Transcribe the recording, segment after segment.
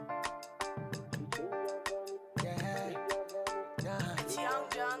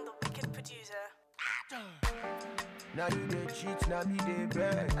Now you dey cheat, now me dey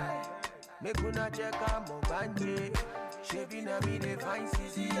beg. Make una check out my banje. Shebi na me dey find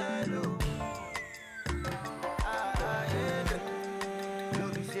CC yellow. No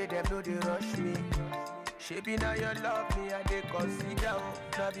be say them no dey rush me. Shebi na you love me, I dey consider.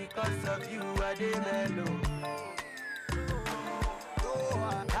 Now because of you, I dey mellow.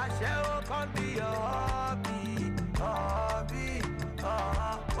 I shall come be your hobby, hobby.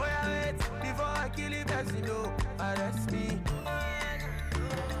 Oh yeah, wait before I kill you, person, no arrest me.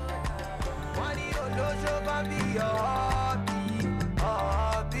 Money on no show can be your hobby,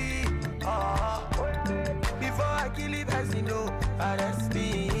 hobby. Oh yeah, wait before I kill you, person, no arrest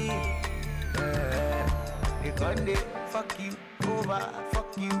me. They gon' dey fuck you over,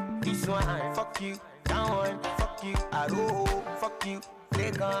 fuck you this one, fuck you that one, fuck you Aro, fuck you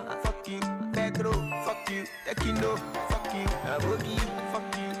Legon, fuck you Pedro, fuck you Tekino, fuck you Abogi,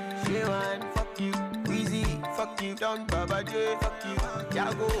 fuck you Shewan, fuck you Weezy, fuck you Don Baba J, fuck you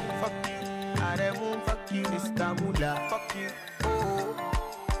Yago, fuck you Aremu, fuck you Mr. Mula, fuck you. Oh,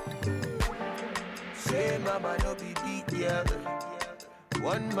 say mama no be big girl.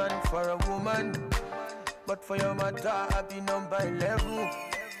 One man for a woman, but for your matter I be number 11.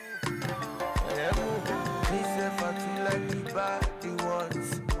 Me say for two like the bad the ones.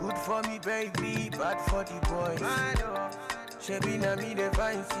 Good for me baby, bad for the boys. Shebi na me the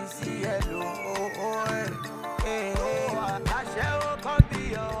fine CC hello. Hey, I shall come be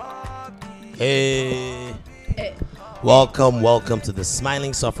your hobby. Hey. Welcome to the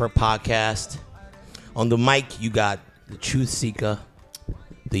Smiling Sufferer podcast. On the mic you got the truth seeker,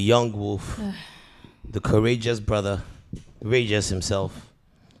 the young wolf, the courageous brother, courageous himself,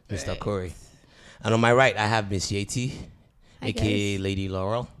 Mr. Corey. And on my right, I have Miss Yeti, a.k.a. Lady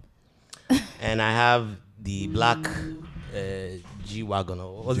Laurel. And I have the black G-Wagon.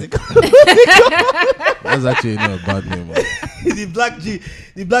 What's it called? That's actually not a bad name, man.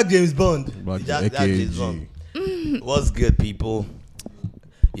 the black James Bond. Black James Bond. What's good, people?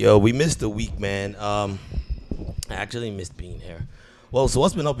 Yo, we missed a week, man. I actually missed being here. Well, so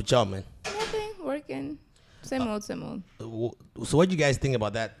what's been up with y'all, man? Nothing, working. Same old. So what do you guys think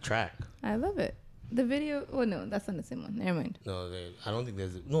about that track? I love it. The video, oh no, that's not the same one. Never mind. No, I don't think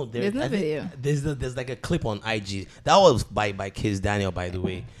there's no video. There's like a clip on IG. That was by Kiz Daniel, by the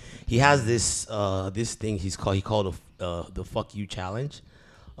way. He has this thing he called the Fuck You Challenge.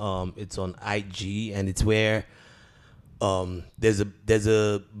 It's on IG and it's where there's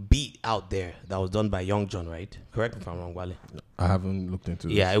a beat out there that was done by Young John, right? Correct me if I'm wrong, Wale. I haven't looked into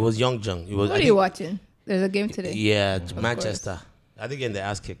it. Yeah, it was Young John. It was. What are you watching? There's a game today. Yeah, Manchester. I think getting the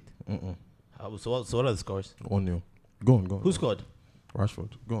ass kicked. So what are the scores? 1-0. Go on. Who scored? Rashford.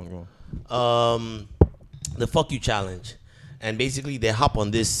 Go on. The Fuck You Challenge, and basically they hop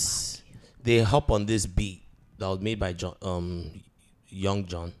on this beat that was made by Young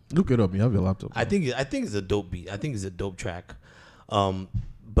John. Look it up. You have your laptop. I think it's a dope beat. I think it's a dope track.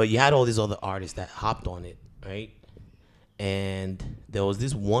 But you had all these other artists that hopped on it, right? And there was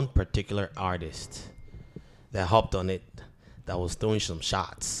this one particular artist that hopped on it that was throwing some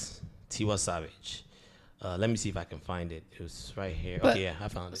shots. Tiwa Savage. Let me see if I can find it. It was right here. But, okay, yeah, I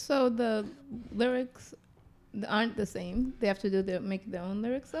found it. So the lyrics aren't the same. They have to make their own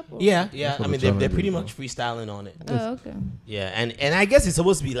lyrics up? Or? Yeah. I mean, they're pretty much freestyling on it. Oh, okay. Yeah, and I guess it's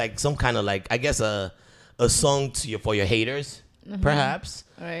supposed to be like some kind of like, I guess a song for your haters, perhaps.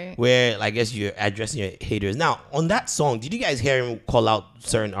 Right. Where I guess you're addressing your haters. Now, on that song, did you guys hear him call out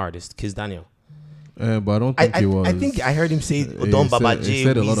certain artists? Kiz Daniel. But I don't think he was. I think I heard him say Don Baba J. He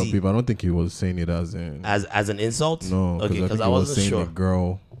said a lot of people. I don't think he was saying it as an insult. No, because I wasn't saying sure. The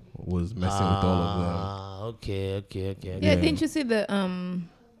girl was messing with all of them. Okay. Yeah, didn't you see the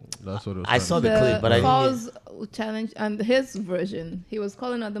That's what it was. I saw the clip, but I didn't. Challenge and his version, he was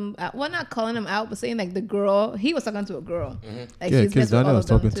calling on them. Well, not calling them out, but saying like the girl. He was talking to a girl. Mm-hmm. Like Kiz Daniel was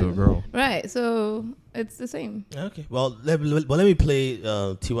talking to a girl. Right. So it's the same. Okay. Well, let me play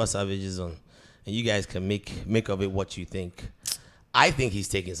Tiwa Savage's on. And you guys can make of it what you think. I think he's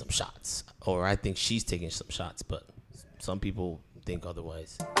taking some shots, or I think she's taking some shots, but some people think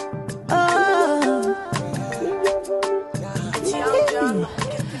otherwise.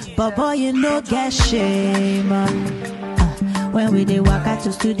 But boy, you no get shame. When we dey walk out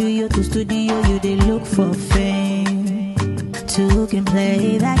to studio, you dey look for fame. Two can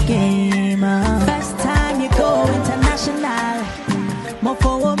play that game. First time you go international. More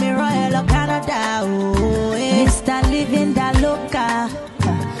for me Royal of Canada. Oh, Mr. Living da Loca.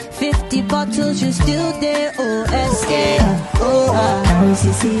 50 bottles, you still there. Oh, escape.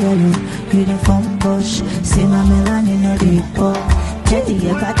 RCC, uniform bush. See my melanin no report. Jetty,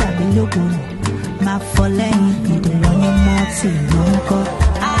 you got to be looking. My falling, you the your multi loco.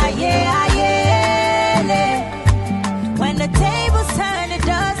 Aye, aye, when the tables turn, it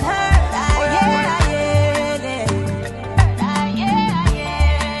does hurt. Aye, aye,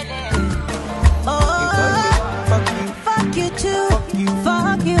 oh, fuck you too.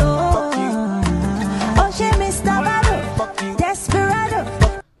 Fuck you. Oh, she Mr. Bado, Desperado.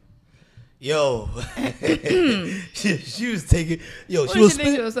 Yo, she was taking. Yo, Who she did was she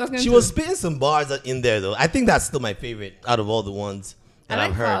think she was talking she to? was spitting some bars in there though. I think that's still my favorite out of all the ones that I I've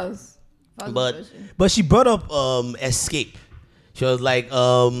like heard. Fau's But version. she brought up escape. She was like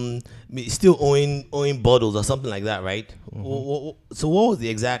still owing bottles or something like that, right? So what was the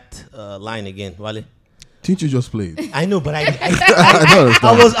exact line again, Wale? Didn't you just play it? I know, but I don't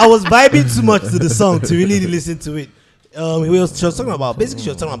understand. I was vibing too much to the song to really listen to it. She was talking about basically she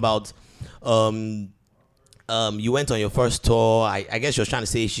was talking about you went on your first tour. I guess she was trying to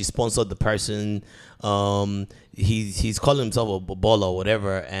say she sponsored the person. He's calling himself a baller or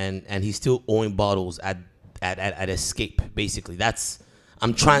whatever, and he's still owing bottles at Escape. Basically,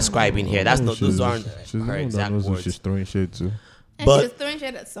 I'm transcribing here. Those aren't her exact words. She's throwing shade too. And But she's throwing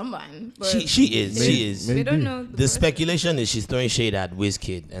shade at someone. But she is. We don't know. The speculation is she's throwing shade at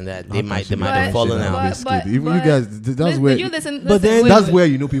Wizkid and that they might But- have fallen Shade at out. Wizkid. Even you guys, that's where. Did you listen? But then- That's where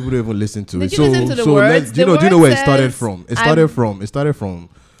you know people don't even listen to Did it. you listen to the so words? do you The know word where it started says, from? It started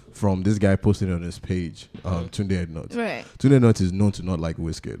from this guy posting on his page, Tunde Ednut. Right. Tunde Ednut is known to not like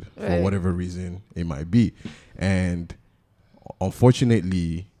Wizkid for Right. whatever reason it might be, and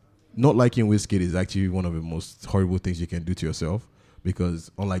unfortunately, not liking Wizkid is actually one of the most horrible things you can do to yourself,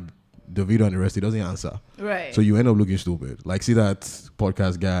 because unlike Davido and the rest, he doesn't answer. Right. So you end up looking stupid. Like, see that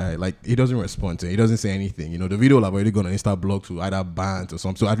podcast guy, like, he doesn't respond to it. He doesn't say anything. You know, the video will have already gone on Insta blog to either banned or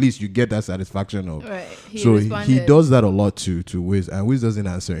something. So at least you get that satisfaction of. Right. So he does that a lot to Wiz, and Wiz doesn't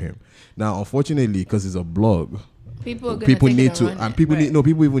answer him. Now, unfortunately, because it's a blog, people need to, and people need, no,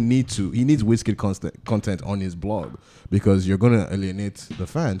 people even need to. He needs Wizkid content on his blog, because you're gonna alienate the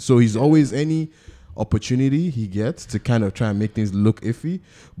fans. So he's always any opportunity he gets to kind of try and make things look iffy.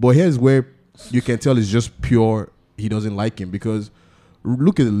 But here's where you can tell it's just pure he doesn't like him, because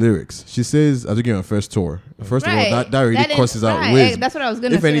look at the lyrics. She says, "I took you on first tour." First of all, that already crosses out Wiz. That's what I was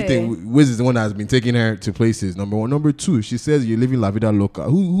gonna If say. anything, Wiz is the one that has been taking her to places. Number one. Number two, she says you're living la vida loca.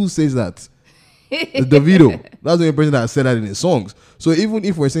 Who says that? It's Davido. That's the only person that said that in his songs. So even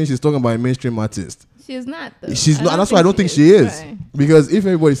if we're saying she's talking about a mainstream artist, she's not. Though. she's not. That's why I don't think she is. Right. Because if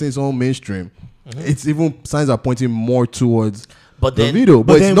everybody's saying it's all mainstream, it's even signs are pointing more towards Davido.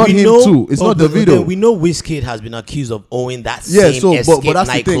 But it's not him too. It's not Davido. We know Wizkid has been accused of owing that Yeah, same so Escape but that's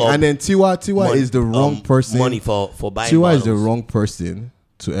the thing. nightclub And then Tiwa is the wrong person. money for buying Tiwa bottles. is the wrong person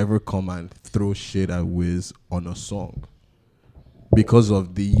to ever come and throw shade at Wiz on a song, because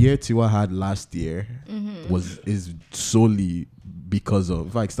of the year Tiwa had last year is solely because of.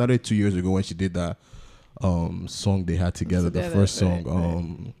 In fact, it started 2 years ago when she did that song they had together, the first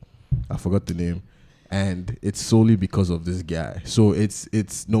song. I forgot the name, and it's solely because of this guy. So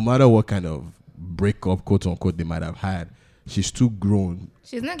it's no matter what kind of breakup, quote unquote, they might have had, she's too grown.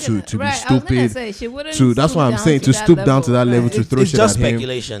 She's not to gonna, be right, I was gonna stupid. say, she wouldn't That's what I'm saying. To stoop down to that level, to throw It's shit just at him.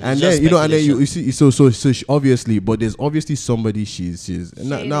 speculation. And It's then just you know, and then you speculation. see, so she, obviously, but there's obviously somebody she's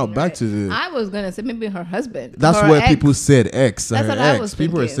now shading, back right. to the. I was gonna say maybe her husband. That's her where ex. people said ex. That's her what I ex. was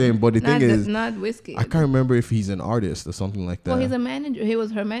People are thinking. saying, but the thing is, not Wizkid. I can't remember if he's an artist or something like that. Well, he's a manager. He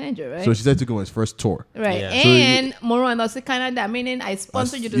was her manager, right? So she said to go on his first tour. Right, Yeah. and Moran also kind of that meaning I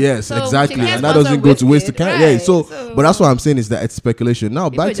sponsored you to. Yes, so she exactly, can't and that sponsor doesn't go to waste. Wizkid, Yeah, right, so but that's what I'm saying is that it's speculation. Now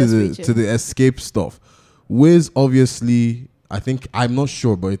People back to just the reaching. to the Escape stuff. Wiz obviously, I'm not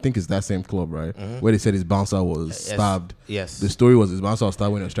sure, but I think it's that same club, right? Where they said his bouncer was stabbed. Yes. The story was his bouncer was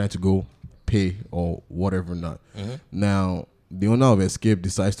stabbed when he was trying to go pay or whatever not. Now the owner of Escape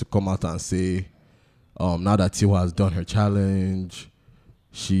decides to come out and say, now that Tiwa has done her challenge,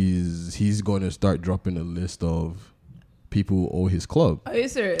 he's going to start dropping a list of people who owe his club. Are you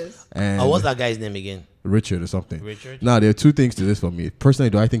serious? And What's that guy's name again? Richard or something. Richard? Now, there are two things to this for me. Personally,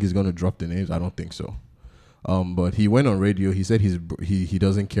 do I think he's going to drop the names? I don't think so. But he went on radio. He said he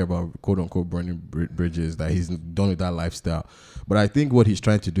doesn't care about quote unquote burning bridges. That he's done with that lifestyle. But I think what he's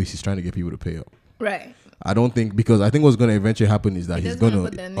trying to do is he's trying to get people to pay up. Right. I don't think, because I think what's going to eventually happen is that He he's doesn't going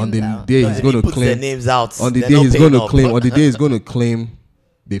put their to on names the out. day Right. he's going to Puts their claim names out. on the They're day not he's paying going to up. claim on the day he's going to claim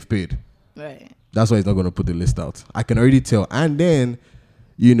they've paid. Right. That's why he's not going to put the list out. I can already tell. And then,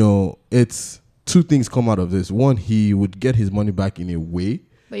 you know, it's two things come out of this. One, he would get his money back in a way.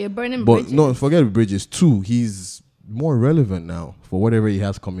 But you're burning But bridges. no, forget bridges. Two, he's more relevant now for whatever he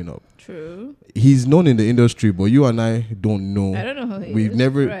has coming up. True. He's known in the industry, but you and I don't know. I don't know who he We've is.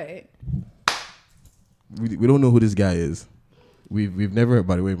 never. Right. we don't know who this guy is. We've never heard.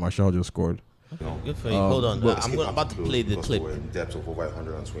 By the way, Marshall just scored. Good for you. Hold on. I'm about to play the clip. We're in debt of over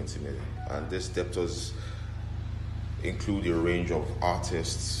 120 million, and this debtors include a range of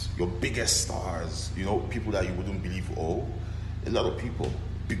artists, your biggest stars, people that you wouldn't believe. A lot of people,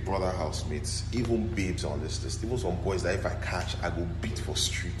 Big Brother housemates, even babes on this list, even some boys that if I catch, I go beat for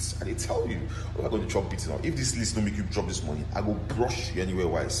streets. And they tell you, I'm going to drop beating on. If this list don't make you drop this money, I go brush you anywhere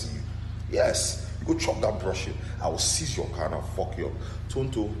where I see you. Yes, you go chop that brushing. I will seize your car and I'll fuck you up.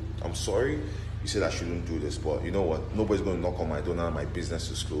 Tonto, I'm sorry. You said I shouldn't do this, but you know what? Nobody's going to knock on my door now. My business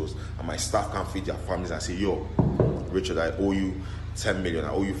is closed, and my staff can't feed their families and say, yo, Richard, I owe you 10 million. I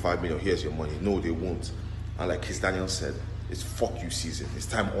owe you 5 million. Here's your money. No, they won't. And like Chris Daniel said, it's fuck you season. It's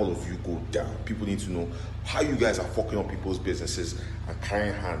time all of you go down. People need to know how you guys are fucking up people's businesses and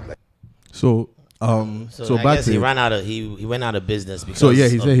carrying hand. So I back guess to he went out of business because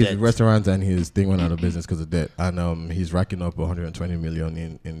he said debt. his restaurant and his thing went out of business because of debt, and he's racking up 120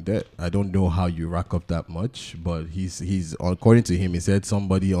 million in debt. I don't know how you rack up that much, but he's according to him, he said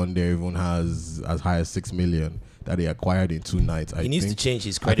somebody on there even has as high as 6 million that he acquired in 2 nights. He needs to change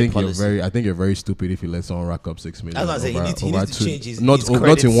his credit policy. I think you're very stupid if you let someone rack up 6 million. That's what I say. He needs to change his not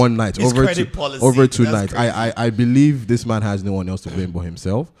in one night, policy. over 2 nights. I believe this man has no one else to blame but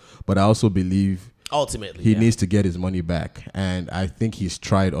himself, but I also believe ultimately he needs to get his money back, and I think he's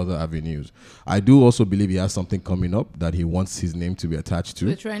tried other avenues. I do also believe he has something coming up that he wants his name to be attached to.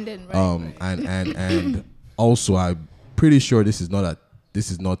 We're trending, right? And also I'm pretty sure this is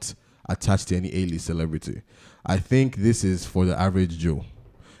not attached to any A-list celebrity. I think this is for the average Joe.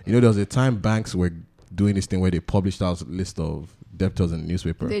 There was a time banks were doing this thing where they published out a list of debtors in the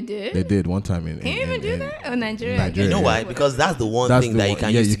newspaper. They did? They did one time in Can you even do that? Oh, Nigeria. You know why? Because that's the one thing that you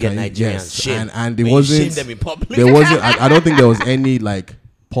can use to get Nigerians. Yes. Shame. And it wasn't. Shame them in public. There wasn't. I don't think there was any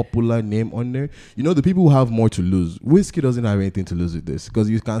popular name on there. The people who have more to lose. Whiskey doesn't have anything to lose with this, because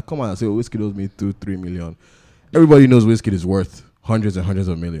you can come out and say, Whiskey owes me 2-3 million. Everybody knows Whiskey is worth hundreds and hundreds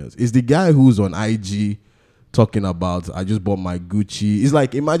of millions. It's the guy who's on IG talking about, I just bought my Gucci. It's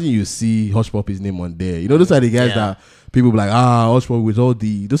like, imagine you see Hush Puppy's name on there. Those are the guys that people be like, Hush Puppy with all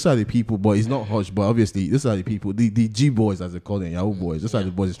those are the people, but it's not Hush, but obviously those are the people, the G boys as they call them, Yahoo boys. Those are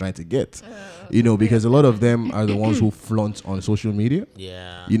the boys he's trying to get. Because a lot of them are the ones who flaunt on social media.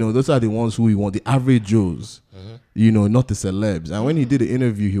 Yeah. Those are the ones who we want, the average Joes, not the celebs. And when he did the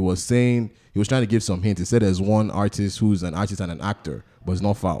interview, he was trying to give some hints. He said there's one artist who's an artist and an actor, but it's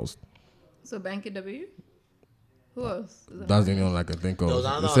not Faust. So Banky W? Who else? That's the only one I can think of.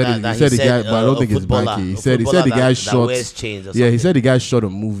 He said the guy, but I don't think it's Banky. He said the guy shot. He said the guy shot a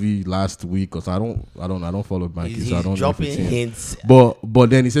movie last week. Cause I don't follow Banky, so I don't know if it's him. Hints. But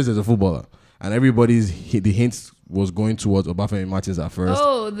then he says there's a footballer, and the hints was going towards Obafemi Martins at first.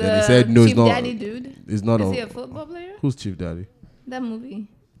 Oh, then he said no, Chief it's not. Daddy dude. It's not. Is he a football player? Who's Chief Daddy? That movie.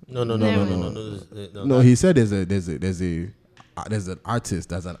 No. No, he said there's an artist,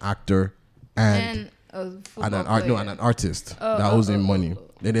 there's an actor, and an artist that owes him money.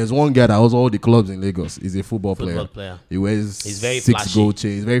 Then there's one guy that owes all the clubs in Lagos. He's a football player. He wears He's very 6 flashy. gold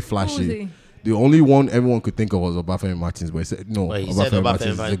chains. He's very flashy. Who is he? The only one everyone could think of was Obafemi Martins, but he said no. Well, he said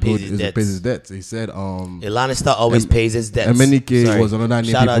Obafemi pays his debts. He said Lannister always pays his debts. Emenike was another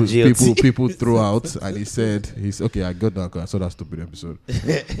Shout out name GOT. people threw out, and he said he's okay. I got that because I saw that stupid episode.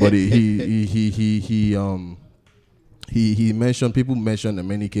 But he mentioned, people mentioned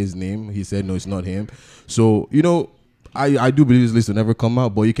Emenike's name. He said no, it's not him. So I do believe this list will never come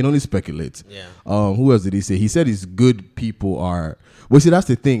out, but you can only speculate. Yeah. Who else did he say? He said his good people are. Well, see, that's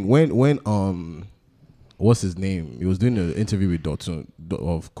the thing. When what's his name? He was doing an interview with Dotun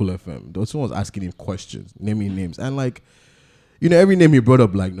of Cool FM. Dotun was asking him questions, naming names, and every name he brought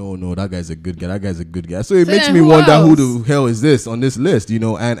up, no, that guy's a good guy. That guy's a good guy. So it makes me wonder who the hell is this on this list,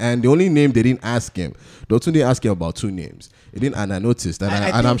 And the only name they didn't ask him, Dotun didn't ask him about 2 names. He didn't, and I noticed,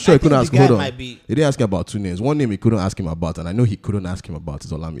 and I'm sure he couldn't ask. Hold on, he didn't ask him about 2 names. One name he couldn't ask him about, and I know he couldn't ask him about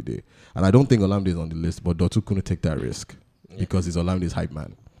is Olamide. And I don't think Olamide is on the list, but Dotun couldn't take that risk because he's Olamide's hype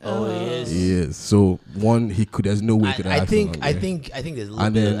man. Oh, he is. He is. So there's no way he could ask him. I think there's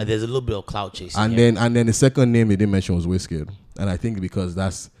a little bit of cloud chasing. And then the second name they didn't mention was Wizkid. And I think because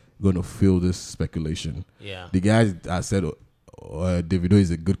that's going to fill this speculation. Yeah. The guy I said Davido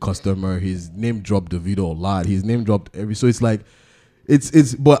is a good customer. His name dropped Davido a lot. His name dropped so it's like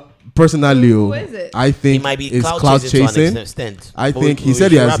it's but personally who is it? I think it might be it's cloud chasing. To an extent. I think he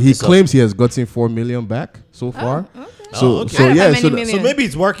said he claims he has gotten 4 million back so far. Okay. So maybe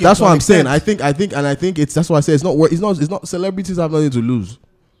it's working. That's what I'm saying. I think it's that's why I say it's not celebrities have nothing to lose.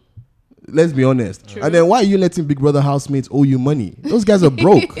 Let's be honest. True. And then why are you letting Big Brother housemates owe you money? Those guys are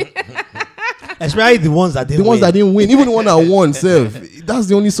broke. Especially the ones that didn't The ones win. that didn't win, even the one that won, self. That's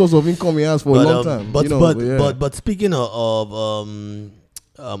the only source of income he has for a long time. But speaking of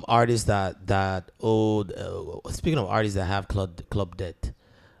artists that owed speaking of artists that have club debt,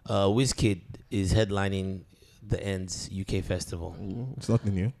 Wizkid is headlining the Ends UK festival. It's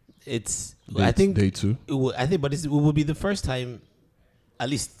nothing new. It's Day 2. But it will be the first time, at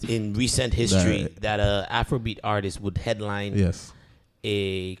least in recent history, that a Afrobeat artist would headline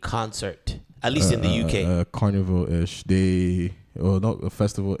a concert, at least in the UK. Carnival-ish. Not a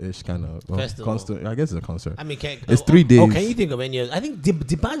festival-ish kind of. Festival. I guess it's a concert. I mean, it's 3 days. Oh, can you think of any? I think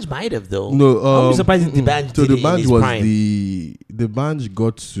D'banj might have though. No, I'm surprised D'banj so did it in his prime. D'banj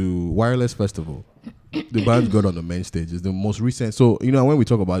got to Wireless Festival. D'banj got on the main stage. It's the most recent. So when we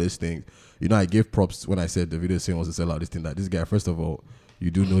talk about this thing, I gave props when I said the video saying was to sell out this thing. That this guy, first of all,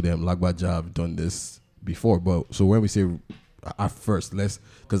 you do know them. Lagbaja have done this before, but so when we say at first,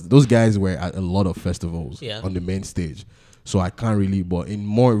 because those guys were at a lot of festivals on the main stage. So I can't really, but in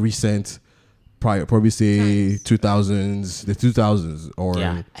more recent, probably say 2000s, the 2000s or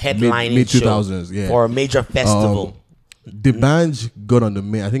headlining mid 2000s, for a major festival. D'banj got on the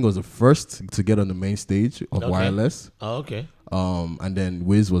main. I think it was the first to get on the main stage of Wireless. Oh, okay. And then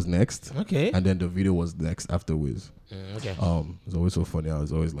Wiz was next. Okay. And then the video was next after Wiz. Okay. It's always so funny. I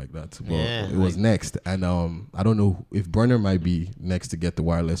was always like that. But it was next, and I don't know if Burner might be next to get the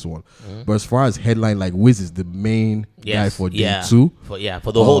Wireless one. But as far as headline, like Wiz is the main guy for day 2. For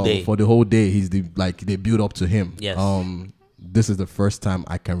the whole day. For the whole day, he's they build up to him. Yes. This is the first time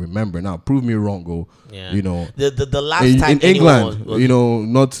I can remember. Now, prove me wrong, the last time in England,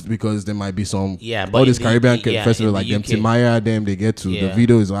 not because there might be some all these Caribbean festivals like them, Timaya, they get to the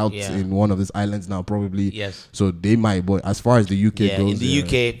video is out in one of these islands now, probably. Yes. So they might, but as far as the UK goes, in the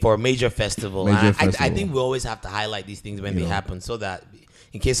UK for a major festival, I think we always have to highlight these things when they happen, so that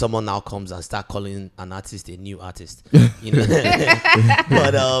in case someone now comes and start calling an artist a new artist,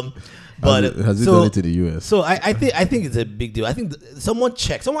 But has it done it to the US? So I think it's a big deal. I think someone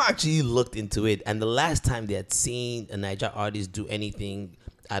actually looked into it, and the last time they had seen a Niger artist do anything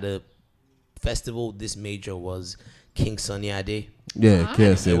at a festival this major was King Sunny Ade. Yeah,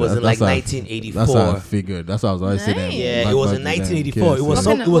 KSA. It was in 1984. That's how I figured. That's what I was always saying. Yeah, it was in 1984. It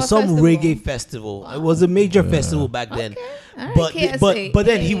was some reggae festival. It was a major festival back then. Right, but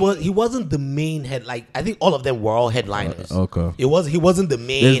then he wasn't the main head. Like I think all of them were all headliners. Okay. He wasn't the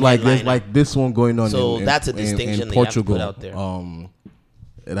main. There's like this one going on. So that's a distinction in Portugal. That you have to put out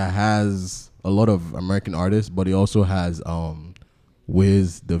there. That has a lot of American artists, but it also has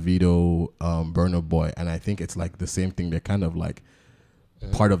Wiz, Davido, Burna Boy, and I think it's like the same thing. They're kind of like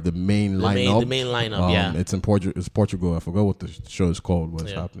part of the main lineup. The main lineup, It's in Portugal. I forgot what the show is called.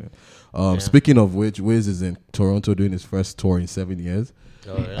 What's happening? Speaking of which, Wiz is in Toronto doing his first tour in 7 years.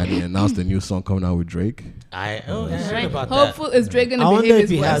 And he announced a new song coming out with Drake. Hopefully, is Drake gonna behave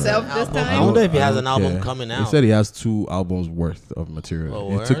his self this time? I wonder if he has an album coming out. He said he has 2 albums worth of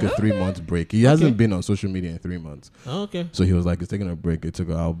material. It took a 3-month break. He hasn't been on social media in 3 months. Okay. So he was like, he's taking a break. It took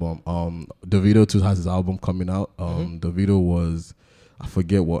an album. Davido too has his album coming out. Davido was, I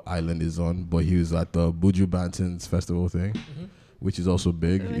forget what island is on, but he was at the Buju Banton's festival thing, which is also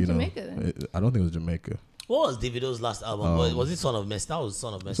big. Jamaica, I don't think it was Jamaica. What was Davido's last album? Was it Son of Mess? That was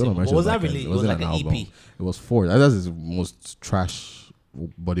Son of Mess. Was that really? It was like an album. EP. It was 4. That's his most trash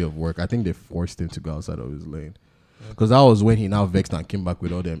body of work. I think they forced him to go outside of his lane, because that was when he now vexed and came back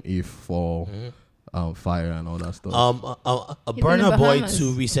with all them If for Fire and all that stuff. Burna Boy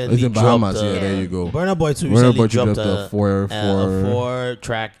 2 recently it's in Bahamas. dropped. There you go. Burna Boy 2 recently dropped a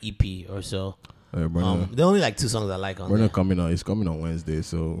 4-track EP or so. There are only like 2 songs I like on there. coming on. It's coming on Wednesday,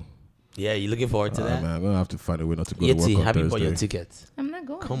 so. Yeah, you looking forward to that? Man, I'm gonna have to find a way not to go to work Yeti, on happy for Thursday. your tickets. I'm not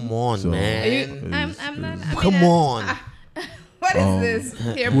going. Come on, man. I'm not. Come on. What is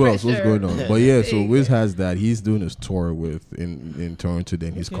this? Peer Who else? pressure. What's going on? But yeah, so Wiz has that. He's doing his tour in Toronto.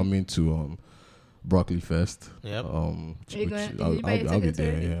 Then he's coming to Broccoli Fest. Yep. I'll be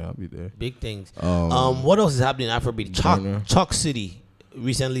there. Yeah, I'll be there. Big things. What else is happening in Afrobeat? Chalk City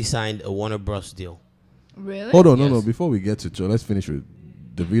recently signed a Warner Bros. deal. Really? Hold on, no. Before we get to Joe, let's finish with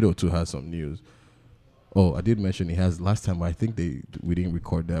Davido too. Has some news. Oh, I did mention he has last time. I think we didn't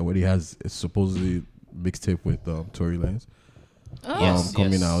record that. Where he has a supposedly mixtape with Tory Lanez.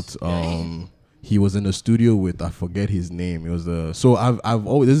 Coming out. He was in the studio with, I forget his name. It was so I've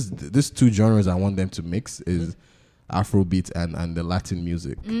always this 2 genres I want them to mix is Afrobeat and the Latin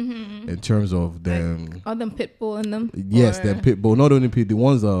music in terms of them. All them Pitbull in them. Yes, them Pitbull. Not only Pitbull, the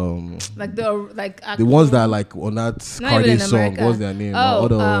ones the ones that are like on that Cardi song. What's their name? Oh,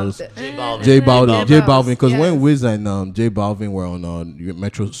 J Balvin. J Balvin. Because when Wiz and J Balvin were on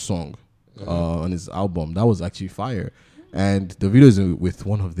Metro song, on his album. That was actually fire. And the video is with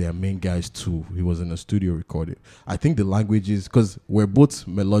one of their main guys too. He was in a studio recording. I think the language is because we're both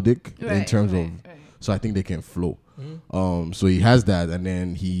melodic in terms of, so I think they can flow. So he has that, and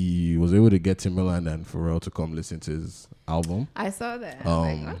then he was able to get Timbaland and Pharrell to come listen to his album. I saw that.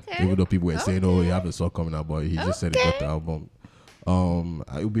 Even though people were saying, "Oh, you have a song coming out," but he just said he got the album.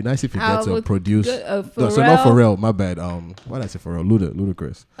 It would be nice if he gets to produce. No, so not Pharrell. My bad. Why did I say Pharrell?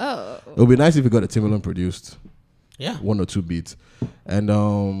 Ludacris. Oh. It would be nice if he got a Timbaland produced. Yeah. 1 or 2 beats. And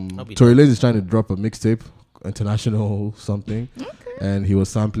Tory Lanez is trying to drop a mixtape, international something. Okay. And he was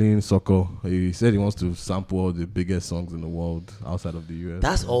sampling Soko. He said he wants to sample all the biggest songs in the world outside of the US.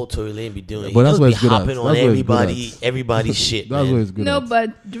 That's all Tory Lanez be doing. But that's what be he's good hopping at. on everybody's shit. That's man. what he's good at. No,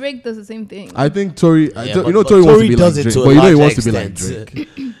 but Drake does the same thing. I think Tory, Tory wants Tory to be does like it Drake. to a But you know he large wants to be like extent. Drake.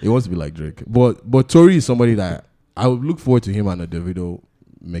 He wants to be like Drake. But Tory is somebody that I would look forward to him on a Davido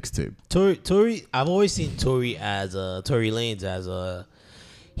mixtape. Tory, I've always seen Tory Lanez as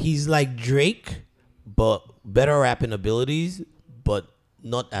he's like Drake, but better rapping abilities, but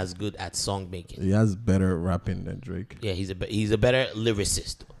not as good at song making. He has better rapping than Drake. Yeah, he's a better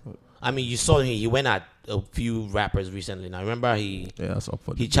lyricist. I mean, you saw him. He went at a few rappers recently. Now, remember he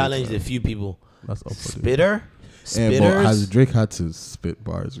challenged a few people. That's up for Spitter. Yeah, but has Drake had to spit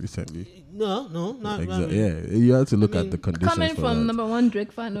bars recently? No, not exactly. You have to look at the conditions. Coming for from that. #1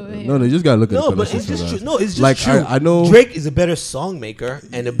 Drake fan over here. No, you just gotta look at the but conditions. it's just for true. that. No, it's just like, true. I know Drake is a better song maker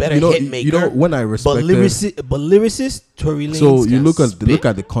and a better hit maker. When I respect but lyricist Tory Lanez. So you look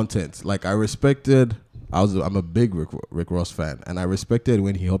at the content. Like I respected. I'm a big Rick Ross fan, and I respected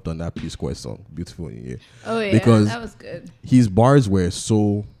when he hopped on that P Square song, "Beautiful in Your Ear." Oh yeah, because that was good. His bars were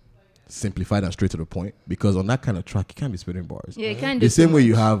so simplified and straight to the point, because on that kind of track you can't be spitting bars. Yeah, you can't do the same too way much.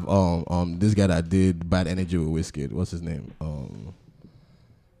 you have this guy that did Bad Energy with Wizkid. What's his name?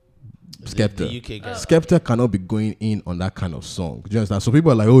 Skepta. The UK guy. Skepta cannot be going in on that kind of song. Do you understand? So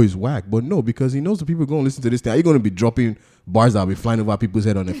people are like, "Oh, he's whack," but no, because he knows the people going to listen to this thing. Are you going to be dropping bars that'll be flying over people's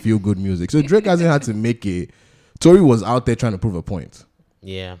head on a feel good music? So Drake hasn't had to make it. Tory was out there trying to prove a point.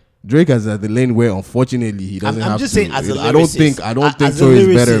 Yeah. Drake has at the lane where unfortunately he doesn't have I'm just to. saying, as a lyricist, I don't think Tory is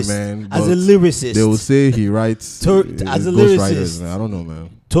better, man. As a lyricist, they will say he writes as a ghostwriters, man. I don't know,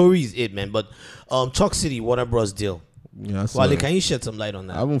 man. Tory's it, man. But Chalk City, Warner Bros. deal. Yeah, Wale, can you shed some light on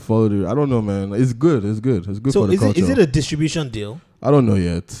that? I haven't followed it. I don't know, man. It's good. It's good for the culture. Is it a distribution deal? I don't know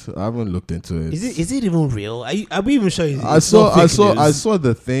yet. I haven't looked into it. Is it even real? Are we even sure? I saw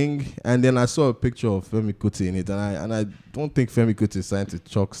the thing, and then I saw a picture of Femi Kuti in it, and I don't think Femi Kuti signed to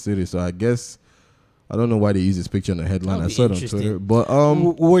Chalk City, so I guess I don't know why they use this picture on the headline. I saw it on Twitter, but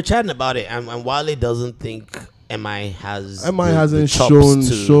we were chatting about it, and Wale doesn't think MI hasn't shown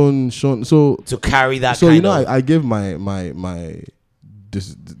to carry that. So you know, I gave my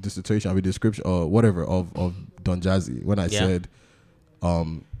dissertation, description or whatever of Don Jazzy when I said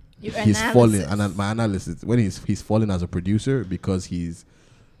he's falling, and my analysis when he's falling as a producer because he's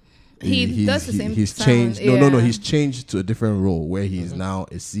does the same he's sound, changed. yeah. No, he's changed to a different role where he's now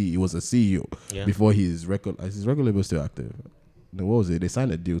a CEO. He was a CEO before his record. Is his record label still active? No, what was it? They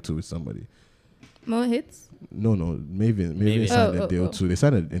signed a deal too with somebody. More hits? No, Maven signed a deal too. They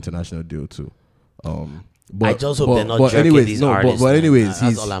signed an international deal too. But I just hope they're not jerking these artists. But anyways,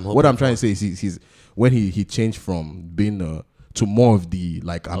 that's all I'm hoping what I'm trying to say is he's when he changed from being to more of the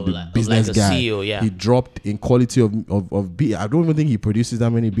business like a guy. CEO, He dropped in quality of beat. I don't even think he produces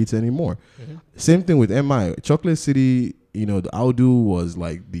that many beats anymore. Mm-hmm. Same thing with MI. Chocolate City, the Audu was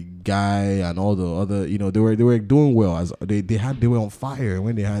like the guy, and all the other, they were doing well as they were on fire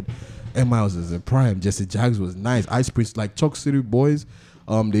when they had MI was in prime. Jesse Jags was nice. Ice Prince, like Chalk City Boys.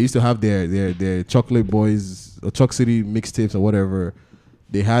 They used to have their Chocolate Boys or Chalk City mixtapes or whatever.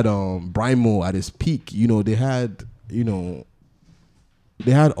 They had Brimo at his peak.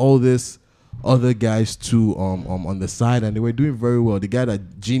 They had all this other guys too on the side, and they were doing very well. The guy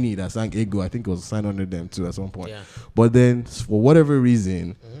that Genie that sang Ego, I think was signed under them too at some point. Yeah. But then for whatever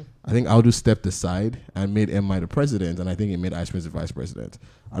reason, I think Audu stepped aside and made MI the president, and I think he made Ice Prince the vice president.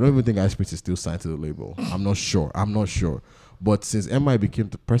 I don't even think Ice Prince is still signed to the label. I'm not sure. But since MI became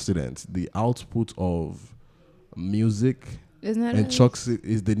the president, the output of music and Chuck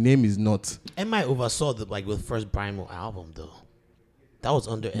is the name is not. MI oversaw with first Brimo album though. That was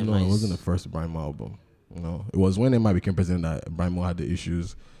under MI. No, it wasn't the first Brimo album. No, it was when MI became president that Brimo had the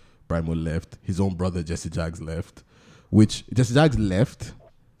issues. Brimo left. His own brother Jesse Jags left, which Jesse Jags left,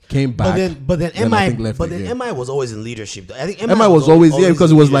 came back. But then I think left then again. MI was always in leadership. I think MI was always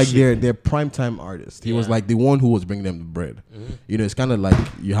because in it was like leadership. their primetime artist. He was Yeah. like the one who was bringing them the bread. You know, it's kind of like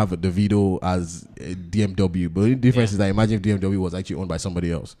you have a Davido as a DMW, but the difference is that imagine if DMW was actually owned by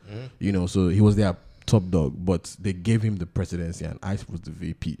somebody else. You know, so he was their top dog, but they gave him the presidency and Ice was the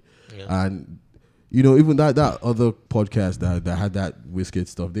VP. Yeah. And you know, even that other podcast that had that Wizkid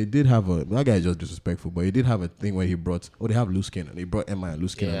stuff, they did have that guy is just disrespectful, but he did have a thing where they have Loose Cannon. He brought MI and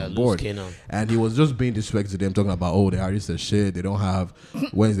Loose Cannon on board. And he was just being disrespectful to them, talking about, the artists are shit. They don't have,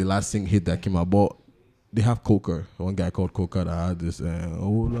 when's the last hit that came out? But they have Coker. One guy called Coker that had this,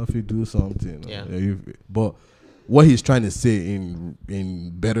 if you do something. Yeah. But what he's trying to say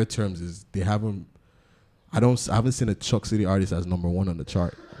in better terms is they haven't, I haven't seen a Chuck City artist as number one on the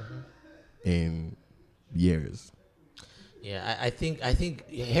chart in years. Yeah, I think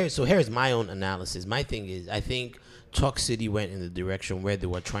here's my own analysis. My thing is, I think Chalk City went in the direction where they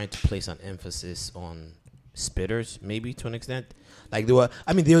were trying to place an emphasis on spitters, maybe to an extent. Like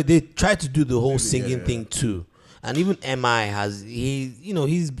they tried to do the whole singing thing too. And even MI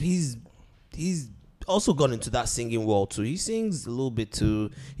he's also gone into that singing world too. He sings a little bit too.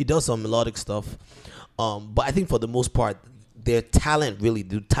 He does some melodic stuff. But I think for the most part, their talent, really,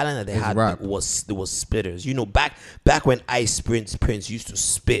 the talent that they had was spitters. You know, back when Ice Prince used to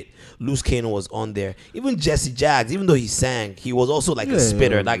spit, Loose Cannon was on there. Even Jesse Jaggs, even though he sang, he was also like a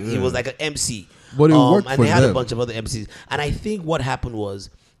spitter. He was like an MC. But it worked and for they had them. a bunch of other MCs. And I think what happened was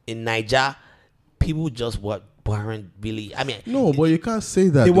in Niger, people just weren't really. I mean, no, but you can't say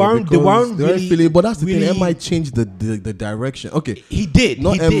that. They weren't really feeling. But that's the really, thing. MI changed the direction. Okay, he did.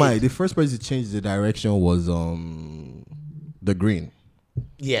 Not he MI. did. The first person to change the direction was The Green.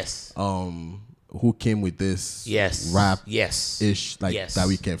 Yes. Who came with this rap ish that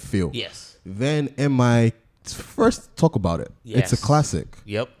we can feel. Yes. Then MI first talk about it. Yes. It's a classic.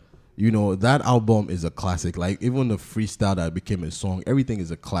 Yep. You know, that album is a classic. Like even the freestyle that became a song, everything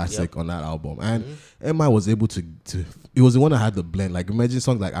is a classic on that album. And MI was able to it was the one that had the blend. Like imagine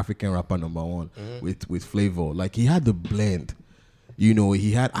songs like African Rapper #1 with Flavor. Like he had the blend. You know,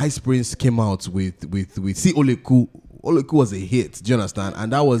 he had Ice Prince came out with See Oleku. Oleku was a hit. Do you understand?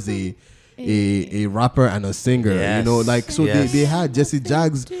 And that was a rapper and a singer. Yes. You know, like so Yes. they had Jesse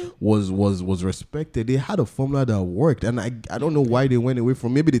Jaggs was respected. They had a formula that worked, and I don't know why they went away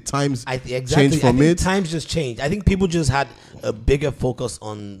from. Maybe the times changed from it. Times just changed. I think people just had a bigger focus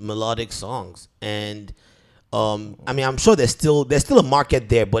on melodic songs, and I mean, I'm sure there's still a market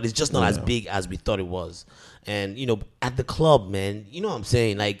there, but it's just not as big as we thought it was. And you know, at the club, man, you know what I'm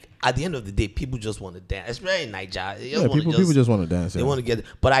saying? Like at the end of the day, people just want to dance. It's very Niger. People just want to dance. They want to get.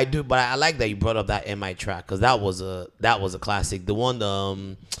 But I like that you brought up that MI track because that was a classic. The one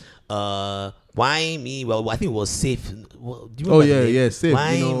Why Me? Well, I think it was Safe. Well, do you remember Safe.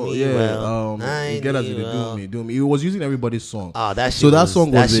 Why you know, Me yeah. Well, Get us to Do Me. He was using everybody's song. Oh, that shit so that was, song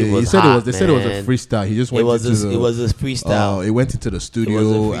that was. Shit was he said hot, it was. They said it was a man. freestyle. He just went. It was a freestyle. He went into the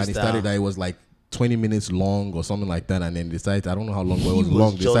studio and he freestyle. started that it was like 20 minutes long or something like that, and then decided, I don't know how long, but it was He was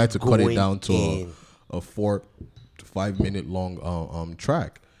long. just Decided to cut it going down to a 4 to 5 minute long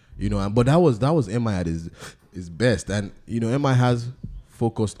track. You know, but that was MI at his best, and you know MI has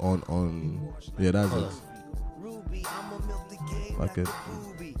focused on that's it. Like it.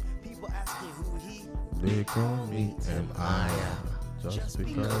 They call me MI. Just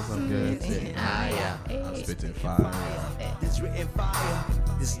because I'm getting higher, I'm spitting fire. This written fire,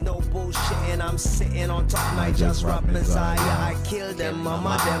 there's no bullshit, and I'm sitting on top. I just rap Messiah. I kill them,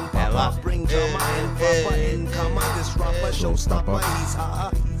 mama, them papa. Bring drama and proper income. This rapper showstopper,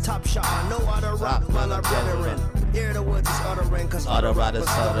 he's top shot. No other rap, man, are brethren. Hear the words he's uttering, cause other rappers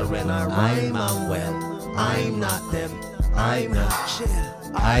stuttering. I rhyme well, I'm not them, I'm not chill.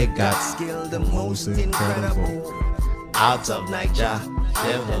 I got skill, the most incredible. Out of Niger,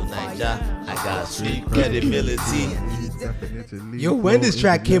 I got street credibility. Yo, when this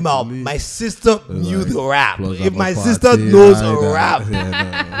track came out, my sister knew the rap. If my Party, sister knows a rap,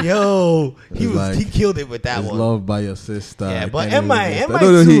 yeah, yo, like, he killed it with that one. Loved by your sister. Yeah, but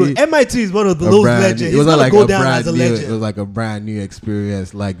MI2 MI2 is one of the those legends. It was not like go a down brand as a new. legend. It was like a brand new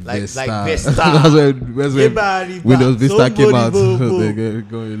experience, like Vista. Like Vista. That's when Windows Vista came out. They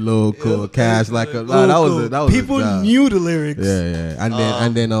going local cash like a. That was people knew the lyrics. Yeah.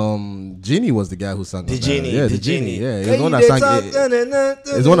 And then Genie was the guy who sang. The Genie. Yeah, it's one that sang.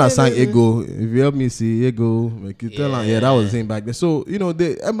 It's one that sang Ego. If you help me see Ego, make you tell him. Yeah, that was him back then. So you know,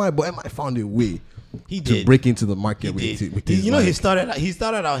 MI found a way He to did. break into the market He with did. it. With He- his, you know, he like-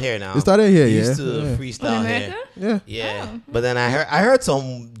 started out here now. He started here, He yeah. used to Yeah. freestyle In here. America? Yeah. Oh. But then I heard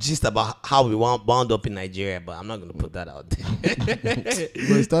some gist about how we wound up in Nigeria, but I'm not gonna put that out there.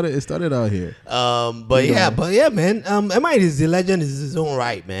 But it started out here. But yeah, man. MI is the legend is his own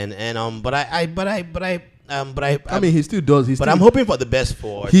right, man. And I mean, he still does. I'm hoping for the best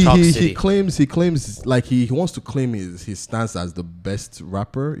for he Talk he, City. he claims like he wants to claim his stance as the best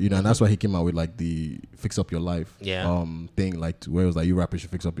rapper, you know, and that's why he came out with like the Fix Up Your Life thing, like where it was like you rappers should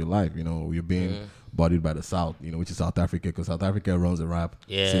fix up your life, you know, you're being bodied by the South, you know, which is South Africa, because South Africa runs the rap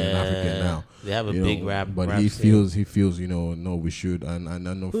scene in Africa now. They have a you big know, rap, but rap he scene. feels you know, no, we should, and Who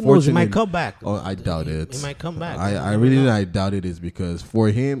unfortunately, knows? He might come back. Oh, I doubt it. He might come back. I really I doubt it is because for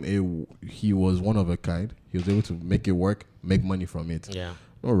him, he was one of a kind. He was able to make it work, make money from it. Yeah.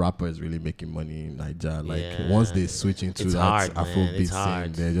 No rapper is really making money in Nigeria. Like Yeah. once they switch into It's that hard, man. Afrobeat It's scene,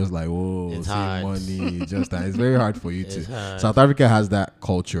 hard. they're just like, whoa, It's see hard. money. Just that. It's very hard for you It's to. hard. South Africa has that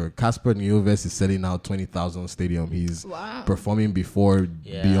culture. Casper Nyovest is selling out 20,000 stadium. He's performing before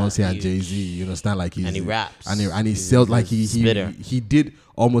Beyonce and huge. Jay-Z. You understand? Like he's And he raps. and he He's sells a like spitter. he did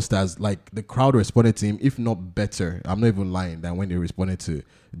almost as like the crowd responded to him, if not better. I'm not even lying. Than when they responded to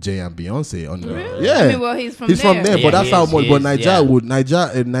Jay and Beyonce on the Really? yeah. I mean, well, he's from He's from there, Yeah, but that's he how is, much. he But is, Nigeria yeah. would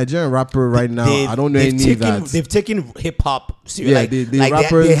a Nigerian rapper right now. I don't know any that. They've taken hip hop. Yeah, like, the like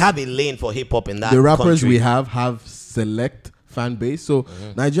rappers- they have a lane for hip hop in that. The rappers country. we have select fan base. So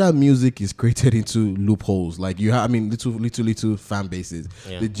Nigerian music is created into loopholes. Like you have, I mean, little fan bases.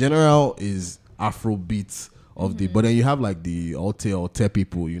 Yeah. The general is Afro beats of the, but then you have like the Alte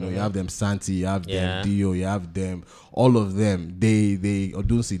people. You know, you have them Santi, you have them Dio, you have them. All of them, they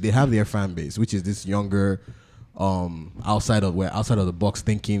Odunsi, they have their fan base, which is this younger, outside of the box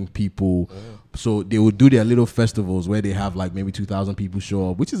thinking people. So they would do their little festivals where they have like maybe 2,000 people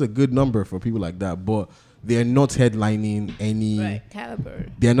show up, which is a good number for people like that. But they're not headlining any caliber.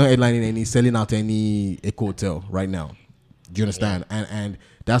 They're not headlining any, selling out any Eco Hotel right now. Do you understand? And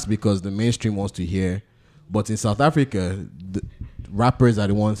that's because the mainstream wants to hear. But in South Africa, the rappers are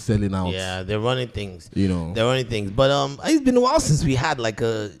the ones selling out. Yeah, they're running things. You know, they're running things. But it's been a while since we had like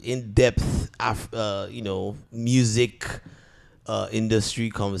a in-depth, music industry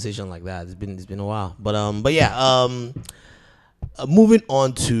conversation like that. It's been a while. But yeah. Moving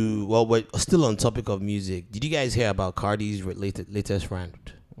on to we're still on topic of music. Did you guys hear about Cardi's latest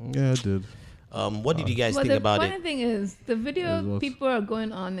rant? Yeah, I did. What did you guys think about The it? funny thing is, the video people are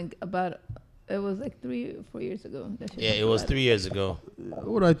going on about. It was like 3 or 4 years ago. Yeah, it was 3 years ago.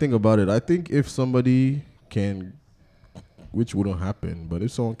 What do I think about it? I think if somebody can, which wouldn't happen, but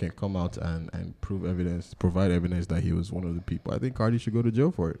if someone can come out and provide evidence that he was one of the people, I think Cardi should go to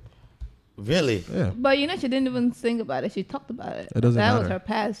jail for it. Really? Yeah. But she didn't even think about it. She talked about it. It doesn't matter. That was her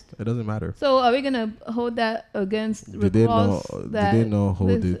past. It doesn't matter. So are we gonna hold that against Rick Did they Ross? not hold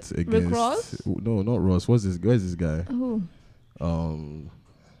it against Rick Ross? No, not Ross. Where's this guy? Who?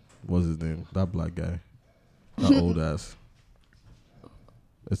 What's his name? That black guy. That old ass.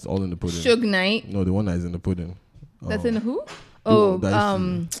 It's all in the pudding. Suge Knight. No, the one that is in the pudding. That's in who?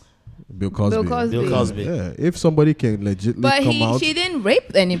 Bill Cosby. Bill Cosby. Yeah, if somebody can legitimately come out. She didn't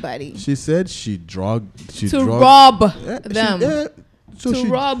rape anybody. She said she drugged. Rob them.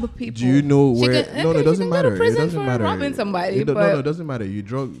 Rob people. Do you know where? No, it doesn't matter. It doesn't matter. Robbing somebody. No, it doesn't matter. You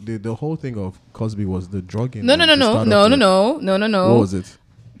drug. The whole thing of Cosby was the drugging. No. What was it?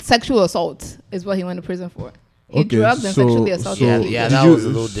 Sexual assault is what he went to prison for. He drugged and sexually assaulted. Yeah, that was a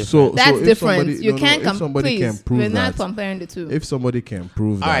little different. That's if different. somebody- You no, can't if somebody can please. prove We're not that- comparing the two. If somebody can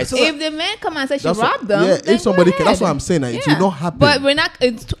prove that, All right, so if the man come and say she That's what- robbed them, yeah, then if somebody go can- that's ahead. what I'm saying, that it will not happen. But we're not.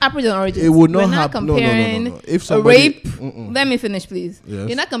 It's two apples and oranges. It would not We're not happen. No. comparing If somebody- rape. Mm-mm. Let me finish, please. Yes.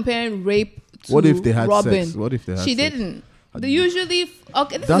 You're not comparing rape to What if they had robbing. sex? What if they had She sex? didn't. They usually.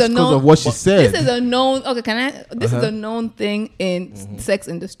 Okay, this That's is a because known. of what she said. This is a known. Okay, This is Uh-huh. a known thing in sex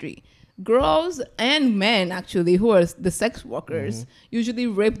industry. Girls and men actually, who are the sex workers, usually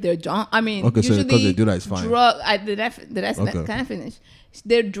rape their John. I mean, Okay, so usually because they do that, it's fine. Did I Okay. can I finish?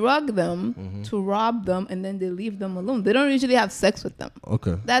 They drug them to rob them, and then they leave them alone. They don't usually have sex with them.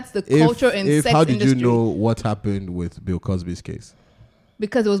 Okay. That's the culture in sex How did industry. you know what happened with Bill Cosby's case?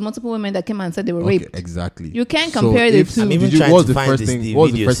 Because there was multiple women that came and said they were Okay, raped. exactly. You can't compare the if- two. I'm even did you- trying what was to the find first thing? the What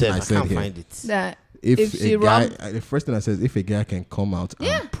was the video first thing I itself. I said can't here? find it. That If she a guy, robbed, the first thing I said is if a guy can come out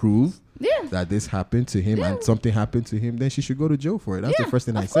Yeah. and prove Yeah. that this happened to him and something happened to him, then she should go to jail for it. That's the first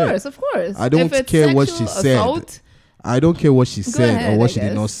thing I said. Of course. I don't If it's care what she sexual said. assault, I don't care what she said ahead, or what I she did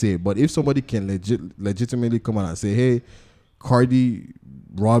guess. not say. But if somebody can legitimately come out and say, "Hey, Cardi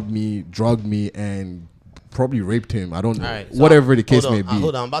robbed me, drugged me, and probably raped him. I don't know. Alright, so Whatever the case hold may on, be.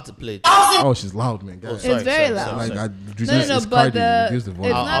 Hold on, I'm about to play it. Oh, she's loud, man. Oh, God. sorry, It's very sorry, loud. sorry, Like, sorry. No, it's but Cardi. Reduce the it's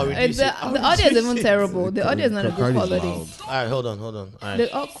volume. I'll not. reduce it. I'll The audio is reduce even it. terrible. The audio is not a good Cardi's quality. loud. All right, hold on. All right. The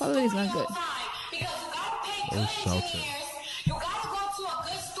quality is not good. Oh, shouting. You gotta go to a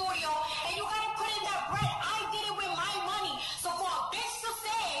good studio and you gotta put in that bread. I did it with my money. So for a bitch to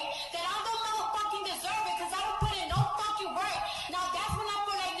say that I don't motherfucking deserve it because I don't put in no fucking work, now that's when I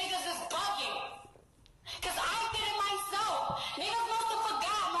feel like niggas is bugging. Cause I did it myself. Niggas must have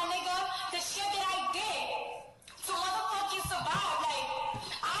forgot, my nigga, the shit that I did to motherfucking survive. Like,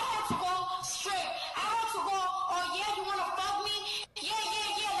 I had to go straight. I had to go, oh yeah, you wanna fuck me? Yeah,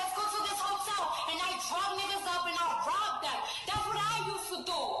 let's go to this hotel. And I drug niggas up and I robbed them. That's what I used to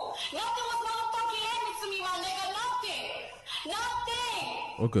do. Nothing was motherfucking handed to me, my nigga.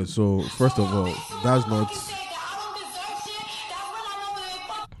 Nothing. Okay, so first of all, that's not.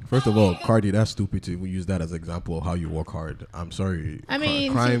 First of all, Cardi, that's stupid to even use that as an example of how you work hard. I'm sorry. I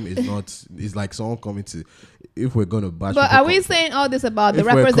mean, crime is not. It's like someone coming to. If we're gonna bash. But people are we saying all this about the if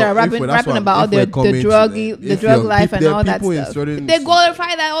we're rappers that are co- if rapping, we're- that's rapping what I'm- about if we're coming to- the if drug you're- life and there are all that people in stuff? certain- They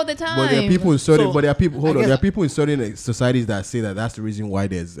glorify that all the time. But there are people in certain. So, but there are people. Hold I on. There guess- are people in certain societies that say that that's the reason why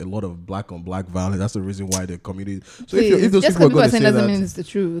there's a lot of black on black violence. That's the reason why the community. So Please, if those just people are because going to saying say doesn't mean that, it's the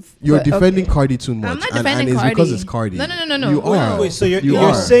truth. you're But, defending okay. Cardi too much. I'm not and defending it's Cardi. because it's Cardi. No. You Wait, are. Wait, so You you're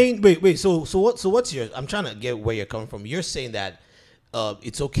are. saying wait. So what's your? I'm trying to get where you're coming from. You're saying that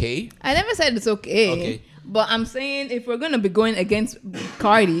it's okay. I never said it's okay. Okay. But I'm saying if we're gonna be going against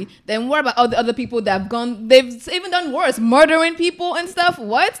Cardi, then what about all the other people that have gone? They've even done worse, murdering people and stuff.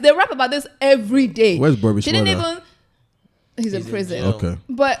 What? They rap about this every day. Where's Bobby She didn't Schmurda? even. He's in in prison. jail. Okay.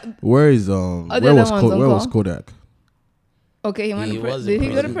 But Where is Other where was ones, where was Uncle? Kodak? okay, he went He to was prison. in Did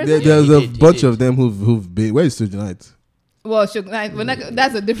he go to prison. prison? There's he a did, he bunch did. of them who've been. Where is Suge Knight? Well, Suge Knight, but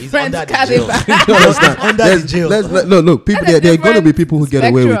that's a different under the jail. caliber. Under the jail. Look, people. That's a There are going to be different people who get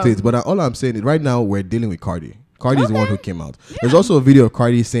away with spectrum. it, but all I'm saying is, right now we're dealing with Cardi. Cardi is the one Okay. who came out. There's also a video of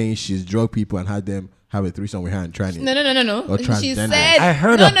Cardi saying she's drugged people and had them have a threesome with her and trying it. No. Or She transgender. said. I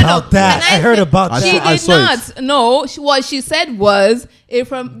heard no, about that. Can I heard say- about I She saw- I did saw not. No, what she said was,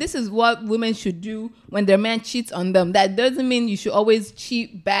 this is what women should do when their man cheats on them. That doesn't mean you should always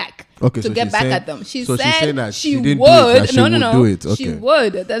cheat back Okay, to so get she's back saying- at them. She so she's said saying that she she didn't do would. it, that she no, would do it. She Okay.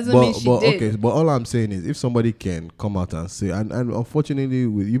 would. That doesn't mean she did. Okay, but all I'm saying is, if somebody can come out and say, and unfortunately,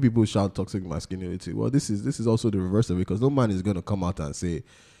 with you people shout toxic masculinity, well, this is also the reverse of it, because no man is going to come out and say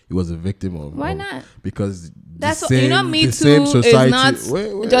he was a victim of. Why of- not? Because That's the what, same, Me the Too same is society, not just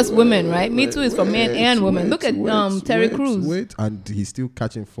wait, women, right? Me Too is for men and women. Look at Terry Crews, Wait, and he's still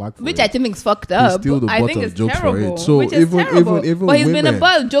catching flack for which it. I think is fucked up. still the I butt think of it's jokes for it. terrible. So which is even- terrible. even But he's been women-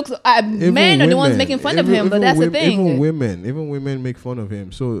 above jokes. Even Men are the ones women- making fun of even- him, but even that's the wom- thing. Even women make fun of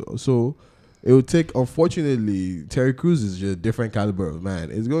him. So it would take. Unfortunately, Terry Crews is just a different caliber of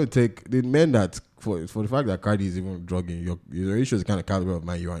man. It's going to take the men that for the fact that Cardi is even drugging your issue is the kind of caliber of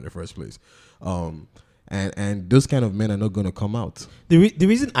man you are in the first place. And those kind of men are not going to come out. The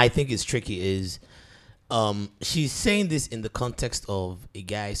reason I think it's tricky is she's saying this in the context of a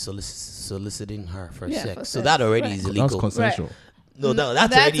guy soliciting her for Yeah, sex. for So sex. that already Right. is That's illegal. consensual. No,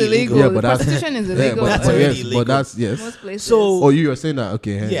 that's already illegal. Yeah, but that's- prostitution is illegal. That's but already yes, illegal. but that's yes. Most places. So- Oh, you are saying that?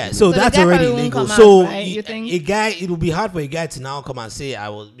 Okay. Yeah, so the that's guy already probably won't illegal. come So out, right? You think? a guy, it will be hard for a guy to now come and say I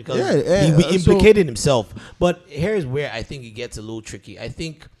was because Yeah, he so- implicated himself. But here's where I think it gets a little tricky. I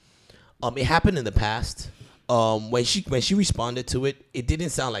think it happened in the past. When she responded to it, it didn't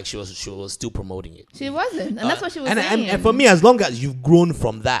sound like she was still promoting it. She wasn't, and that's what she was and, saying. and for me, as long as you've grown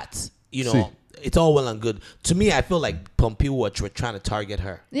from that, you know, See. it's all well and good. To me, I feel like people were trying to target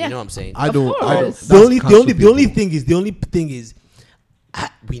her. Yeah. You know what I'm saying? I don't. course. the only cancel thing is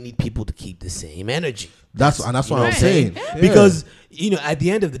we need people to keep the same energy. That's what you know I'm what saying. Because at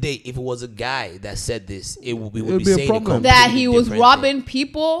the end of the day, if it was a guy that said this, we would It'd be be a saying problem. that completely he was different robbing thing.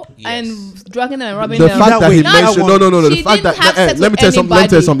 people Yes. and drugging them and robbing The them. fact that he Not mentioned one. no. The She fact didn't have that sex let me with tell you something. Let me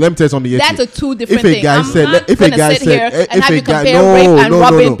tell you anybody. something. Let me tell you something. That's a two different If a thing. guy I'm said, not if a gonna guy sit here said, and if have a you guy, compare rape and no,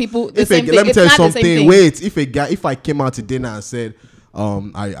 robbing people the If a same let thing. me It's tell you not the same something. thing. Wait, if I came out to dinner and said,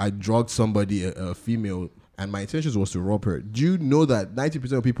 I drugged somebody, a female, and my intentions was to rob her. Do you know that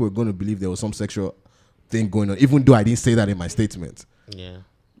 90% of people are going to believe there was some sexual thing going on, even though I didn't say that in my statement? Yeah.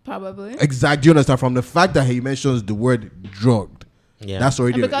 Probably. Exactly. Do you understand? From the fact that he mentions the word drugged, Yeah. That's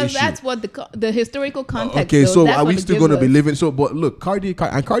already And an because issue. that's what the historical context. Okay, so that's are what we it still gives going to be us. living? So, but look,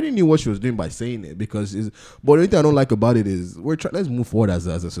 Cardi knew what she was doing by saying it but the only thing I don't like about it is let's move forward as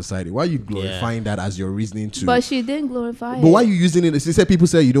a society. Why are you glorifying that as your reasoning to? But she didn't glorify it. But why are you using it? She said people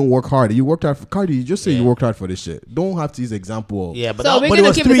say you don't work hard. You worked hard for Cardi. You just say you worked hard for this shit. Don't have to use example. Of, Yeah, but So that, we're but it gonna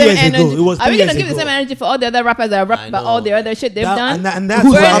was keep 3 the same years ago. energy. It was Are 3 we years gonna give the ago. same energy for all the other rappers that rap I about all know. the other shit they've done? And that's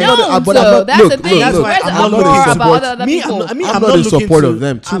Who's- We're why I'm not- known, but so I'm not- that's look, the thing. That's look, why Where's the I'm not uproar in about support. other Me, people? I'm I'm not not in looking support to, of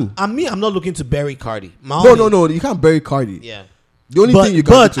them, too. I'm not looking to bury Cardi. No, you can't bury Cardi. Yeah. The only thing you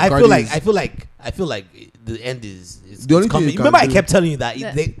can do to I Cardi feel like the end is The only thing coming. you can Remember, I do- kept telling you that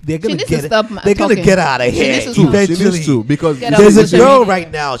Yeah. they're gonna needs to get stop they're gonna talking. get out of She here needs to She eventually. needs to because Get There's a social girl media.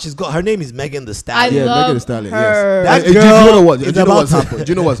 right now. Her name is Megan the I Stallion. Yeah, love Megan Thee Stallion, her. That Do you know girl what? is Do you know about what's to- happened?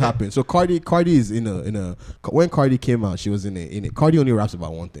 Do you know what's happened? So Cardi is in a when Cardi came out, she was in a Cardi only raps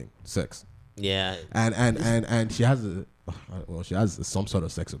about one thing: sex. Yeah. And she has she has some sort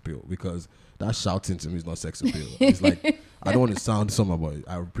of sex appeal because that shouting to me is not sex appeal. It's like I don't want to sound something about it.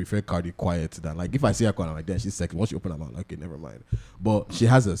 I would prefer Cardi quiet than like if I see her quiet, I'm like, damn, she's sexy. Once you open her mouth, okay, never mind. But she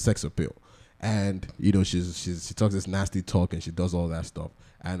has a sex appeal, and you know she talks this nasty talk and she does all that stuff.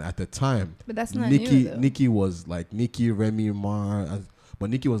 And at the time, But that's not new, though. Nicki was like Nicki, Remy Ma, but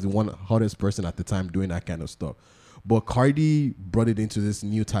Nicki was the one hottest person at the time doing that kind of stuff. But Cardi brought it into this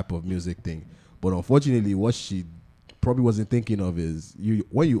new type of music thing. But unfortunately, what she probably wasn't thinking of is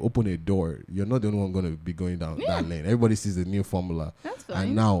when you open a door, you're not the only one going to be going down that lane. Everybody sees the new formula. That's fine.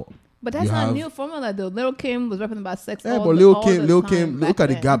 And now, But that's you not have- a new formula though. Lil Kim was rapping about sex. Yeah, all but the, Lil all Kim, the Lil time Kim, back look at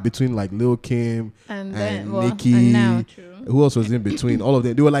the then. gap between like Lil Kim And and then, well, Nicki. and now, true. Who else was in between? All of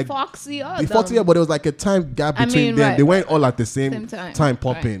them. They were like Foxy, all the of 40, them. but there was like a time gap I between mean, them. right, They weren't right, all at the same Same time, time.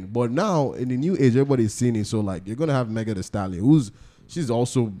 popping. But now in the new age, everybody's seeing it. So like you're gonna have Megan Thee Stallion, she's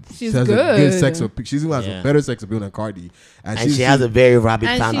also She's she has a good. good sex appeal. She even has Yeah. a better sex appeal than Cardi, And she has a very rabid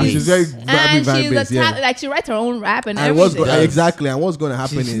And fan she's- base. she's very and rabid fan she's base, yeah. like she writes her own rap and And what's everything. Does. exactly, and what's going to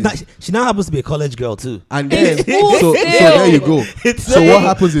happen is, She now happens to be a college girl too. and then so Still. there you go. It's So so- what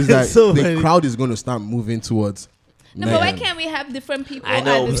happens is that it's so the funny. crowd is going to start moving towards. No, but why Megan. can't we have different people I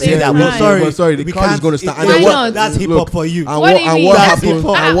know, at the we same say that, time? but sorry. The We crowd is can't- going to start. it- And then Why what- not? That's hip look, hop for you. And What do you mean? what That's happened?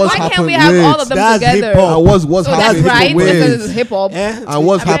 hip-hop. And what's Why can't happened? we have Wait. all of them That's together? hip-hop. And what's So that's happening? right Wait. because it's hip hop. Eh? And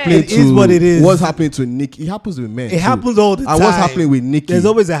what's I mean, happening it to is what it is. What's happening to Nicki? It happens with men. It too. happens all the And what's time. happening with Nicki? There's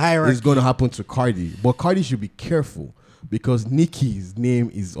always a hierarchy. It's going to happen to Cardi, but Cardi should be careful because Nicki's name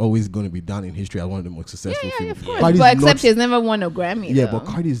is always going to be down in history as one of the most successful. Yeah, female. of course. Cardi's But except not- she's never won a Grammy. Yeah, though. but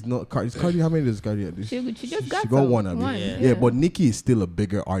Cardi's not. Cardi, how many does Cardi have? She just got She got some. one. I mean. One, Yeah, but Nicki is still a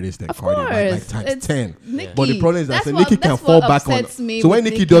bigger artist than Of Cardi, like course. times It's 10. Nicki. But the problem is that That's so what- Nicki can that's fall what back on. upsets me So when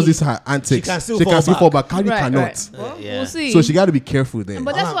with Nicki does Nicki. this her antics, She can still fall fall back. back. Cardi cannot. Right. Well, Yeah. we'll see. So she got to be careful then.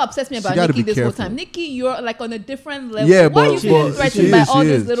 But that's what upsets me She about gotta Nicki be this whole careful. time. Nicki, you're like on a different level. Yeah, why are you but- feeling but threatened she by is, all she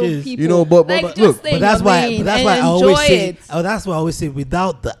these is. little She is. people? You know, but like, look, just stay But that's in your why. lane But that's and why I always enjoy say. it. Oh, that's why I always say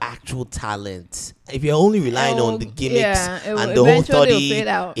without the actual talent, if you're only relying on the gimmicks yeah, it will- and the whole eventually it'll study, fade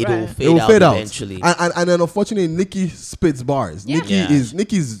out, it will right. fade It will out fade out. eventually. And then unfortunately, Nicki spits bars. Yeah.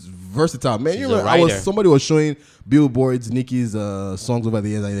 Nicki's versatile. Man, She's you a remember writer. somebody was showing billboards Nicki's songs over the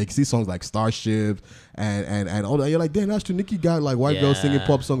years. Like, you see songs like Starship and all that. You're like, damn, that's true. Nicki got like white girls singing Yeah.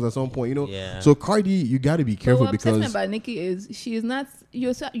 pop songs at some point, you know. Yeah. So Cardi, you got to be careful But what upsets me because about Nicki is she is not.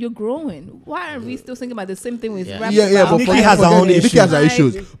 You're growing. Why are we still thinking about the same thing with Yeah. rap? but Nicki forget- has her forget own it. Nicki has her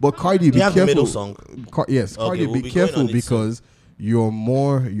issues. issues. But Cardi, be We have the careful. middle song. Yes, Cardi, we'll be be going careful on it because you're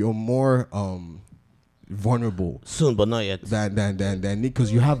more vulnerable Soon, but not yet. than Nick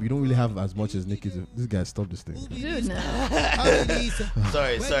because you don't really have as much as Nick is. This guy, stop this thing. Dude, now.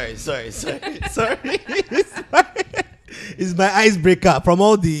 Sorry. It's my icebreaker from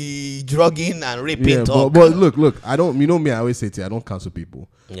all the drugging and raping Yeah, talk. but look, I don't. You know me. I always say I don't cancel people.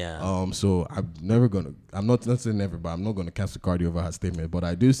 Yeah. So I'm never gonna. I'm not saying never, but I'm not gonna cancel Cardi over her statement. But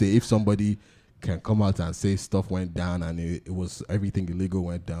I do say if somebody can come out and say stuff went down and it was everything illegal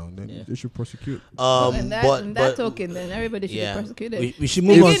went down, then they should prosecute. And that token, then everybody should be prosecuted. We should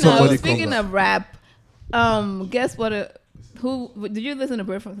move on. somebody Speaking comes of rap, guess what? Who did you listen to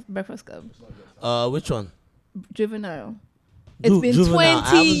Breakfast Club? Which one? Juvenile. It's been Juvenile.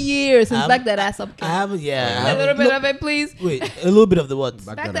 20 years since I Back That Ass Up I came. haven't. Yeah. A little bit of it, please. Wait, a little bit of the what?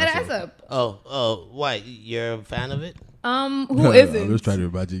 Back That Ass Up. Oh, why? You're a fan of it? Who is it? I'm just trying to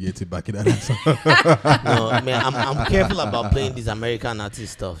imagine getting back in that song. No, man, I'm careful about playing this American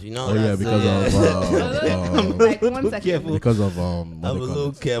artist stuff. You know. Oh yeah, because of Like 1 second. careful. because of I'm a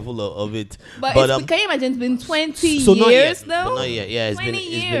little careful of it. But, can you imagine? It's been 20 So not years yet, though. but not yet. Yeah, it's been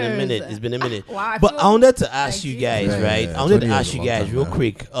 20 a minute. years. It's been a minute. Wow, But I wanted to ask like you you. guys, Yeah, right? yeah, I wanted 20 to years ask is a you long guys time, real man.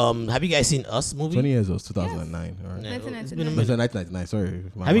 quick. Have you guys seen Us movie? 20 years was 2009. Right? Yeah, it's been a 1999. minute. 1999.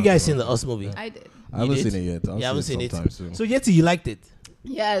 Sorry. Have you guys seen the Us movie? I did. I haven't You did? seen it yet. I'll You haven't seen it. sometime soon. So Yeti, you liked it?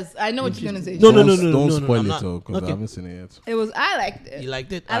 Yes, I know what you're gonna say. No, no, Don't- no, no, Don't no, no, spoil I'm it not- though, because okay. I haven't seen it yet. It was. I liked it. You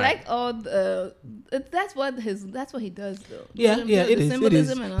liked it? I Alright. liked all the. That's what he does though. Yeah, The yeah, it the is. It is.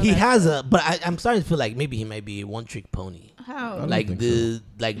 symbolism and all He that has stuff. but I'm starting to feel like maybe he might be a one-trick pony. How? don't Like think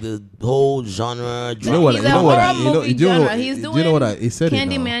the whole genre. You know what? He's You a know what? horror You know. movie Do you know? genre. He's Do you know what? doing He said it now.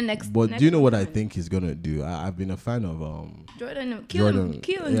 Candyman next. But next do you know what I month. think he's gonna do? I've been a fan of Jordan, Jordan.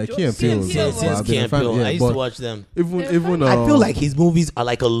 Key Yeah, Key and Peele. Since But I've been a Camp fan- Hill, yeah, I used to but watch them. even I feel like his movies are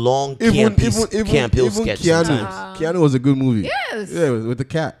like a long Camp Hill sketch sometimes. Keanu was a good movie. Yes. Yeah, with the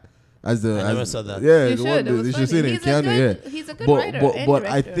cat. As the I never as- saw that. Yeah, You the should. one It was you should funny. see it. Keanu. He's a good but writer but and but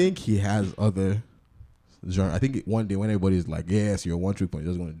I director. think he has other genre. I think one day when everybody's like, yes, you're one trick point,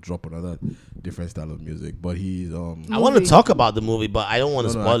 you're just going to drop another different style of music. But he's I want to talk about the movie, but I don't want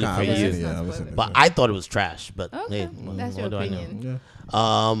to No, spoil I it for haven't you. seen it, yeah, I haven't seen it. But I thought it was trash. But Okay, hey, that's your what do I know? opinion.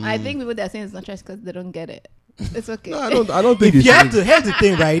 Yeah. I think people that are saying it's not trash because they don't get it. It's okay. No, I don't think If it's you have to, here's the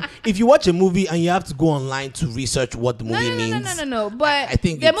thing, right? If you watch a movie and you have to go online to research what the movie means, No. But I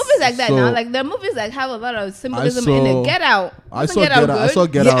think there are it's- movies like that so- now. Like there are movies that have a lot of symbolism in saw- it. Get Out. I Wasn't saw Get Out. I good? saw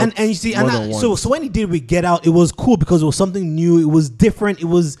Get yeah, Out. and you see, more than so once. when he did with Get Out, it was cool because it was something new. It was different. It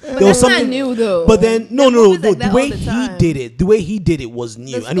was But there was that's not something new though. But then There are movies like the that way all the he time. did it was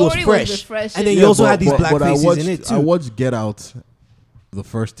new The and it was story was fresh. refreshing. And then Yeah, you also but- had these but- black but faces in it I too. watched Get Out the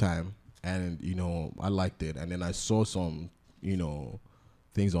first time, and I liked it. And then I saw some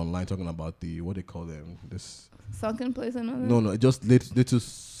things online talking about the what they call them this. Sunken Place and all that. No, just little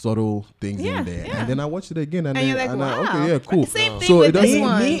subtle things Yeah, in there, yeah. and then I watched it again, and And then you're like, wow. okay, yeah, cool. Same thing So with it this doesn't-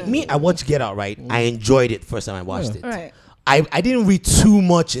 one. Me, I watched Get Out, right? I enjoyed it first time I watched it. Right. I didn't read too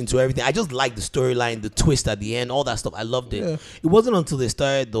much into everything. I just liked the storyline, the twist at the end, all that stuff. I loved it. Yeah. It wasn't until they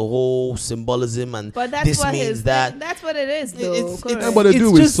started the whole symbolism and But that's this what means that. That's what it is, though. It's- correct. Yeah, but they do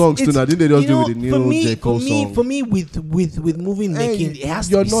It's with just- songs too. it's- Now didn't they just you do know, with the for new me, J. Cole song? For me, with movie making, it has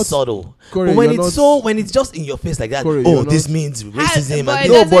to you're be not- subtle. Corey, but when you're it's not- when it's just in your face like that, Corey, oh, you're this not- means racism. but And it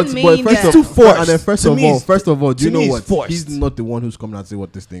No, doesn't but mean first that- of It's too forced. and then first To of me, all, it's- do you to know me, it's what? forced. He's not the one who's coming out and say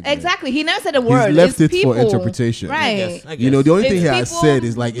what this thing is. Exactly. He never said a word. left It's it for people. interpretation. Right. Yes, I guess. You know, the only It's thing he has people said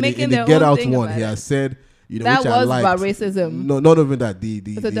is like in making the their Get own Out thing one, about he it. has said, That which I was liked. about racism. No, not even that. The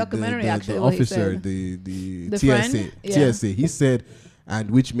It's a documentary, actually, the what he officer, said. the The TSA, friend? Yeah. TSA. He said, and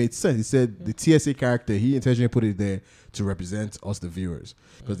which made sense. He said the TSA character. He intentionally put it there to represent us, the viewers,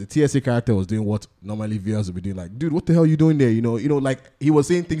 because the TSA character was doing what normally viewers would be doing. Like, dude, what the hell are you doing there? Like he was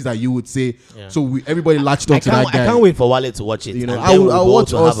saying things that you would say. Yeah. So everybody latched I on to that can't, guy. I can't wait for Wale to watch it. You know, and I then will. we'll I'll go watch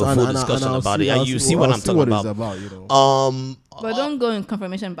to us have a and full and discussion I'll about see- it, and I'll you see see what I'll I'm see talking what about. it's about. You know. But don't go in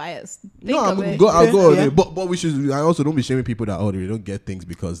confirmation bias. Think No, of it. I'll go. Yeah. But we should. I also don't be shaming people that they don't get things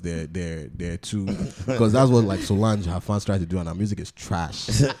because they're too. Because that's what like Solange, her fans try to do, and her music is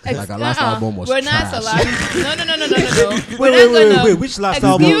trash. Like her last album was We're trash. not Solange. No. Wait, which last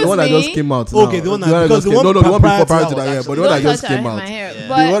album? The one that just came out. Okay, now. the one that- that because just the one came- no, the one prior before to prior that to that, was yeah. But the one that just came out. Yeah.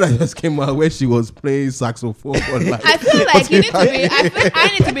 The one that just came out where she was playing saxophone. For like, I feel like you need to be. I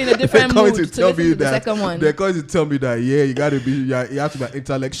need to be in a different they're mood coming to to tell listen me to the that. second one. They're going to tell me that. Yeah, you gotta be. You have to be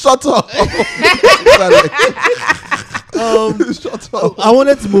intellect. Shut up. Shut up. I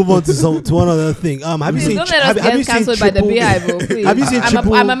wanted to move on to one other thing. Have you Please seen? don't let us Have you get seen cancelled by the Triple- Beehive, oh, please. Have you seen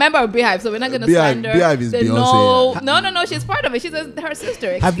Triple? I'm a member of Beehive, so we're not going to Beehive- slander. Beehive is the Beyonce, No, she's part of it. She's her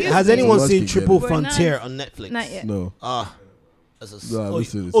sister. Excuse Has me. anyone Must seen be Triple good. We're not- Frontier on Netflix? Not yet. No. That's No, I haven't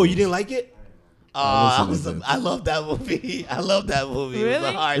seen it. you didn't like it? I haven't seen it. I love that movie. I love that movie. It was a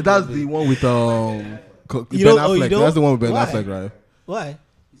Really? hard That's movie. the one with You Ben don't- oh, you Affleck. don't? That's the one with Ben Why? Affleck, right? Why?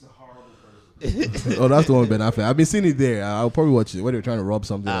 Oh, that's the one with Ben Affleck. I've been seeing it there. I'll probably watch it when they're trying to rob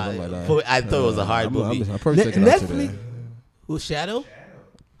something or something like that. I thought it was a hard I'm- movie. I'm probably checking it out today. Netflix. Who's Shadow?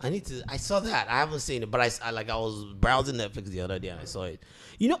 I saw that. I haven't seen it, but I was browsing Netflix the other day and I saw it.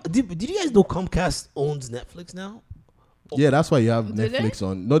 You know, did you guys know Comcast owns Netflix now? Yeah, that's why you have Do they? Netflix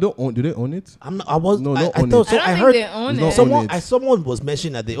on. No, do they own it? I'm not, I was No, I, not I own thought it. so. I don't I think heard they own It's it. not someone was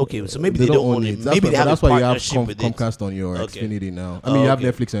mentioning that so maybe they don't own it. That's Maybe why, they have that's a why you have partnership with it. Comcast on your Okay. Xfinity now. I Oh, mean, you have okay.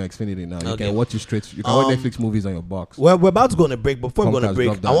 Netflix on Xfinity now. You Okay. can watch it straight. You can watch Netflix movies on your box. Well, we're about to go on a break. Before we go on a Comcast, break,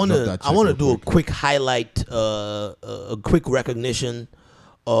 drop that- I want drop to that I want to check do real a quick highlight, a quick recognition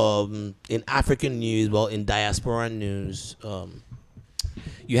in African news, well, in diaspora news,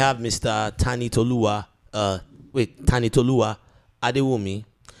 you have Mr. Tani Tolua Adewumi.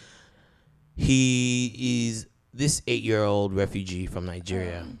 He is this 8-year-old refugee from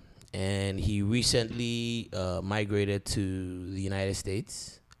Nigeria, and he recently migrated to the United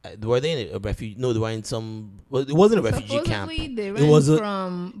States. Were they in a refugee? No, they were in some. Well, it wasn't a refugee camp. Supposedly they ran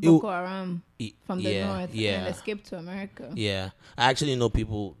from Boko Haram from the north and escaped to America. Yeah, I actually know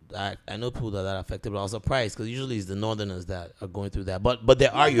people. I know people that are affected, but I was surprised because usually it's the Northerners that are going through that. But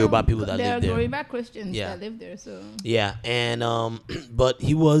there are Yoruba people that live there. There are Yoruba Christians that live there. So yeah, and but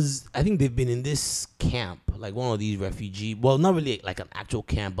he was. I think they've been in this camp, like one of these refugee. Well, not really like an actual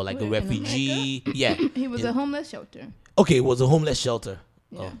camp, but like a refugee. Yeah, he was a homeless shelter. Okay, it was a homeless shelter.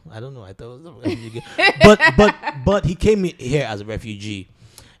 Yeah. Oh, I don't know. I thought it was a refugee. but he came here as a refugee,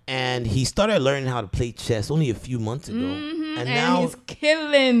 and he started learning how to play chess only a few months ago. And now he's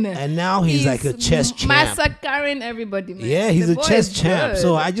killing. And now he's like a chess champ, massacring everybody. Man. Yeah, he's a chess champ.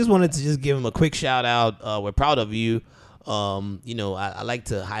 So I just wanted to just give him a quick shout out. We're proud of you. I like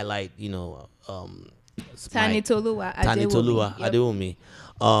to highlight. Tani Tolua Adewumi.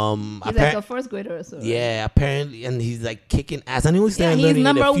 He's like a first grader or so. Yeah, apparently, and he's like kicking ass. And he only started learning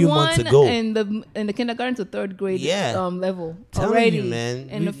it a few months ago. In the kindergarten to third grade level already, you, man.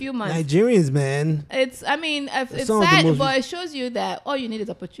 In a few months. Nigerians, man. It's sad, but it shows you that all you need is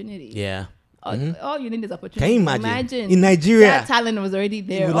opportunity. Yeah. All you need is opportunity. Can you imagine? In Nigeria, that talent was already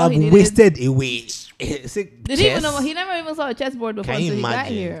there. He would have wasted away. Did he even know? He never even saw a chessboard before he got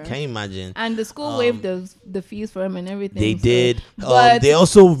here. Can you imagine? And the school waived the fees for him and everything. They did. They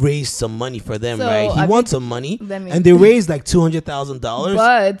also raised some money for them, right? He wants some money, and they raised like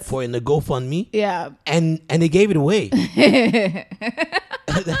 $200,000 for in the GoFundMe. Yeah, and they gave it away.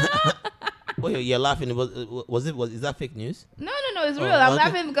 Wait, you're laughing. Is that fake news? No, it's real. I'm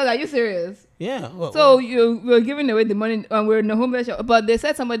laughing because are you serious? Yeah. We're giving away the money and we're in a homeless shelter, but they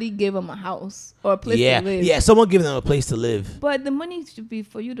said somebody gave them a house or a place to live. Yeah, someone giving them a place to live. But the money should be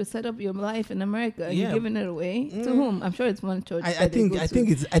for you to set up your life in America. Yeah. You're giving it away to whom? I'm sure it's one church. I think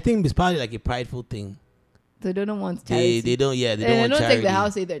it's probably like a prideful thing. They don't want charity. They don't want don't charity. Take the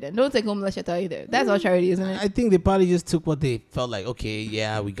house either. Then don't take homeless shelter either. That's all charity, isn't it? I think they probably just took what they felt like. Okay,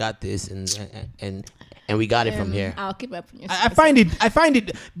 yeah, we got this, and we got it from here. I'll keep up. I find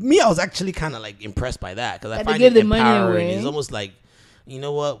it. Me, I was actually kind of like impressed by that because I find it empowering. It's almost like, you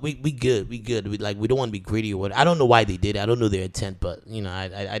know what, we good. We don't want to be greedy or what. I don't know why they did it. I don't know their intent, but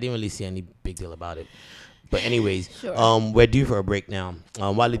I didn't really see any big deal about it. But anyways, we're due for a break now.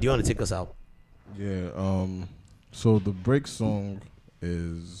 Wally, do you want to take us out? Yeah, so the break song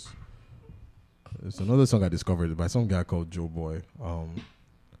it's another song I discovered by some guy called Joe Boy.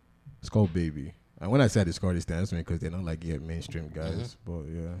 It's called Baby. And when I say I discovered it stands me because they're not like mainstream guys. But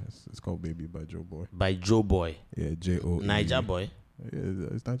yeah, it's called Baby by Joe Boy. By Joe Boy. Yeah, J-O. Niger Boy. Yeah,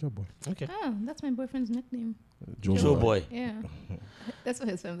 it's Niger Boy. Okay. Oh, that's my boyfriend's nickname. Joe Boy. Yeah. That's what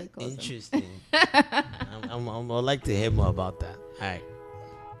his family calls Interesting. I'd like to hear more about that. All right.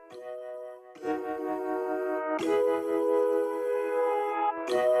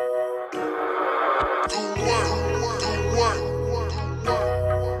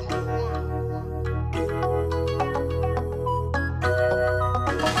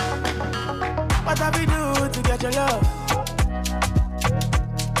 What have we do to get your love?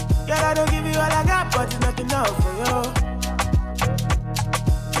 Girl, I don't give you all I got, but it's not enough for you.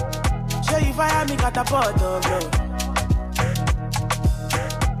 Show you fire me catapult of love.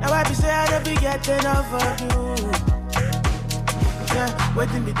 Now I be say I don't be getting enough of you. Yeah,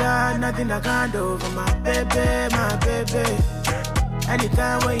 waiting be done, nothing I can't do for my baby, my baby.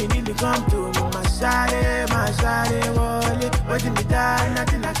 Anytime when you need me, come to me, my shawty, wallet. Waiting me down,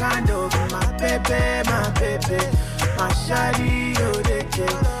 nothing I can't do for my baby, my shawty, oh, they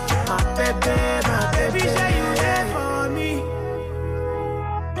care. My baby, say you there for me,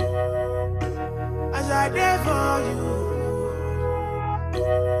 as I there for you.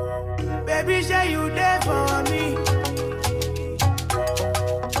 Baby, say you there for me,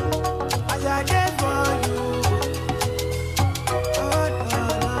 as I there for you.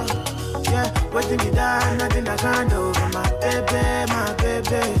 Waiting me down, nothing I can't do for my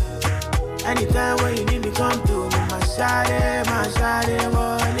baby. Anytime when you need me, come to me, my shawty,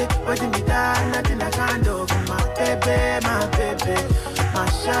 wallet. Waiting me down, nothing I can't do for my baby. My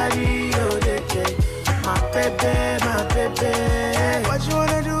shawty, oh, they care. My baby. What you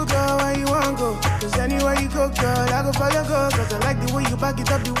wanna do, girl, where you wanna go? Cause anywhere you go, girl, I go follow, go. Cause I like the way you back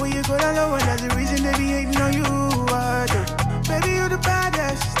it up, the way you go down low. And that's the reason they be hating on you, Baby, you the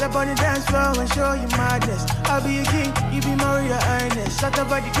baddest. Step on the dance floor and show you madness. I'll be a king, you be my royal highness. Shut up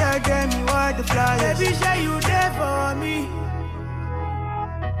about the girl, damn me, why the flyers? Baby, say you there for me.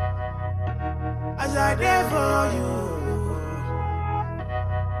 As I there for you.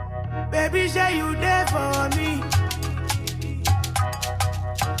 Baby, say you there for me.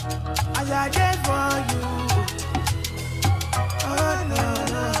 As I there for you. Oh no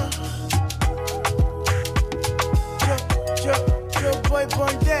no. Joe boy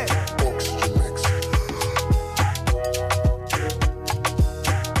born dead.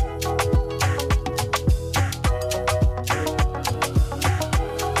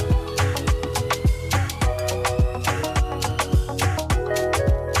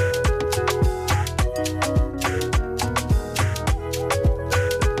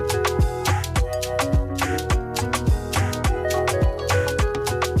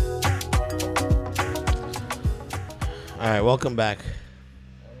 All right, welcome back.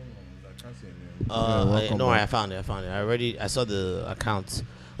 welcome No, back. I found it. I saw the account.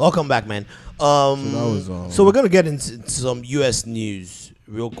 Welcome back, man. So that was, So we're gonna get into some U.S. news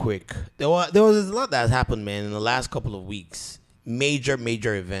real quick. There was a lot that has happened, man, in the last couple of weeks. Major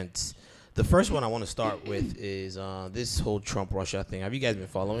events. The first one I want to start with is this whole Trump-Russia thing. Have you guys been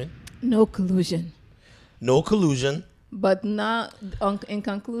following? No collusion. No collusion, But not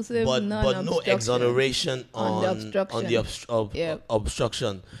inconclusive. but none no obstruction. exoneration On the obstruction. Yep.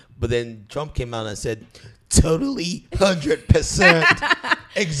 obstruction. But then Trump came out and said, totally 100%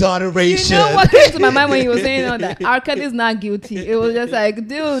 exoneration. You know what came to my mind when you were saying all that? R. Kelly's not guilty. It was just like,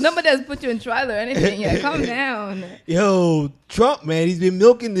 dude, nobody has put you in trial or anything yet. Calm down. Yo, Trump, man, he's been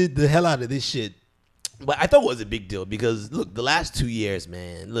milking the hell out of this shit. But I thought it was a big deal because, look, the last 2 years,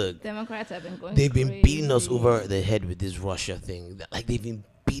 man, look, Democrats have been going they've been crazy. beating us over the head with this Russia thing. Like, they've been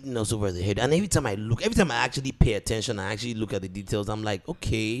beating us over the head. And every time I actually pay attention, I actually look at the details, I'm like,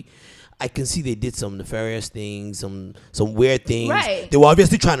 okay, I can see they did some nefarious things, some weird things. Right. They were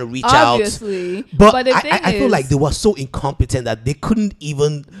obviously trying to reach out. Obviously. But the thing I feel is, like they were so incompetent that they couldn't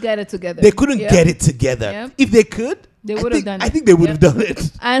even get it together. They couldn't Yep. get it together. Yep. If they could, They I would have think- done it. I think they would have Yep. done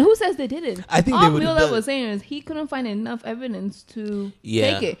it. And who says they did it? I think all they would have Mueller done was it. saying is he couldn't find enough evidence to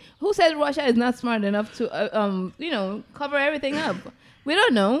Yeah. take it. Who said Russia is not smart enough to, cover everything up? We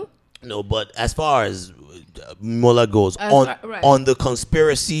don't know. No, but as far as Mueller goes, Right. on the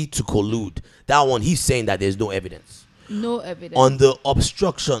conspiracy to collude, that one, he's saying that there's no evidence. No evidence. On the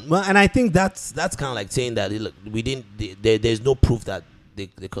obstruction, well, and I think that's kind of like saying that, look, we didn't. There's no proof that they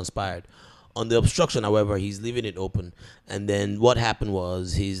conspired. On the obstruction, however, he's leaving it open. And then what happened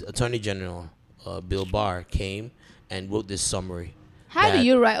was his Attorney General, Bill Barr, came and wrote this summary. How do that-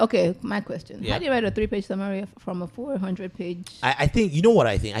 you write? Okay, my question. Yeah. How do you write a 3-page summary from a 400-page? I think, you know what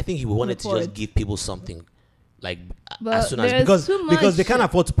I think? I think he wanted to just Report. give people something, like, But as soon as there's because too because they much can't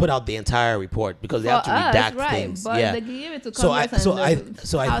afford to put out the entire report because they have to redact right? things. But Yeah. they give it to So I Congress so I and the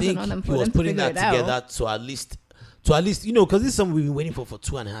so I House think and all them he for was them to putting figure that it together out. so at least because this is something we've been waiting for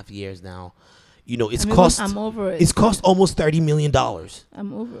 2.5 years now. It's I mean, cost. I'm over it. It's cost almost $30 million.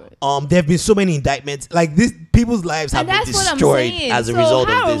 I'm over it. There have been so many indictments. Like this, people's lives have And been that's what I'm destroyed saying. as a So result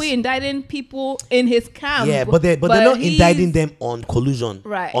how of are this. we indicting people in his camp? Yeah, but they're not he's- indicting them on collusion.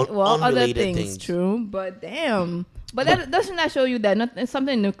 Right. On Well, other unrelated things, true. But damn. But that doesn't that show you that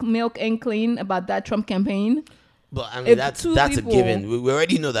something in the milk ain't clean about that Trump campaign? But I mean, If that's two a people- given. We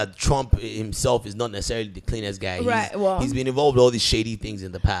already know that Trump himself is not necessarily the cleanest guy. Right, well- he's been involved in all these shady things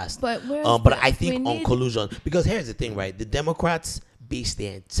in the past. But where's but the- I think we on need- collusion, because here's the thing, right? The Democrats base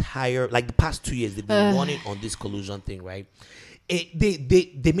their entire, like the past 2 years, they've been running on this collusion thing, right?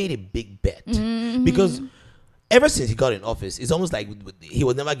 They made a big bet Mm-hmm. because ever since he got in office, it's almost like he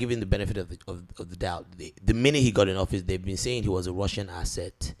was never given the benefit of the doubt. The minute he got in office, they've been saying he was a Russian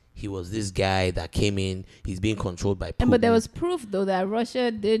asset. He was this guy that came in. He's being controlled by Putin. But there was proof though that Russia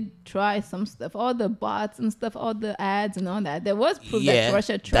did try some stuff, all the bots and stuff, all the ads and all that. There was proof that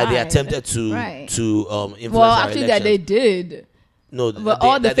Russia tried. that they attempted to Right. influence Well, our actually, that they elections. did. No, But they,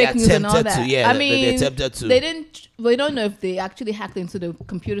 all the that they fake news and all attempted that. to, yeah, I that mean, they attempted to. They didn't. We don't know if they actually hacked into the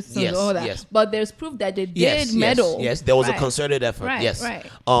computer systems Yes, and all that. yes. But there's proof that they did yes, meddle. yes, there was a Right. concerted effort. Right, Yes, right.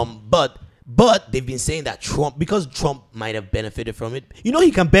 But they've been saying that because Trump might have benefited from it.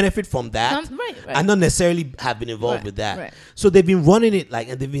 He can benefit from that, Right. and not necessarily have been involved Right, with that. right. So they've been running it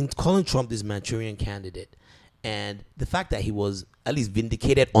and they've been calling Trump this Manchurian candidate. And the fact that he was at least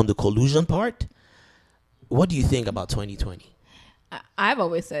vindicated on the collusion part. What do you think about 2020? I've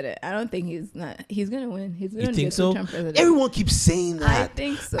always said it. I don't think he's not. He's gonna win. He's gonna You be think a so? two-term president. Everyone keeps saying that. I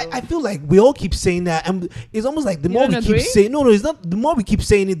think so. I feel like we all keep saying that, and it's almost like the more we don't keep agree? saying it's not. The more we keep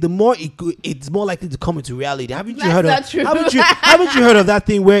saying it, the more it's more likely to come into reality. Haven't you That's heard not of? true. Haven't you heard of that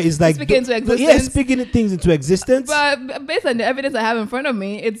thing where it's like Speaking into Yeah, existence. speaking things into existence. But based on the evidence I have in front of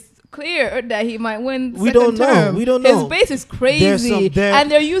me, it's clear that he might win. We second don't know. term. We don't know. His base is crazy, there-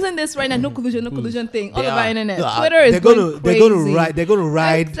 and they're using this right now. No collusion thing all They over are. internet. Yeah, Twitter is they're going crazy. They're gonna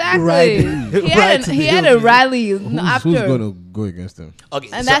ride. Exactly. Ride. He had a rally after. Who's gonna go against him? Okay,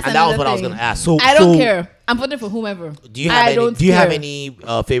 And so, that's and that was another what I was thing. going to ask. So I don't care. I'm voting for whomever. Do you have I any? don't Do you have care. any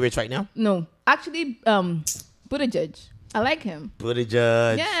favorites right now? No, actually, Buttigieg. I like him.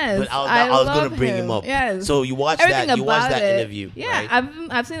 Buttigieg. Yes, But I I was love going to bring him him. up. Yes. So you watched Everything that. You watched about that it. interview. Yeah, Right?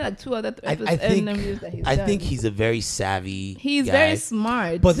 I've seen like 2 other I think interviews that he's I done. think he's a very savvy. He's guy. very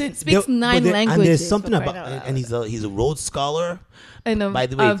smart. But then speaks 9 languages. And there's something for about, crying out and He's a Rhodes Scholar. loud. And By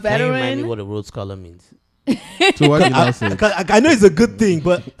the way, a can you remind me veteran. what a Rhodes Scholar means? So what did I say? I know it's a good thing,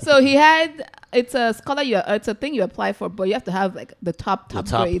 but So he had. It's a scholar. It's a thing you apply for, but you have to have like the top top.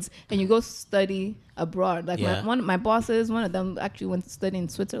 grades, and you go study abroad. Like Yeah. one of my bosses, one of them actually went to study in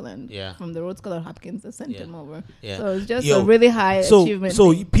Switzerland. Yeah. From the Rhodes Scholar Hopkins, they sent Yeah. him over. Yeah. So it's just Yo, a really high achievement.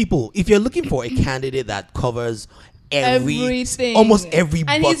 thing. People, if you're looking for a candidate that covers Everything. almost every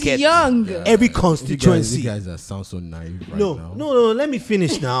and bucket, he's young. every You constituency. guys that sound so naive right No, now. no, let me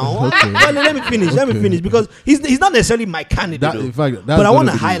finish now. Okay. Let me finish because he's not necessarily my candidate. That, though. in fact, but I want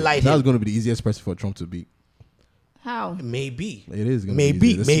to highlight That's him. going to be the easiest person for Trump to beat. How? maybe. It is going to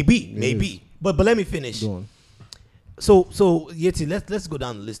be Maybe. easy. But let me finish. Go on. So Yeti, let's go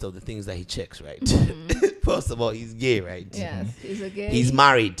down the list of the things that he checks. Right. First of all, he's gay, right? Yes, he's a gay. He's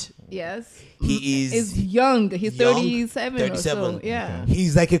married. yes. He is. He's young. He's young, 37 or so. 37. Yeah.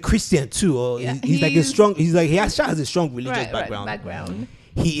 he's like a Christian too, or Yeah, he's like a he's- strong. He's like he has a strong religious Right, background. background.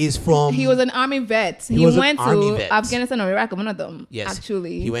 He is from. He was an army vet. He was an went army to vet. Afghanistan or Iraq, one of them. Yes.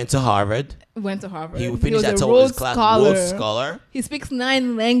 Actually, He went to Harvard. went to Harvard. He He finished was that a top of Rhodes his class. Scholar. Rhodes Scholar. He speaks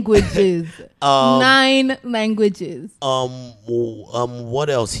 9 languages. 9 languages. What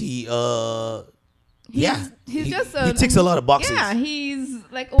else? He's He's just he ticks a lot of boxes. Yeah, he's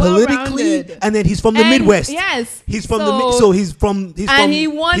like politically, well-rounded. and then he's from the And- Midwest. Yes, He's from so he's from and he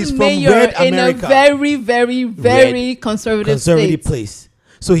won he's from mayor red in America, a very, very, very conservative state. place.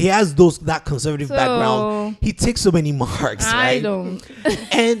 So he has that conservative So- background. He takes so many marks, I right? don't.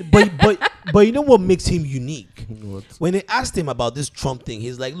 And but you know what makes him unique? What? When they asked him about this Trump thing,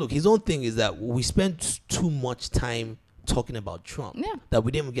 he's like, look, his own thing is that we spent too much time talking about Trump. Yeah. That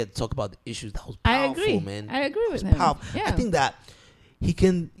we didn't get to talk about the issues. That was I powerful, agree. man. I agree with It's him. powerful. Yeah. I think that he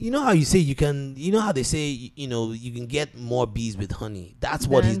can, you know how you say you know how they say, you can get more bees with honey. That's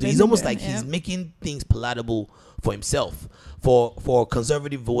what he's doing. He's almost like vinegar, he's making things palatable for himself, for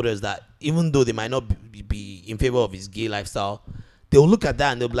conservative voters that even though they might not be in favor of his gay lifestyle, they'll look at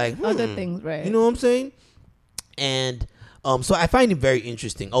that and they'll be like, Other things, right? You know what I'm saying? And so I find him very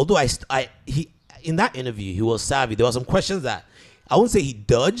interesting. Although he in that interview he was savvy. There were some questions that I wouldn't say he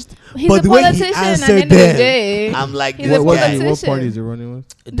dodged, He's but a the way he politician at the answered end of the them, day. I'm like, He's this a What guy, politician. party is he running with?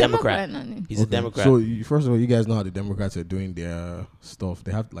 a Democrat. Democrat. He's a Okay. Democrat. So first of all, you guys know how the Democrats are doing their stuff.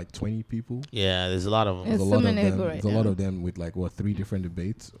 They have like 20 people. Yeah, there's a lot of them. There's There's a so lot of many people them. right There's a lot now. of them with like 3 different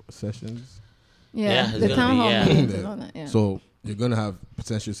debates sessions. Yeah, Yeah, it's the gonna town be, hall yeah. meetings and all that. Yeah. So you're gonna have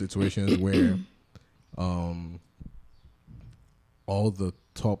potential situations where all the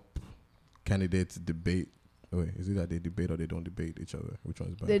top candidates debate. Wait, is it that they debate or they don't debate each other? Which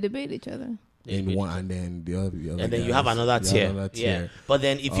one's They better? debate each other. In one, and then the other And then you guys, have another you tier. have Yeah. But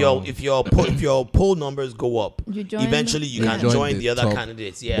then if your poll numbers go up, You join eventually you You can join join the the other top,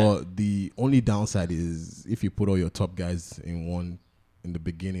 candidates. Yeah. But the only downside is if you put all your top guys in the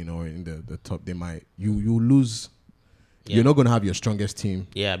beginning or in the top, they might you lose. Yeah. You're not gonna have your strongest team.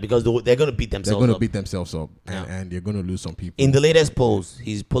 Yeah, because they're going to beat They're themselves gonna up. beat themselves up, Yeah. and you're gonna lose some people. In the latest polls,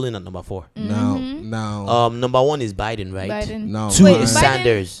 he's pulling at number 4. Now, Number 1 is Biden, right? Biden. now, 2 Biden- is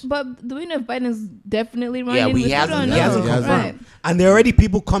Sanders. But do we know if Biden's definitely running? Yeah, We he still hasn't- don't he know. hasn't confirmed. Right. And there are already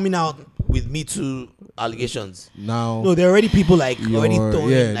people coming out with Me Too allegations. now, No, there are already people already Your- throwing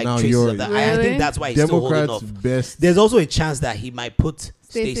yeah, like now traces your- of that. I Really? think that's why he's still holding Democrats' off. best. There's also a chance that he might put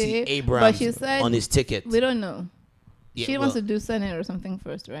Stacey, Stacey but she Abrams said on his ticket. We don't know. Yeah, She well, wants to do Senate or something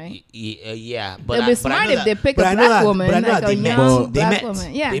first, right? Yeah, but It'll I be know smart if that- they pick But a I know black that- woman, but I know like that a they met. young They black met.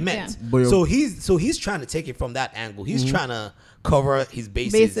 woman. Yeah, They yeah. met. But your- So he's trying to take it from that angle. He's trying to cover his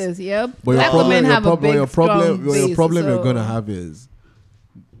bases. Bases, yep. But your Black problem, women your have a problem, big, your problem, strong your problem base, you're gonna so- have is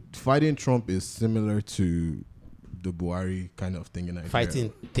fighting Trump is similar to the Buhari kind of thing in Nigeria.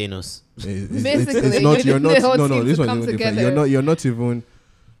 Fighting Thanos. Basically, it's not. You're not. the whole No. team This to one's come even different. together. You're not even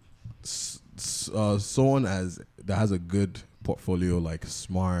someone that has a good portfolio, like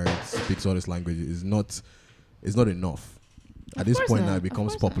smart, speaks all these languages. Is not enough. At this course point not. now, it Of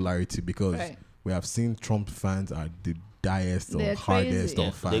becomes course not. popularity because Right. we have seen Trump fans are the diest or They're hardest crazy.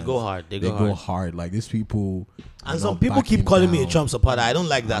 of fans. They go hard. They They go go hard. hard. Like these people. are And some not people keep backing calling me a down. Trump supporter. I don't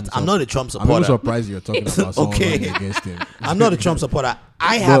like that. I'm not a Trump I'm even supporter. surprised you're talking about someone Okay. running against him. I'm not a Trump supporter.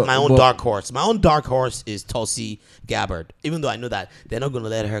 I have my own but- dark horse. My own dark horse is Tulsi Gabbard. Even though I know that they're not going to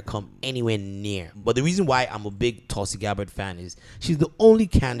let her come anywhere near. But the reason why I'm a big Tulsi Gabbard fan is she's the only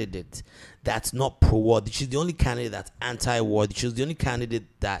candidate that's not pro-war. She's the only candidate that's anti-war. She's the only candidate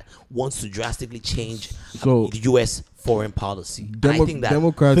that wants to drastically change So- the U.S. foreign policy. And I think that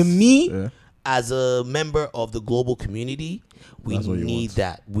Democrats, for me, yeah. as a member of the global community, we That's what you need want.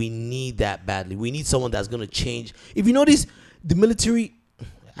 that. We need that badly. We need someone that's going to change. If you notice, the military.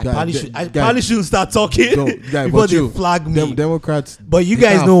 I probably shouldn't start talking before they flag me. Democrats, But you they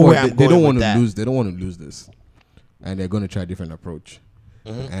guys can't know afford- where I'm they going don't with want to that. lose. They don't want to lose this, and they're going to try a different approach.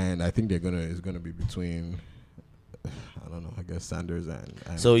 Mm-hmm. And I think it's going to be between, I don't know, I guess Sanders and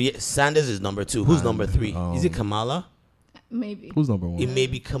So yeah, Sanders is number 2. Who's And, number 3? Is it Kamala? Maybe. who's number one? It may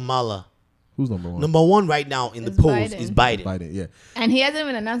be Kamala. Who's number one? Number 1 right now in the It's polls Biden. is Biden. Biden. Yeah, And he hasn't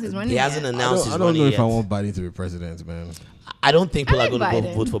even announced his running. He hasn't yet. announced his I don't running know yet. if I want Biden to be president, man. I don't think people I are like going to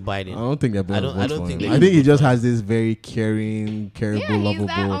Biden. vote for I Biden. don't think they're going to I vote don't for think him. they I think he vote just for has this very caring, careable, Yeah, he's that lovable.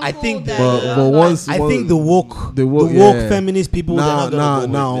 uncle I think that the- does but not- once- I think the woke yeah. feminist people they're not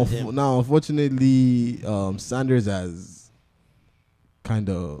going to go with him. Now, unfortunately, Sanders has kind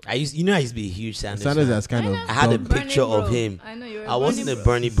of I used to be a huge Sanders fan. has kind of I had a done- Bernie picture of bro. him. I know you're. I wasn't a bro.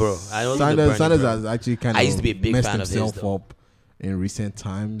 Bernie bro. I wasn't a Bernie Sanders bro. has actually kind I of used to be a big messed fan of his, himself though. up in recent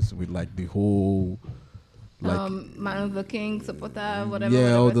times with like the whole like Man of the King supporter, whatever.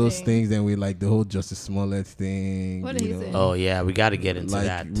 yeah, all whatever those thing. things, and with like the whole Justice Smollett thing. What did you he know, say? Oh yeah, we got to get into like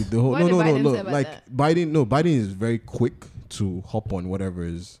that. with the whole What did Biden say about like that? Biden is very quick to hop on whatever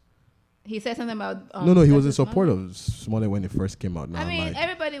is. He said something about. No, he was in Justice support Smollett. of Smollett when it first came out. Now, I mean, like,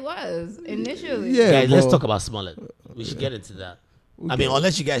 everybody was initially. Yeah, Guys, let's but- talk about Smollett. We should get into that. I mean,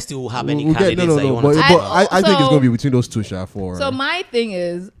 unless you guys still have any we'll get, candidates that you want but, to but talk about. I think it's So- gonna be between those two, Sha. For So my thing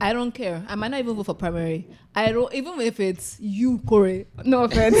is, I don't care. I might not even vote for primary. I don't, even if it's you, Corey. No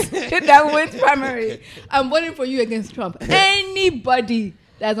offense, that wins primary. I'm voting for you against Trump. Anybody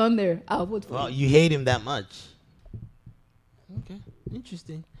that's on there, I'll vote for. Well, you hate him that much. Okay,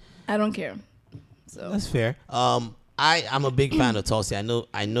 interesting. I don't care. So That's fair. I'm a big fan of Tulsi. I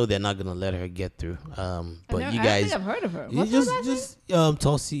know they're not gonna let her get through. But I you don't guys, think I've heard of her. you What's her last name?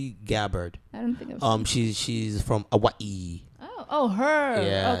 Tulsi Gabbard. I don't think I've. She's from Hawaii. Oh, her.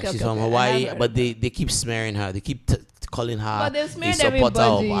 Yeah, okay, she's okay, from okay. I Hawaii, have but heard they keep smearing her. They keep calling her But they've a smeared supporter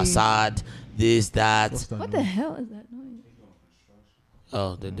of everybody. Assad. This, that. What's that What now? the hell is that noise?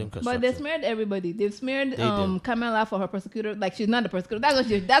 Oh, they're doing construction. But they smeared everybody. They've smeared did. Kamala for her persecutor. Like she's not the persecutor.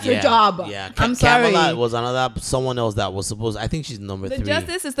 That's Yeah, her job. Yeah, I'm sorry. Kamala was someone else that was supposed. I think she's number The 3.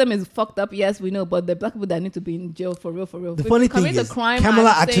 justice system is fucked up. Yes, we know, but the black people that need to be in jail for real, for real. The If funny you thing commit a is, crime, Kamala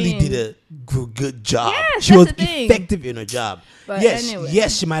I'm actually saying- did a good job. Yes, she that's was the thing. effective in her job. But yes, anyway.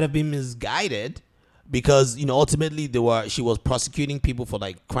 yes, she might have been misguided because ultimately she was prosecuting people for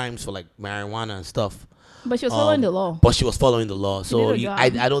like crimes for like marijuana and stuff. But she was following the law. But she was following the law, so did her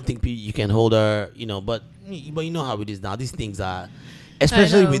I job. don't think you can hold her. But you know how it is now. These things are,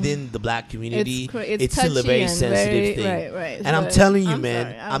 especially know. within the black community, It's still a touchy very and sensitive very- thing. right. And I'm But telling you, I'm man,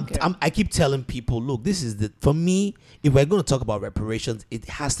 sorry, I don't care. I keep telling people, look, this is for me. If we're going to talk about reparations, it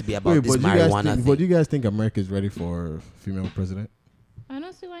has to be about Wait, this but you guys marijuana think, thing. but do you guys think America is ready for a female president? I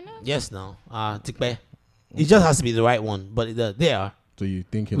don't see why not. Yes, no, Tikbe. It just has to be the right one, but they are. So you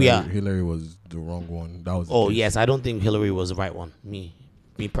think We are. Hillary was the wrong one? That was the Oh case. yes, I don't think Hillary was the right one. Me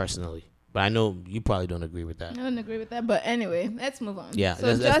personally, but I know you probably don't agree with that. I don't agree with that. But anyway, let's move on. Yeah, So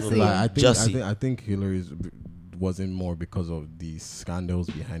let's move Jussie, on. I think Hillary's wasn't more because of the scandals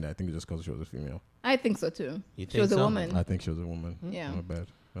behind it. I think it's just because she was a female. I think so too. You She was think a so? woman. I think she was a woman. Yeah. Not bad.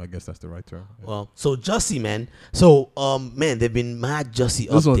 I guess that's the right term. Yeah. Well, so Jussie, man. So man, they've been mad Jussie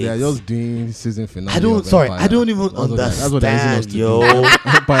Those ones, updates. they are just doing season finale. I don't. of Sorry, Empire. I don't even That's what they're using us understand, to do. yo.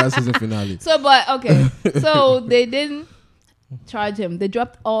 Empire season finale. So, but okay. So they didn't charge him. They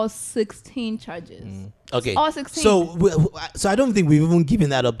dropped all 16 charges. Okay. All 16. So I don't think we've even given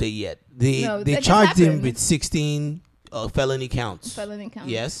that update yet. They No, they that just charged him happened. with 16 felony counts. Felony counts.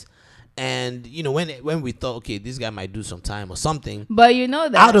 Yes. And when we thought, okay, this guy might do some time or something, But you know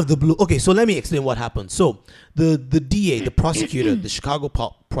that out of the blue. Okay, so let me explain what happened. So the DA, the prosecutor, the Chicago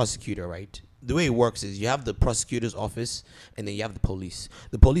prosecutor, right? the way it works is you have the prosecutor's office and then you have the police.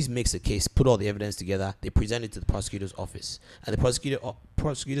 The police makes a case, put all the evidence together, they present it to the prosecutor's office, and the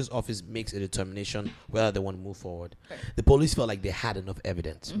prosecutor's office makes a determination whether they want to move forward. Right. The police felt like they had enough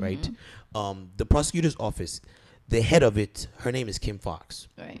evidence, right? The prosecutor's office, the head of it, her name is Kim Fox.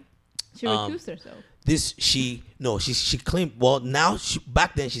 Right. She recused herself. She claimed, well, now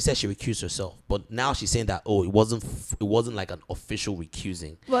back then she said she recused herself, but now she's saying that it wasn't like an official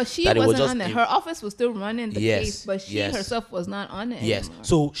recusing. Well, she that wasn't on it. Her office was still running the Yes, case, but she yes. herself was not on it Yes. anymore.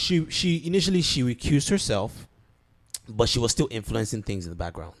 So she initially recused herself, but she was still influencing things in the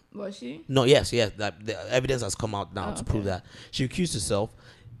background. Was she? No, yes. That the evidence has come out now to prove that she recused herself.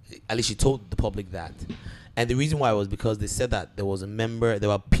 At least she told the public that. And the reason why was because they said that there were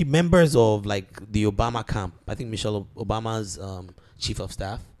members of like the Obama camp. I think Michelle Obama's chief of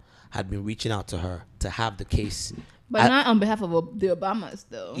staff had been reaching out to her to have the case. But not on behalf of the Obamas,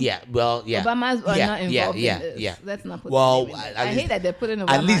 though. Yeah, well, yeah. Obamas are not involved in this. Yeah. Let's not put well, their name in I there. I hate that they're putting Obama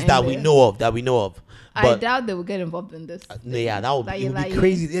at least in that there. we know of. I But doubt they will get involved in this. yeah, that would Like, it would be like,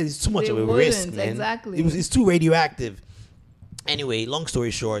 crazy. It's too much they of a wouldn't, risk, man. exactly. It's too radioactive. Anyway, long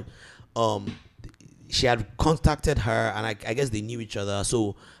story short, she had contacted her, and I guess they knew each other.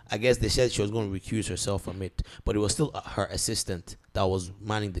 So I guess they said she was going to recuse herself from it, but it was still her assistant that was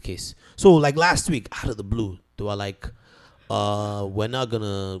manning the case. So like last week, out of the blue, they were like, "We're not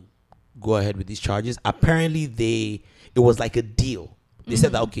gonna go ahead with these charges." Apparently, it was like a deal. They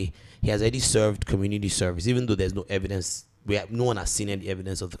said that okay, he has already served community service, even though there's no evidence. No one has seen any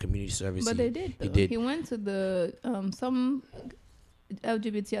evidence of the community service. But they did, though. He did. He went to the some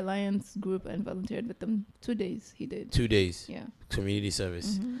LGBT Alliance group and volunteered with them 2 days. He did. 2 days. Yeah. Community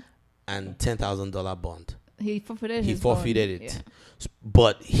service and $10,000 bond. He forfeited. He his forfeited bond. it, Yeah.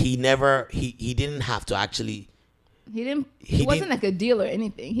 but he never. He didn't have to actually. He didn't. He It wasn't didn't- like a deal or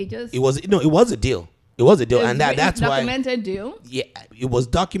anything. He just. It was a deal. It was a deal, and that's why. Documented deal. Yeah, it was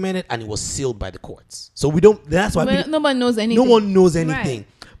documented and it was sealed by the courts. So we don't. That's why But nobody knows anything. no one knows anything. Right.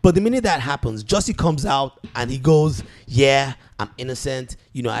 But the minute that happens, Jussie comes out and he goes, "Yeah, I'm innocent.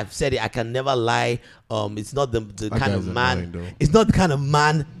 You know, I've said it. I can never lie. It's not the kind of guy's man. annoying, though. It's not the kind of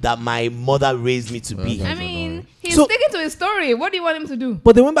man that my mother raised me to be." guy's I mean, annoying. he's So- sticking to his story. What do you want him to do?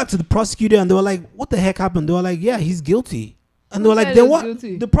 But they went back to the prosecutor and they were like, "What the heck happened?" They were like, "Yeah, he's guilty." And Who they were like, said "Then he was what?"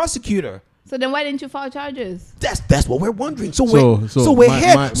 guilty? The prosecutor. So then why didn't you file charges? That's what we're wondering. So So we're my-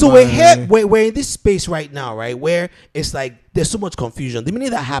 here. my- So my- we're here. We're in this space right now, right? Where it's like there's so much confusion. The minute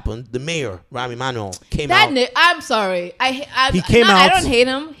that happened, the mayor Rami Emanuel came out. I'm sorry. He came I out- don't hate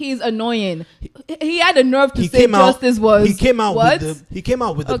him. He's annoying. He had the nerve to He say came out. justice was. He came out what? with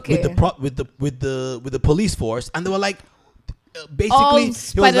the Okay. with the police force, and they were like, basically, All he was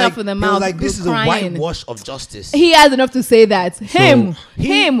spread like, out from the he was mouth, like, "This is a crying. whitewash of justice." He has enough to say that. Him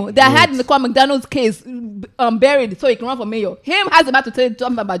he- that had the McDonald's case buried so he can run for mayor. Him has about to tell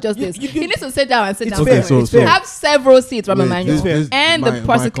something about justice. You- he needs to sit down and sit It's down. fair, it's fair. Have several seats, Rami Wait, Emanuel, and the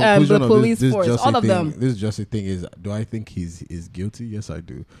conclusion of police this force, Jussie all of thing, them. This Jussie thing is: do I think he's guilty? Yes, I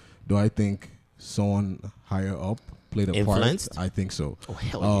do. Do I think someone higher up played a Influenced? part? I think so. Oh,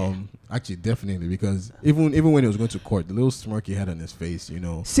 hell yeah. Actually, definitely, because even when he was going to court, the little smirk he had on his face,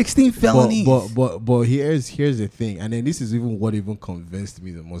 16 felonies. But here's the thing, and then this is what convinced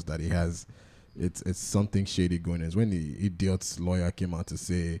me the most that he has. It's something shady going on. Is when the idiot's lawyer came out to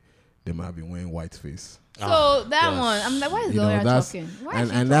say they might be wearing whiteface. So that gosh. one, I'm like, why is You know, lawyer that's talking? Why is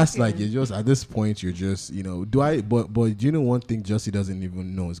she and that's talking? like you're just at this point you're just do I but do you know one thing Jussie doesn't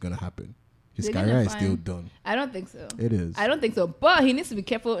even know is gonna happen? His They're gonna career is still find- done. I don't think so. It is. I don't think so. But he needs to be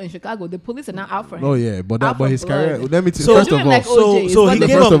careful in Chicago. The police are not out for him. Oh yeah, but Out for his blood. career. Let me So- first Do of him all. like OJ. So It's he not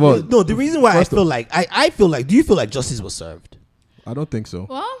gave the- First of all- up. No, the reason why I first of- feel like I feel like. Do you feel like justice was served? I don't think so.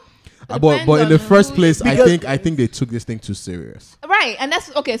 Well, But in the first place, I Because- think they took this thing too serious. right, and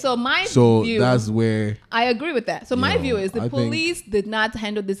that's okay. So my So view, that's where I agree with that. So my know, view is the I think- police did not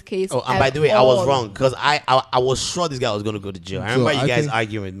handle this case. Oh, and at by the way, I was all. wrong because I was sure this guy was going to go to jail. I So remember you I guys think-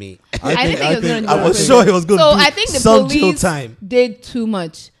 arguing with me. I didn't think he was going to. I was sure he was going So to do I think the some jail police time. did too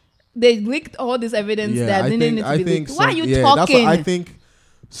much. They leaked all this evidence that didn't need to be leaked. Why are you That's talking? what I think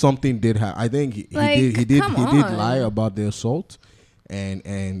something did happen. I think he Like, did come he did on. lie about the assault,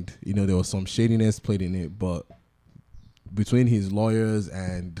 and there was some shadiness played in it, but between his lawyers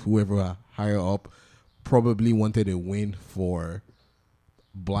and whoever higher up probably wanted a win for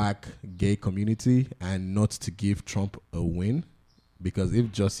black gay community and not to give Trump a win, because if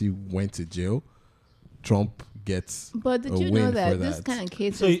Jussie went to jail, Trump gets But did a you win know that for this that. kind of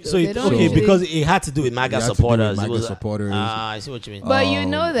cases, So they don't okay, usually- because it had to do with It MAGA had to do with supporters. It MAGA was supporters. I see what you mean. But you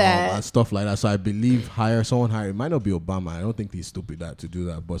know that and stuff like that. So I believe someone hired. It might not be Obama. I don't think he's stupid that to do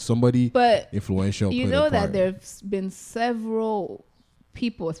that. But somebody But influential. you played know a that part. there's been several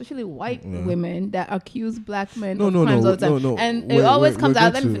people, especially white women, that accuse black men of crimes all the time, and it always comes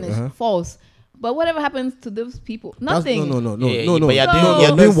out. Let me finish. False. But whatever happens to those people, nothing. No. But So-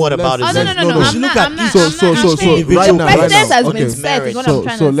 you're doing what about it? Oh, no. no. I'm not. I'm not. Right now, Precedent has okay. been set. Is what So- I'm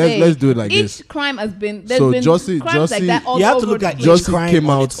trying so to let's- say. let's do it like Each this. crime has been. There's So been crimes like that all You have to over look at the each place. Jussie crime came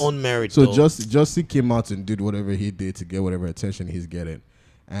on out- its own merit. So though. Jussie came out and did whatever he did to get whatever attention he's getting,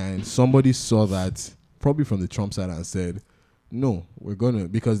 and somebody saw that probably from the Trump side and said, "No, we're gonna,"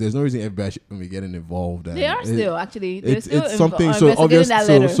 because there's no reason FBI should be getting involved. And They are still actually. They're It's still something so investigating obvious. that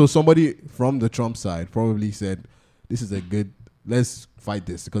So letter. somebody from the Trump side probably said, "This is a good. Let's fight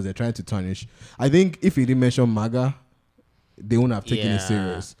this," because they're trying to tarnish. I think if he didn't mention MAGA, they wouldn't have taken it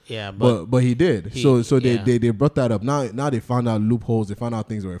serious. Yeah, but he did. he- So yeah. they brought that up. Now they found out loopholes. They found out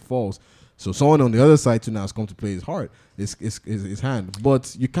things were false. So someone on the other side too now has come to play his heart, his hand.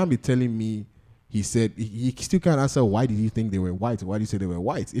 But you can't be telling me. He said he still can't answer. Why did you think they were white? Why do you say they were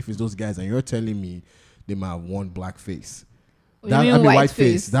white? If it's those guys and you're telling me they might have worn blackface. You mean white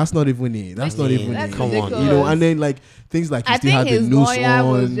face? That's not even it. That's not even That's it. Come on. You know, and then like things like you I still had think the his news lawyer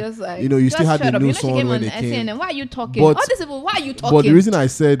was on. just like, You know, you still just had shut the up. news she on came when on they came. CNN. Why are you talking? But- All these people, why are you talking? But the reason I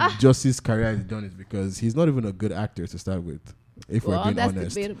said Justice's career is done is because he's not even a good actor to start with. If we're well, being that's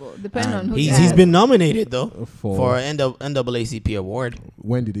honest. debatable. Depending on And who. he's you ask. been nominated though For- for an NAACP award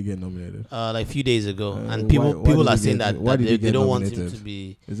When did he get nominated? like a few days ago, and why people did are he saying get- that, why that did he they get don't want him nominated? to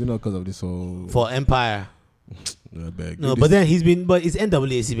be Is it not because of this whole? for Empire. I beg. No, This- but then it's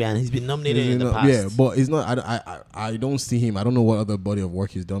NAACP and he's been nominated Is it in the not- past. Yeah, but it's not. I don't see him. I don't know what other body of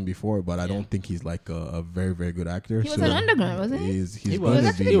work he's done before, but I don't think he's like a very very good actor. He was an underground, wasn't he? He's He going was. to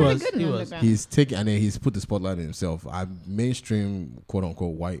actually be. He pretty was. good in He was. underground. He's taken and then he's put the spotlight on himself. I'm mainstream, quote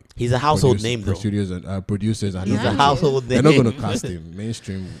unquote, white. He's a household name though. Producers and He's Yeah. a household they're name. not going to cast him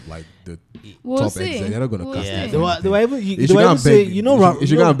mainstream like the We'll top see. exec. They're not going to We'll cast see. Yeah, him. do I even You do should I go even and say beg. you know You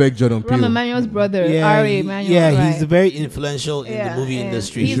should go and beg Jordan Ram Peele. Emanuel's brother, yeah, Ari Emanuel. yeah, right. he's very influential in the movie yeah.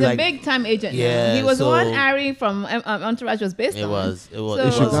 industry. He's a like, big time agent. Yeah, now. He was the so- one Ari from Entourage was based It on. was. It was. So- You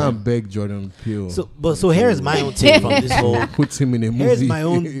It should was. go and beg Jordan Peele. So here's my own take from this whole. Put him in a movie. Here's my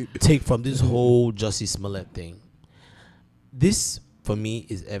own take from this whole Jussie Smollett thing. This, for me,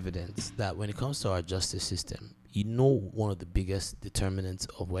 is evidence that when it comes to our justice system, you know one of the biggest determinants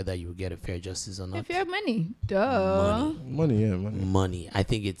of whether you will get a fair justice or not. If you have money, duh. money, yeah, money. Money. I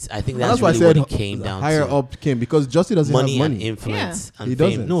think that's why I really said what it came down higher to. up came because Justin doesn't Money have and money. influence and He fame.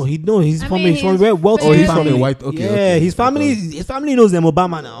 doesn't. No, he's I from mean, he's from a he's very wealthy Oh, he's from family. a white. Okay, yeah, okay. his family knows them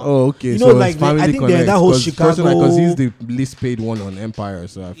Obama now. Oh, okay. You so know, his like family I think connects, that whole 'cause Chicago. because he's the least paid one on Empire.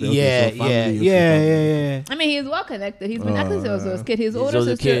 So I feel okay, so family, okay, family. I mean, he's well connected. He's been acting since he was a kid. His older was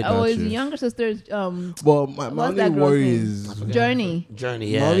a sister, kid. his Gotcha. younger sister, Well, my what's only that girl's worry name? is Journey. Journey.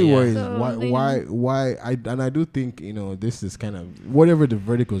 my Yeah, only yeah. worry is So why I do think this is kind of whatever the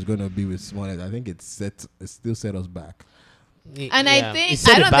verdict was gonna be with Smollett. I think it still set us back. And Yeah. I think It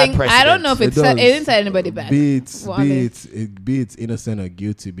set a bad I don't know if precedent. it does. didn't set anybody back. Be it Well, I mean- be it innocent or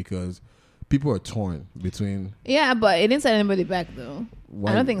guilty because people are torn between. Yeah, but it didn't set anybody back though.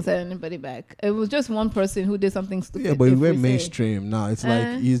 Why- I don't think it set anybody back. It was just one person who did something stupid. Yeah, but he if went we say. mainstream now. It's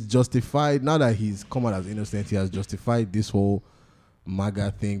like he's justified now that he's come out as innocent. He has justified this whole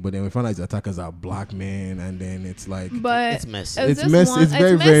MAGA thing, but then we found out his attackers are black men, and then it's like But It's messy. It's just messy. It's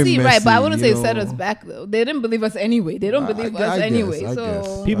very, very right? But I messy, wouldn't you say it set know. us back though. They didn't believe us anyway. They don't believe us I anyway. guess.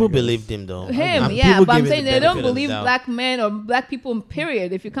 So People I guess. believed him though. him, And yeah. people But I'm gave him saying the they don't benefit of the believe doubt. black men or black people.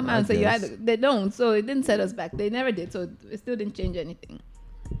 Period. If you come out I and say you guess. had, they don't. So it didn't set us back. They never did. So it still didn't change anything.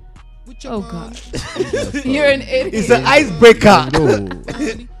 Oh God, you're an idiot. It's an icebreaker. No,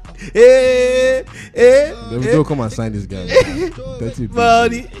 Hey, come and sign this guy. 30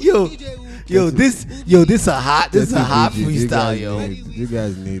 buddy, this is a hot 30 freestyle, guys yo. you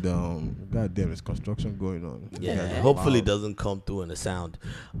guys need God damn, it's construction going on. You guys Yeah, are hopefully it wild. doesn't come through in the sound.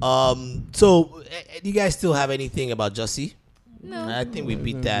 So do you guys still have anything about Jussie? No. I think we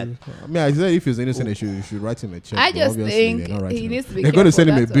beat that. I mean, I said if he's innocent, you should write him a check. I but just obviously think they're not writing he him. needs to be They're going to send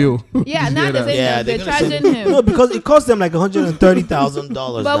him a careful, bill. that's all. Yeah, now they're saying Yeah, they're they're gonna charging him. No, because it cost them like $130,000.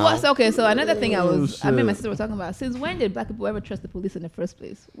 But now. what's okay? So another thing I mean, shit. my sister was talking about. Since when did black people ever trust the police in the first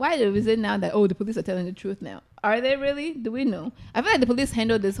place? Why is it now that the police are telling the truth now? Are they really? Do we know? I feel like the police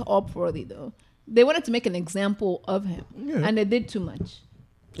handled this all poorly though. They wanted to make an example of him, Yeah. and they did too much.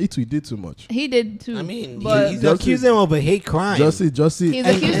 He did too much. He did too. I mean, but he's accusing them of a hate crime. Jussie. he's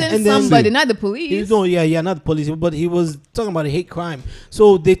accusing somebody, not the police. Not the police, but he was talking about a hate crime.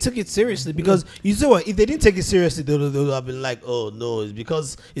 So they took it seriously because you see what? If they didn't take it seriously, they would have been like, "Oh no, it's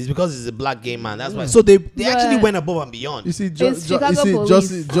because he's a black gay man." That's why. So they actually went above and beyond. You see,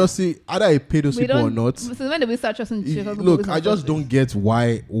 Jussie, either he paid those people or not. So when did we start trusting Chicago Look, police? I just don't get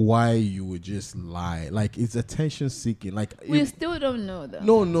why you would just lie. Like, it's attention seeking. Like, we still don't know though.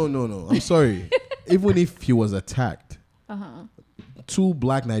 No. I'm sorry. Even if he was attacked, 2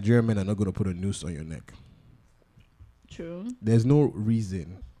 black Nigerian men are not going to put a noose on your neck. True. There's no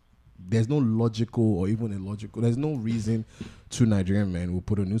reason. There's no logical or even illogical. There's no reason 2 Nigerian men will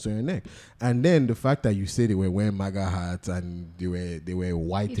put a noose on your neck. And then the fact that you say they were wearing MAGA hats and they were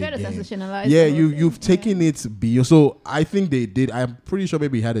white You try to again. sensationalize. Yeah, you've taken it beyond. So I think they did. I'm pretty sure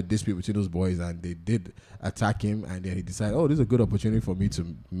maybe he had a dispute between those boys and they did attack him. And then he decided, oh, this is a good opportunity for me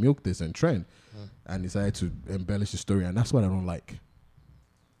to milk this and trend. And decided to embellish the story. And that's what I don't like.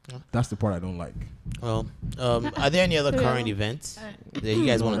 That's the part I don't like. Well, are there any other current events that you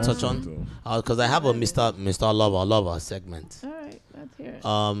guys want to touch on? Because I have a Mr. Lover segment. All right, let's hear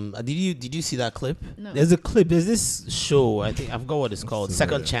it. Did you see that clip? No. There's a clip. There's this show. I forgot what it's called.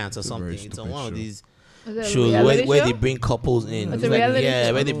 Second Chance or something. very It's on stupid one of show. these Is it a shows reality where show? they bring couples in. It's It's a reality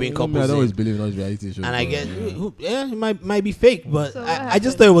show? where they bring I couples always in. believe in those reality shows. And I bro. get, it might be fake, but So what I just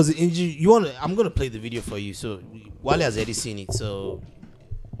happened? thought it was an injury. I'm gonna play the video for you. So Wale has already seen it, so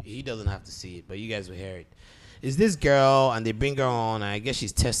he doesn't have to see it, but you guys will hear it. It's this girl, and they bring her on, and I guess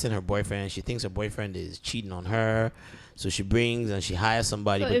she's testing her boyfriend. She thinks her boyfriend is cheating on her, so she brings and she hires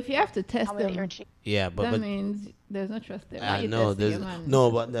somebody. So but if you have to test Tell me that them, you're cheating. yeah, that but means there's no trust there. Why I you know testing there's your man?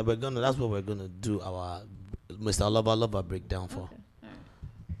 no, but that's what we're gonna do our Mr. Lover breakdown for.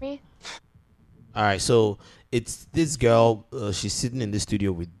 Me? All right, so it's this girl. She's sitting in the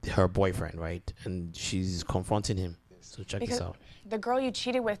studio with her boyfriend, right? And she's confronting him. So check this out. The girl you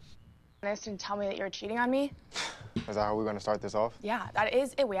cheated with honest and tell me that you're cheating on me? Is that how we're gonna start this off? Yeah, that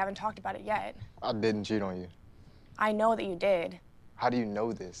is it. We haven't talked about it yet. I didn't cheat on you. I know that you did. How do you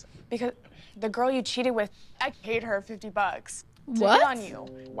know this? Because the girl you cheated with, I paid her $50 to What? hit on you.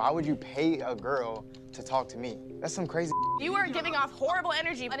 Why would you pay a girl to talk to me? That's some crazy. You were giving off horrible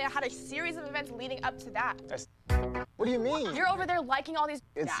energy, and it had a series of events leading up to that. What do you mean? You're over there liking all these.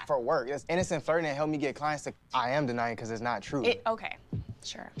 It's for work. It's innocent flirting and help me get clients to. I am denying because it's not true. Okay,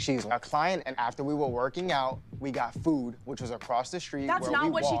 sure. She's a client, and after we were working out, we got food, which was across the street. That's where not we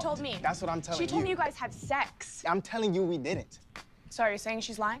what she walked. told me. That's what I'm telling you. She told me you guys had sex. I'm telling you we didn't. So are you saying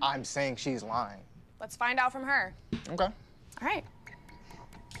she's lying? I'm saying she's lying. Let's find out from her. Okay. All right.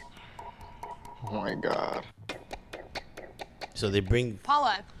 Oh my God. So they bring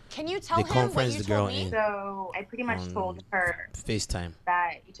Paula, can you tell They him what conference you the girl told me? in. So I pretty much told her FaceTime.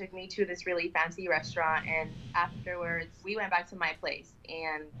 that you took me to this really fancy restaurant, and afterwards we went back to my place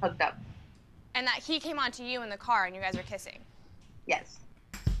and hooked up. And that he came on to you in the car and you guys are kissing. Yes.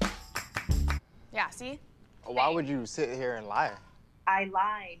 Yeah, see? Why would you sit here and lie? I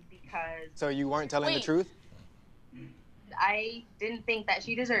lied because So you weren't telling the Wait. truth? I didn't think that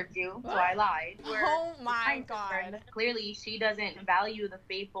she deserved you, so I lied. We're Oh my kind of God. friends. Clearly, she doesn't value the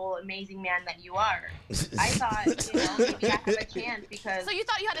faithful, amazing man that you are. I thought, maybe I have a chance because So you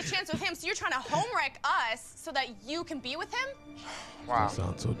thought you had a chance with him, so you're trying to home wreck us so that you can be with him? Wow. That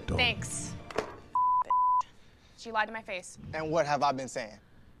sounds so dumb. Thanks. She lied to my face. And what have I been saying?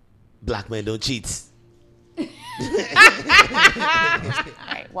 Black men don't cheat. All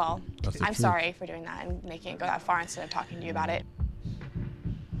right, well, That's the I'm truth. sorry for doing that and making it go that far instead of talking to you about it.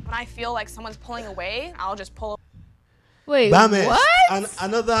 When I feel like someone's pulling away, I'll just pull. Wait, Bamesh,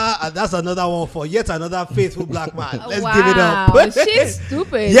 what? That's another one for yet another faithful black man. Let's wow. give it up. She's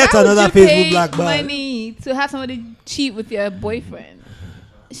stupid. Yet Why would another you faithful pay black man. money to have somebody cheat with your boyfriend?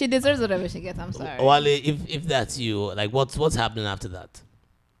 She deserves whatever she gets. I'm sorry. Wale, if that's you, like what's happening after that?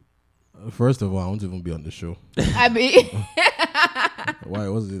 First of all, I won't even be on the show. I mean, Why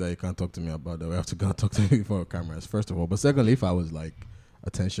was it that you can't talk to me about that? We have to go and talk to me before cameras, first of all. But secondly, if I was like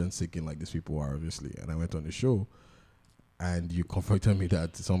attention seeking like these people are, obviously, and I went on the show and you confronted me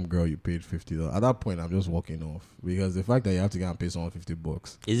that some girl you paid $50, at that point I'm just walking off. Because the fact that you have to go and pay someone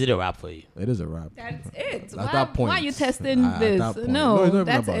 $50, Is it a wrap for you? it is a wrap. that's it. At that point, why are you testing at this? that point- No, it's not even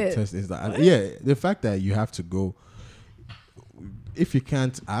that's about it. testing. It's that, yeah, the fact that you have to go, if you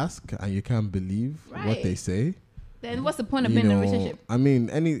can't ask and you can't believe what Right. they say, Then what's the point of you being in a know, relationship? I mean,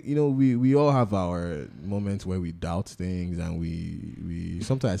 we all have our moments where we doubt things, and we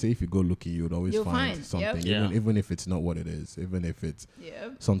sometimes I say if you go looking, you would always You'll find find, something, yep. even if it's not what it is, even if it's Yeah.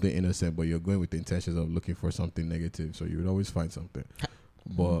 something innocent, but you're going with the intentions of looking for something negative, so you would always find something.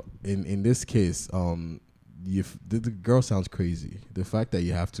 But in this case, the girl sounds crazy. The fact that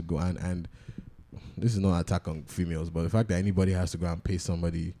you have to go and this is not an attack on females, but the fact that anybody has to go and pay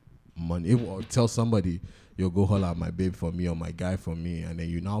somebody money or tell somebody you'll go haul out my babe for me or my guy for me, and then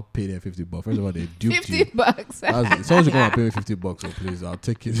you now pay them $50. First of all, they duped you. $50. Someone should come and pay me $50, so please, I'll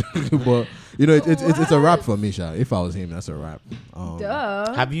take it. But you know, it's a wrap for me, Sha. If I was him, that's a wrap.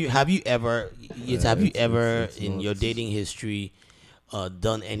 Duh. Have you ever in your dating history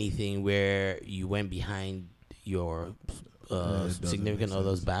done anything where you went behind your significant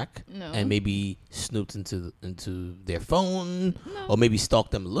other's back No. and maybe snooped into their phone or maybe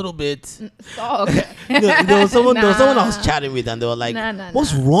stalked them a little bit? Stalk. There was someone I was chatting with and they were like,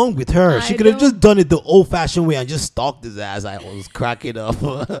 "What's wrong with her? She could have just done it the old-fashioned way and just stalked his ass." I was cracking up.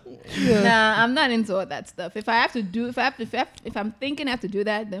 Nah, I'm not into all that stuff. If I'm thinking I have to do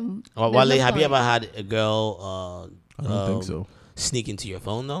that, then. Wale, have you ever had a girl I don't think so. sneak into your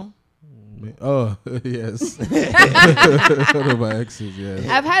phone though? Oh, yes. One of my exes, yes.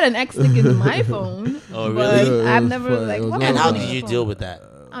 I've had an ex sneak into my phone. Oh, but really? I've never like. What And was how on did your you phone? deal with that?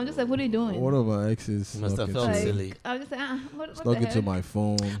 I'm just like, what are you doing? One of my exes Must have felt like, silly. I was just like, what snuck the into heck? my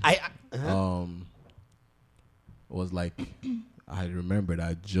phone. Uh-huh. Was like, I remembered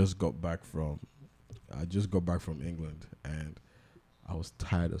I just got back from England and I was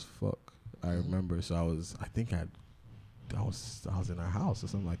tired as fuck. I remember, so I was in our house or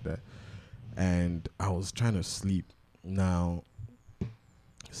something like that, and I was trying to sleep. Now,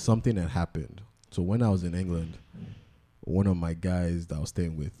 something had happened. So when I was in England, one of my guys that I was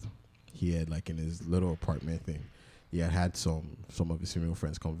staying with, he had like in his little apartment thing, he had some of his female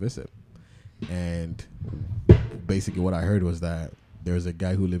friends come visit, and basically what I heard was that there was a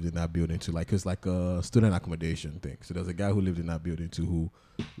guy who lived in that building too, like it's like a student accommodation thing. So there was a guy who lived in that building too who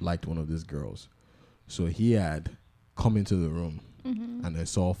liked one of these girls. So he had come into the room and I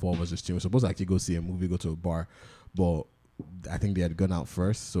saw four of us just chilling. We were supposed to actually go see a movie, go to a bar, but I think they had gone out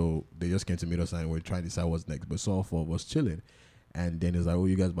first, so they just came to meet us and we were trying to decide what's next. But saw four of us chilling, and then he's like, "Oh,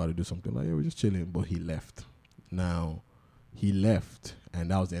 you guys about to do something?" Like, "Yeah, we're just chilling." But he left. Now, he left, and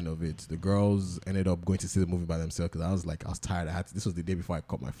that was the end of it. The girls ended up going to see the movie by themselves because I was tired. This was the day before I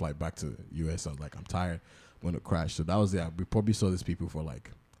caught my flight back to the US. I was like, I'm tired, I'm going to crash. So that was it. We probably saw these people for like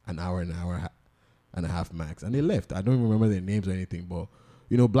an hour and a half max, and they left. I don't even remember their names or anything, but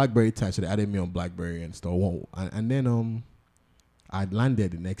you know, BlackBerry time, so they added me on BlackBerry and stuff. And then I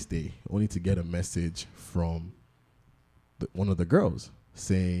landed the next day only to get a message from one of the girls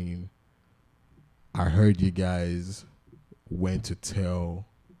saying, "I heard you guys went to tell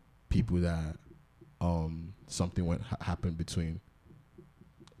people that something happened between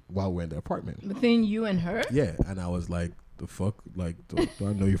while we're in the apartment." Between you and her? Yeah, and I was like, the fuck? Like, do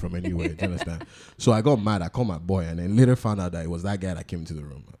I know you from anywhere? Do you understand? So I got mad. I called my boy, and then later found out that it was that guy that came into the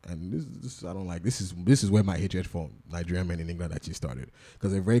room. And this I don't like. This is where my hatred for Nigerian men in England actually started,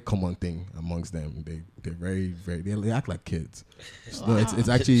 because a very common thing amongst them. They're very, very. They act like kids. No, it's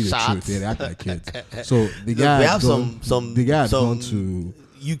actually the truth. They act like kids. So the guy we have some gone to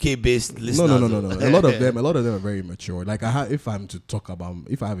UK based listeners. No. A lot of them are very mature. Like if I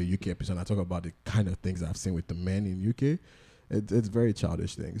have a UK episode, I talk about the kind of things I've seen with the men in UK. It's very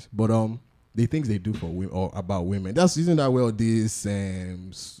childish things, but the things they do for women or about women. That's isn't that well this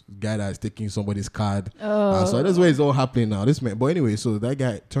guy that's taking somebody's card. So that's where it's all happening now. This man, but anyway, so that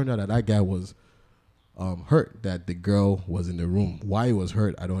guy turned out that guy was hurt that the girl was in the room. Why he was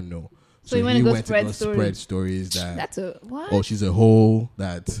hurt, I don't know. So he went to spread stories that that's a what? Oh, she's a hoe,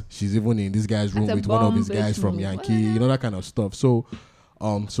 that she's even in this guy's room with one of his guys from Yankee, you know, that kind of stuff. So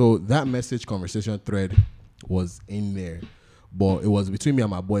so that message conversation thread was in there. But it was between me and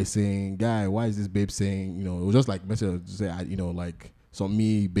my boy saying, "Guy, why is this babe saying," you know, it was just like message to say, you know, like some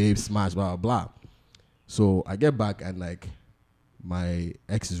me, babe, smash, blah, blah, blah. So I get back and like my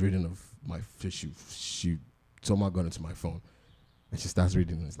ex is reading of my she somehow got into my phone and she starts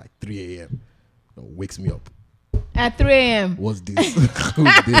reading and it's like 3 a.m. Wakes me up. At 3 a.m. What's this?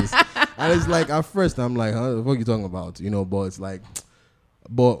 Who's this? And it's like at first I'm like, huh, what are you talking about? You know, but it's like,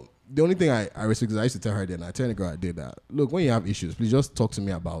 but the only thing I respect is I used to tell her then, I tell the girl I did that, look, when you have issues, please just talk to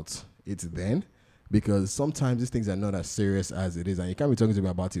me about it then, because sometimes these things are not as serious as it is, and you can't be talking to me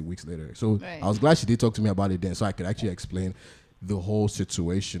about it weeks later. So right. I was glad she did talk to me about it then, so I could actually explain the whole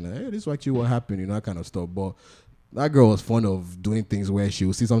situation. Hey, this is actually what happened, you know, that kind of stuff. But that girl was fond of doing things where she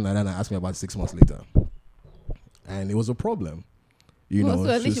would see something like that and ask me about it 6 months later. And it was a problem. You know,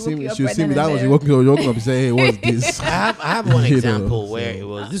 so she'll see me that was walking up and say, "Hey, what's this?" I have one example where it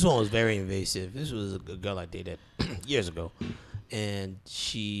was. This one was very invasive. This was a girl I dated years ago, and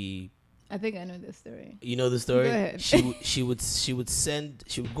she I think I know this story. You know the story? Go ahead. She would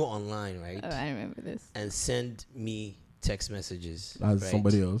go online, right? Oh, I remember this. And send me text messages. As right?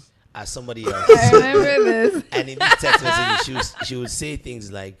 somebody else. As somebody else. I remember this. And in these text messages, she would say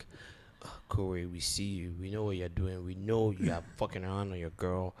things like, oh, Corey, we see you. We know what you're doing. We know you are fucking around on your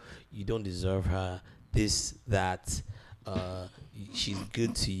girl. You don't deserve her. This, that. She's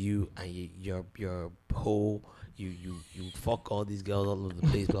good to you, and you're whole. You fuck all these girls all over the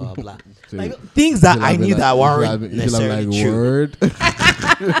place, blah blah blah. So like things that I knew that weren't you should have necessarily like true. word.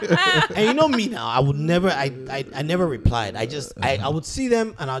 And you know me now, I would never. I never replied. I would see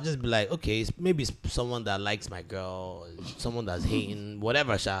them, and I'll just be like, okay, maybe it's someone that likes my girl, someone that's hating,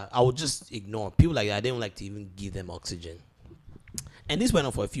 whatever. I would just ignore people like that. I didn't like to even give them oxygen. And this went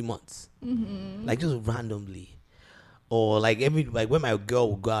on for a few months, like just randomly, or like when my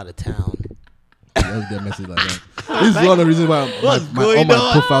girl would go out of town. Let's get message like that. This is one of the reasons why all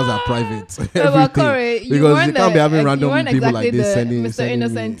my profiles are private. But Corey, because you can't be having random people like this sending Mr.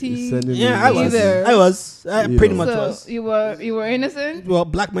 Innocent. Yeah, I was. I pretty much so was. You were innocent. Well,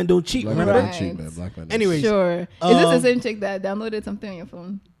 black men don't cheat. Black Remember? men don't cheat, man. Black men. Anyways, Sure. Is this the same chick that downloaded something on your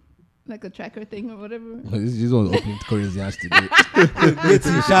phone, like a tracker thing or whatever? This was opening Korean's ass today.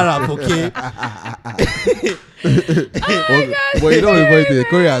 Shout out, okay. Well, you know what the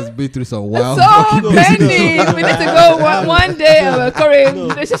Korea has been through some wild. So many. We need to go one day of a Korean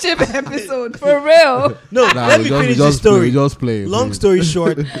relationship episode for real. No, let me finish the story. Just play. Long story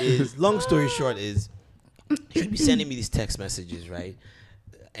short is she'd be sending me these text messages, right?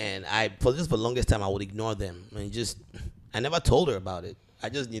 And for the longest time I would ignore them and I never told her about it. I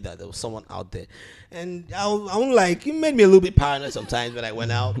just knew that there was someone out there, and I'm like, it made me a little bit paranoid sometimes when I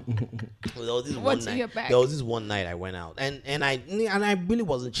went out. There was this one night I went out, and I really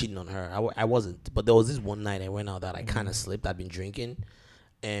wasn't cheating on her. I wasn't, but there was this one night I went out that I kind of slipped. I'd been drinking,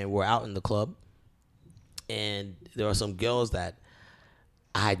 and we're out in the club, and there were some girls that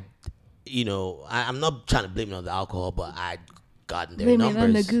I'm not trying to blame it on the alcohol, but I'd gotten their numbers.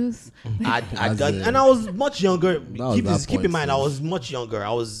 On the goose. I'd gotten, and I was much younger. Keep in mind, I was much younger.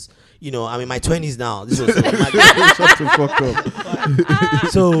 I was, I'm in my 20s now. This was shut the fuck up.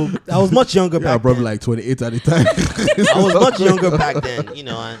 So I was much younger back then. Probably like 28 at the time. I was much younger back then, and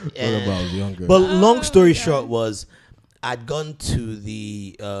I was younger. But long story short was, I'd gone to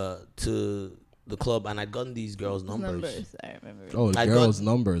the club and I'd gotten these girls' numbers. I remember. Oh, girls'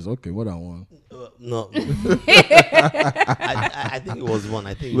 numbers. Okay, what I want. No. I think it was one.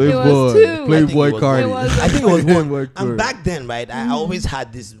 I think Playboy, it was two. Playboy card. I think it was one. And back then, right, I always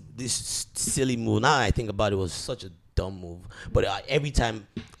had this silly move. Now I think about it, was such a dumb move. But every time,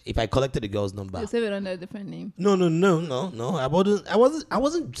 if I collected a girl's number, you save it under a different name. No. I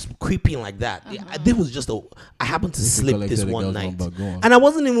wasn't creeping like that. This was just I happened to slip this one night, and I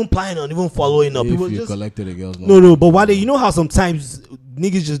wasn't even planning on even following up. If you collected a girl's number. No. But why you know how sometimes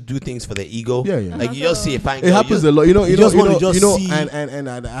niggas just do things for their ego. Yeah. Like you just see a fine girl. It happens a lot. You know. See. And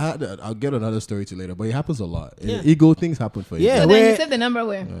I'll get another story to later, but it happens a lot. Yeah. Ego things happen for you. Yeah. So then you saved the number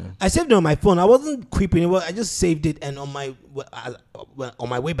where? I saved it on my phone. I wasn't creeping. I just saved it, and on my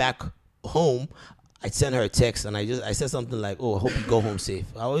way back home, I sent her a text, and I said something like, "Oh, I hope you go home safe."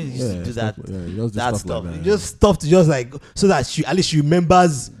 I always used to do that. That stuff. Like that, just stuff to just like so that at least she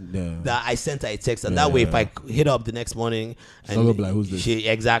remembers that I sent her a text, and that way, if I hit her up the next morning, and like, who's this?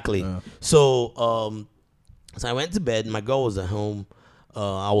 Exactly. Yeah. So I went to bed. My girl was at home.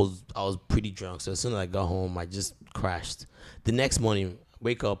 I was pretty drunk, so as soon as I got home, I just crashed. The next morning,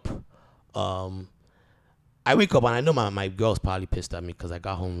 wake up. I wake up and I know my girl's probably pissed at me because I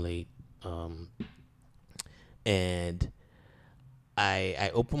got home late. And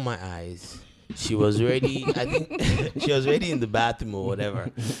I opened my eyes. She was already, I think she was already in the bathroom or whatever.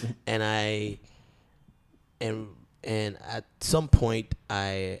 And and at some point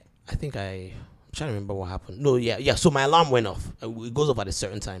I'm trying to remember what happened. No, yeah. So my alarm went off. It goes off at a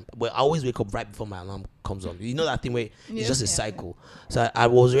certain time. But I always wake up right before my alarm comes on. You know that thing where it's just a cycle. So I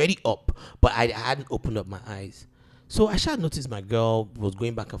was already up, but I hadn't opened up my eyes. So I started notice my girl was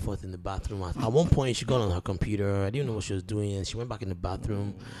going back and forth in the bathroom. At one point, she got on her computer. I didn't know what she was doing, and she went back in the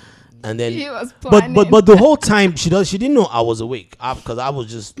bathroom. And then, she was planning. but the whole time she didn't know I was awake because I was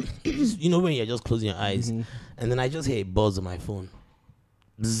just when you're just closing your eyes, and then I just hear a buzz on my phone.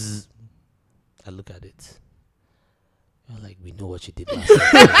 Bzz. I look at it. I'm like, we know what you did last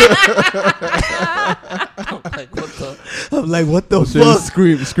night. I'm like, what the fuck?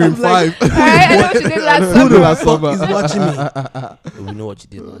 Scream 5. Like, I know what you did last Who the summer. fuck is watching me? We know what you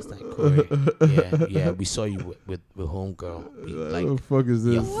did last night, Corey. Yeah, we saw you with homegirl. What the fuck is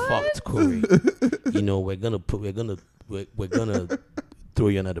this? You're fucked, Corey. We're gonna throw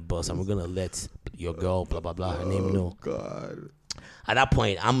you under the bus, and we're gonna let your girl, blah blah blah, her name know. God. At that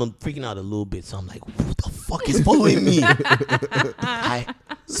point, I'm freaking out a little bit, so I'm like, "Who the fuck is following me?"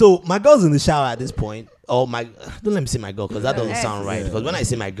 So my girl's in the shower at this point. Don't let me say my girl, because that doesn't sound right. Because when I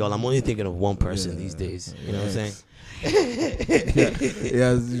say my girl, I'm only thinking of one person these days. You know what I'm saying?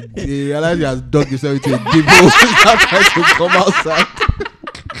 He realized he has dug himself into a deep hole. He's trying to come outside.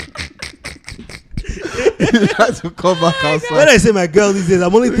 He's trying to come back outside. When I say my girl these days,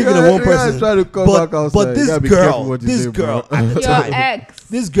 I'm only thinking of one person. Trying to come back outside. But this girl at the time, ex.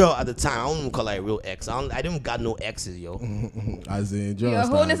 this girl at the time, I don't even call her a real ex. I didn't got no exes, yo. As in, Your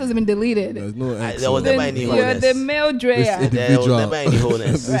wholeness has been deleted. There's no ex. There was never any You're wholeness. the male Drea. There was never any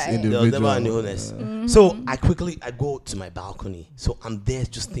wholeness. This Right. There was never any individual. wholeness. So I go to my balcony. So I'm there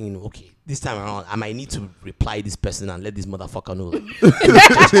just thinking, okay, this time around, I might need to reply this person and let this motherfucker know.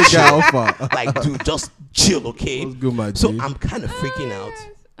 Take your offer. Like, dude, just chill, okay? What's good, my So G? I'm kind of freaking out.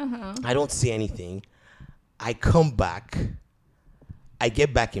 I don't say anything. I come back. I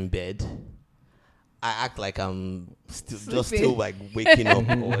get back in bed. I act like I'm still like waking up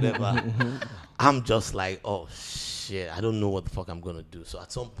or whatever. I'm just like, oh shit, I don't know what the fuck I'm gonna do. So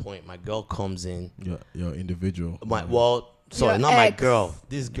at some point, my girl comes in. Your individual. Your Not my ex. girl.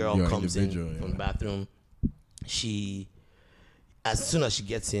 This girl Your comes in individual, from the bathroom. As soon as she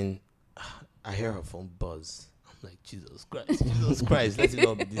gets in, I hear her phone buzz. I'm like, Jesus Christ, let it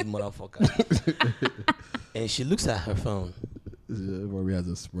not be this motherfucker. And she looks at her phone. Rory has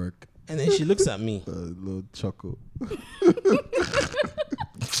a smirk. And then she looks at me. A little chuckle.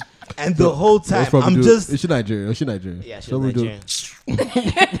 And the whole time, Is she Nigerian? Yeah, she So was we do- Nigerian.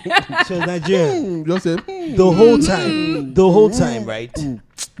 She was Nigerian. Just say, The whole time, right? and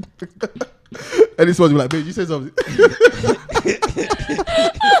this one be like, babe, you said something.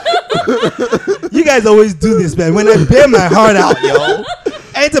 You guys always do this, man. When I bare my heart out, yo.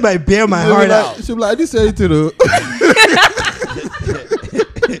 Anytime I bare my heart out. She'll be like, I didn't say anything though.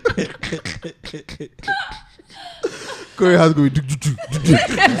 Corey has going.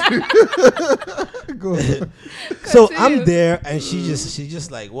 Go on. So I'm there, and she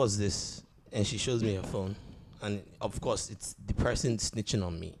just like, what's this? And she shows me her phone, and of course it's the person snitching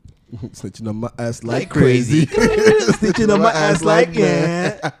on me. Snitching on my ass like crazy. crazy. Snitching on my ass like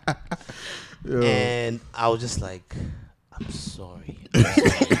that. yeah. And I was just like, I'm sorry.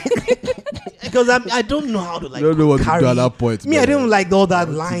 Because I don't know how to like. You don't know what carry. to do at that point. Me, I didn't like all that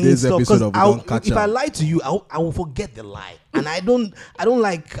lying Today's stuff. episode Because of We Don't Catch if I Up. lie to you, I will forget the lie, and I don't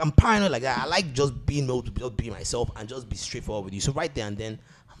like. I'm paranoid like that. I like just being able to just be myself and just be straightforward with you. So right there and then,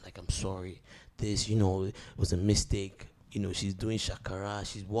 I'm like, I'm sorry. This, it was a mistake. She's doing shakara.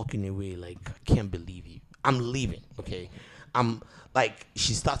 She's walking away. Like, I can't believe you. I'm leaving. Okay. I'm like,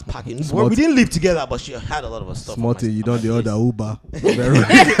 she starts packing. Well, we didn't live together, but she had a lot of her stuff. Smarty, you don't the other Uber.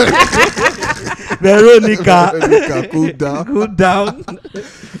 Veronica, cool down. cool down.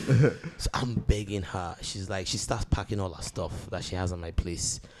 So I'm begging her. She's like, she starts packing all her stuff that she has on my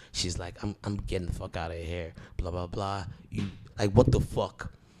place. She's like, I'm getting the fuck out of here. Blah blah blah. You like, what the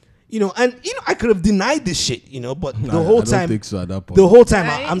fuck? I could have denied this shit, but the whole I don't time, think so at that point. the whole time,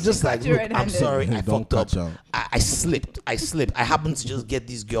 Right? I'm just She like, caught you look, I'm red-handed. sorry, I Don't fucked up. catch out. I slipped. I happened to just get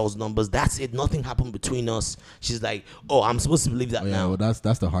these girls' numbers. That's it. Nothing happened between us. She's like, oh, I'm supposed to believe that Yeah, now. well, that's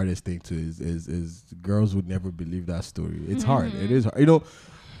the hardest thing too. Is girls would never believe that story. It's hard. It is hard.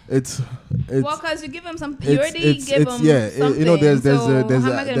 It's Well, because you give them some purity, it's- give it's- them yeah, something. there's so a- there's how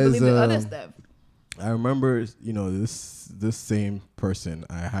a- am I going to there's believe the a- other stuff? I remember, this same person.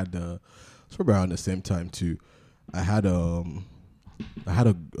 I had it's probably around the same time too. I had a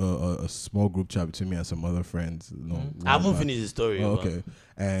small group chat between me and some other friends. I haven't finished the story. Oh, but- okay,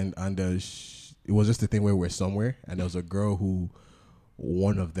 and it was just a thing where we're somewhere, and there was a girl who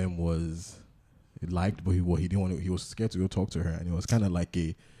one of them was liked, but he didn't want to. He was scared to go talk to her, and it was kind of like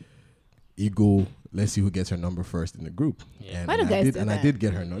a ego. Let's see who gets her number first in the group. Yeah. And, Why do and guys I did, do and I that? did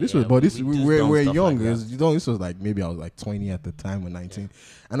get her number. This Yeah, was, but we do dumb we're stuff young. like that. This was like maybe I was like 20 at the time or 19,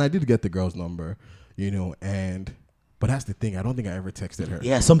 and I did get the girl's number, but that's the thing. I don't think I ever texted her.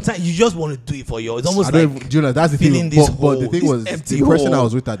 Yeah, sometimes you just want to do it for you. It's almost I don't like even, that's the filling thing. this But the hole, thing this was, empty the person I hole.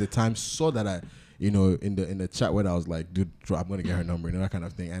 was with at the time saw that I, in the chat where I was like, dude, I'm gonna get her number, that kind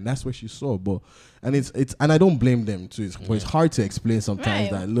of thing, and that's what she saw. But and I don't blame them too. It's hard to explain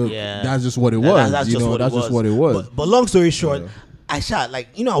sometimes Right. that look, Yeah. that's just what it was. That's just what it was. But long story short, Yeah. I shot I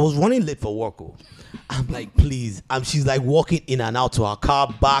was running late for work. I'm like, please. She's like walking in and out to her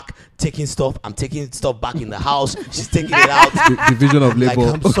car, back, taking stuff. I'm taking stuff back in the house. She's taking it out. Division of Like,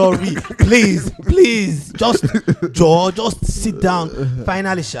 labor. I'm sorry. Please. Just sit down.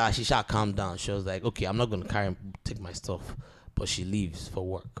 Finally, she calmed down. She was like, okay, I'm not going to take my stuff but she leaves for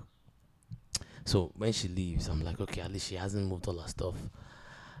work. So when she leaves, I'm like, okay, at least she hasn't moved all her stuff.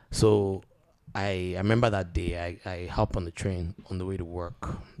 So I remember that day I hop on the train on the way to work.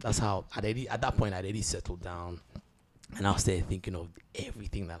 That's how at that point I'd already settled down, and I was there thinking of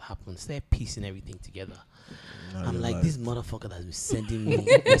everything that happened, started piecing everything together. I'm like, this motherfucker that's been sending me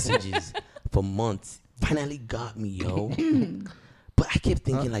messages for months finally got me, yo. But I kept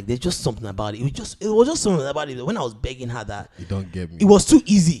thinking like there's just something about it. It was just something about it. When I was begging her that You don't get me. it was too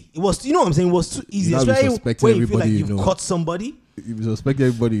easy. It was, you know what I'm saying? It was too easy. You now be Especially suspecting when you feel like everybody you you've know. caught somebody. You suspect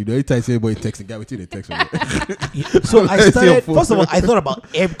everybody. You know, every time you see everybody texting, guy, with you they text me. So I It's your started. fault. First of all, I thought about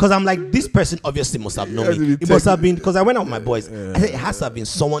because I'm like, this person obviously must have known Has me. been It must texting. have been because I went out with my boys. I said it has to have been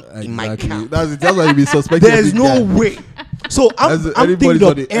someone in my Exactly. camp. That's why you be suspecting. There's every no guy. way. So I'm thinking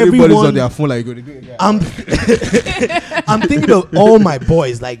of everybody's everyone. on their phone like going to do it. I'm I'm thinking of all my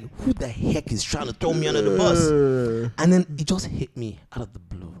boys. Like, who the heck is trying to throw me under the bus? And then it just hit me out of the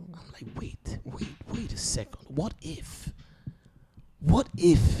blue. I'm like, wait a second. What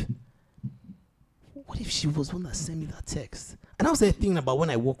if she was one that sent me that text? And I was there thinking about when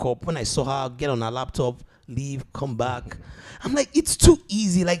I woke up, when I saw her get on her laptop, leave, come back. I'm like, it's too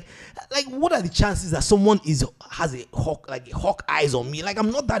easy. Like what are the chances that someone has a hawk eyes on me? Like,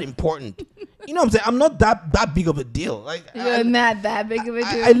 I'm not that important. You know what I'm saying? I'm not that big of a deal. Like, You're not that big of a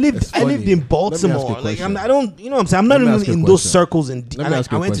deal. I lived funny. in Baltimore. Let me Like, ask you a I don't, you know what I'm saying? I'm not Let me ask even you a in those question. circles. And Let me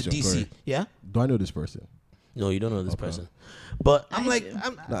ask you I a went to question, DC. Corey. Yeah. Do I know this person? No, you don't know this person. But I'm like, do.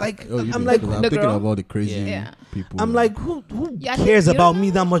 I'm Nah, like, oh, you I'm do, like, 'cause The I'm thinking girl? of all the crazy Yeah. people. I'm like, who Yeah, I cares think you about don't me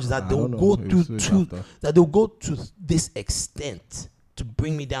know. that much that I they'll don't go know. to It's after. that they'll go to this extent to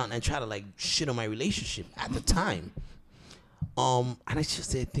bring me down and try to like shit on my relationship at the time. And I just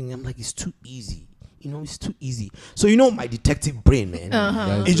said thing, I'm like, it's too easy. You know, it's too easy. So you know my detective brain, man.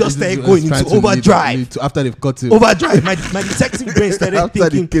 Yeah, It just started it's going trying into to lead- overdrive. lead to- after they've cut it. Overdrive. My detective brain started After the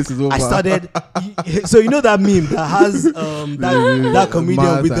thinking. case is over. I started. So you know that meme that has that comedian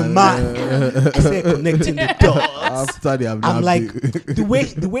Matt with the and, man. I started connecting the dots. After they have I'm nabbed like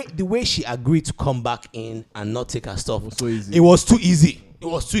it. the way she agreed to come back in and not take her stuff. was so easy. It was too easy. It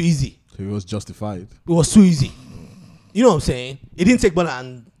was too easy. So it was justified. It was too easy. You know what I'm saying? It didn't take more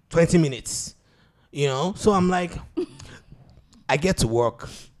than 20 minutes. You know? So I'm like, I get to work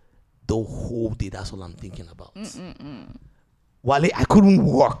the whole day. That's all I'm thinking about. Wale, I couldn't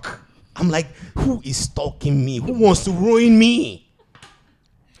work. I'm like, who is stalking me? Who wants to ruin me?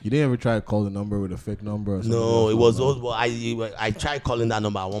 You didn't ever try to call the number with a fake number or something? No, else? it was all, well, I tried calling that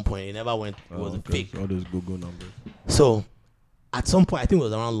number at one point. It never went. It was okay. fake. All those Google numbers. So at some point, I think it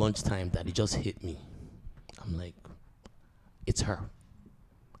was around lunchtime that it just hit me. I'm like, it's her.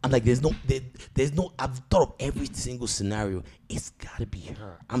 I'm like, there's no, I've thought of every single scenario. It's gotta be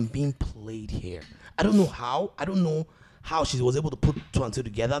her. I'm being played here. I don't know how she was able to put two and two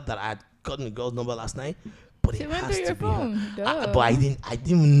together that I had gotten the girl's number last night, but She it went has through to your be phone. her. Duh. But I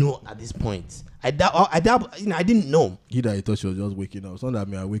didn't know at this point. I didn't know. He that he thought she was just waking up. It's not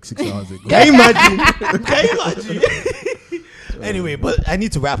that I wake 6 hours ago. Can you imagine? Can you imagine? Anyway, but I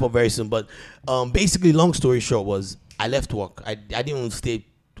need to wrap up very soon. But basically, long story short was I left work. I didn't even stay.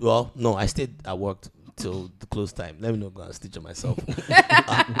 Well, no, I stayed at work till the close time. Let me not go and stitch on myself.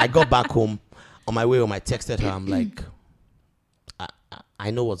 I got back home. On my way home, I texted her. I'm like, I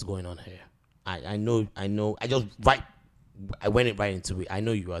know what's going on here. I know. I went right into it. I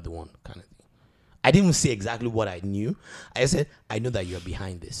know you are the one, kind of thing. I didn't even say exactly what I knew. I said, I know that you're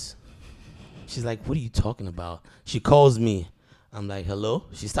behind this. She's like, what are you talking about? She calls me. I'm like, hello?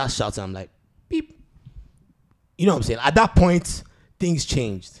 She starts shouting. I'm like, beep. You know what I'm saying? At that point, things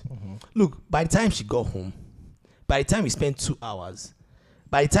changed. Look, by the time she got home, by the time we spent 2 hours,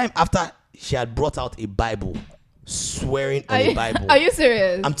 by the time after she had brought out a Bible, swearing on a Bible. Are you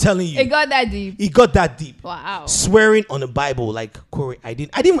serious? I'm telling you. It got that deep. It got that deep. Wow. Swearing on the Bible, like Corey, I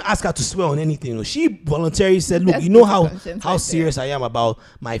didn't even ask her to swear on anything. No. She voluntarily said, "Look, That's you know conscience how right serious I am about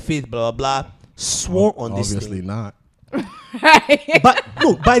my faith, blah blah blah." Swore on this Obviously thing. not. But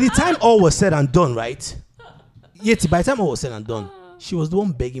look, by the time all was said and done, right? Yet by the time all was said and done, she was the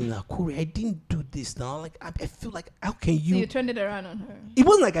one begging me, like, Corey, I didn't do this now. Like, I feel like, how can So you turned it around on her. It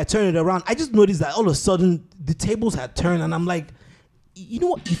wasn't like I turned it around. I just noticed that all of a sudden the tables had turned, and I'm like, you know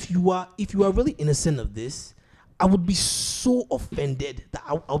what? If you are really innocent of this, I would be so offended that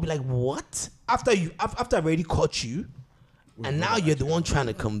I'll be like, what? After I already caught you, and now you're the one trying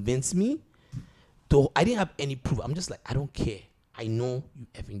to convince me. Though I didn't have any proof. I'm just like, I don't care. I know you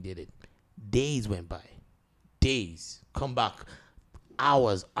effing did it. Days went by. Days. Come back.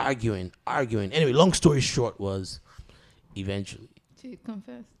 Hours arguing. Anyway, long story short was, eventually She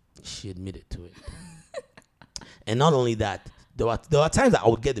confessed. she admitted to it. And not only that, there were times that I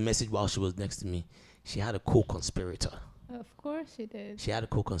would get the message while she was next to me. She had a co-conspirator. Of course she did. She had a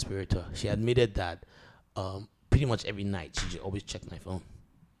co-conspirator. She admitted that pretty much every night she always checked my phone.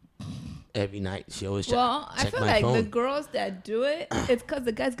 Every night she always checked. Well, I feel like the girls that do it, it's because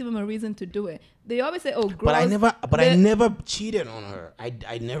the guys give them a reason to do it. They always say, "Oh, girls." I never cheated on her.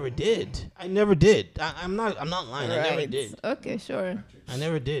 I never did. I never did. I'm not lying. Right. I never did. Okay, sure. I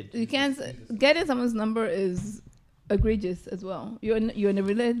never did. You can't getting someone's number is egregious as well. You're in a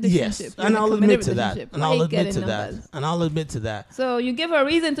relationship. Yes, and I'll admit to that. And I'll admit to that. So you give her a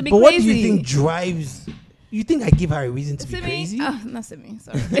reason to be but crazy. What do you think drives? You think I give her a reason to be crazy? Not Simi,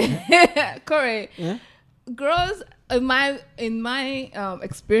 sorry. Corey. Yeah? Girls, in my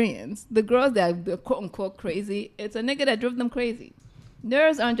experience, the girls that are quote unquote crazy, it's a nigga that drove them crazy.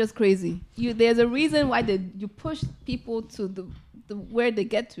 Nerds aren't just crazy. There's a reason why you push people to the where they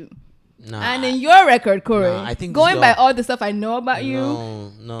get to. And in your record, Corey, I think going by all the stuff I know about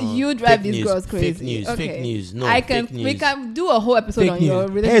you, you drive these girls crazy. Fake news. No, we can do a whole episode on your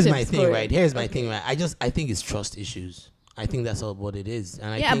relationship. Here's my thing, right? I think it's trust issues. I think that's all what it is.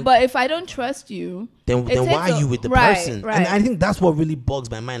 And but if I don't trust you, then why are you with the person? Right. And I think that's what really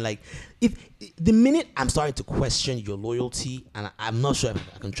bugs my mind. Like, if the minute I'm starting to question your loyalty, and I'm not sure if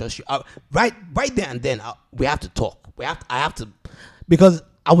I can trust you, right there and then we have to talk. I have to, because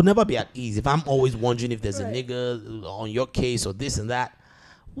I would never be at ease if I'm always wondering if there's a nigga on your case or this and that.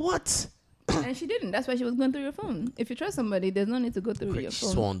 What? And she didn't. That's why she was going through your phone. If you trust somebody, there's no need to go through your phone. She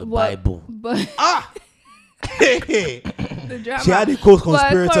swore on the Bible. But the drama. She had a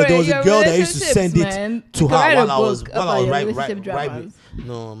co-conspirator. There was a girl that used to send it to her while I was writing.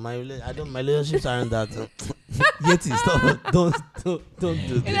 No, my relationships aren't that. Yeti, stop! Don't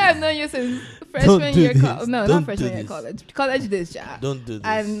do this. You know, I've known you since freshman year college. No, not freshman year college. College days, yeah. Don't do this.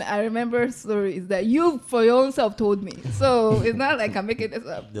 And I remember stories that you for your own self told me. So it's not like I'm making this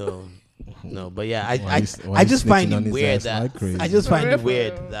up. No, but yeah, I just find it weird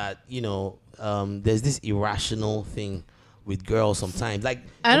that there's this irrational thing with girls sometimes. Like,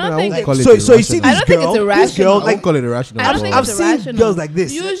 I don't think so. You see, I don't think it's irrational. I don't call it irrational. I don't think I've it's seen irrational. girls like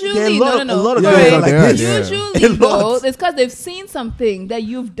this. Usually, a lot of girls like this. Usually, though, it's because they've seen something that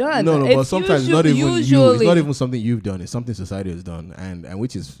you've done. No, but sometimes it's not even you. It's not even something you've done. It's something society has done, and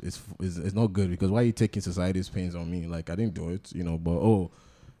which is not good, because why are you taking society's pains on me? Like, I didn't do it, but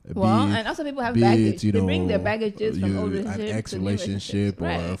and also people have baggage. They bring their baggages from old relationships, an ex-relationship or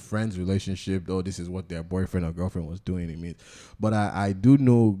right. a friend's relationship. Oh, this is what their boyfriend or girlfriend was doing. It means, but I do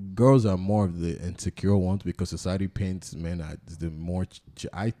know girls are more of the insecure ones, because society paints men as the more.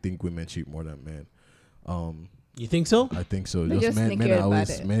 I think women cheat more than men. You think so? I think so. Just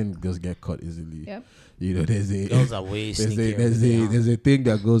men just get caught easily. Yep. Girls are way sneakier. There's a thing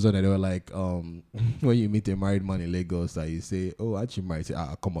that goes on, and they were like, when you meet a married man in Lagos, that you say, "Oh, aren't you married?" Say,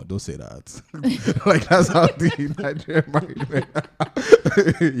 come on, don't say that. Like, that's how the Nigerian married men.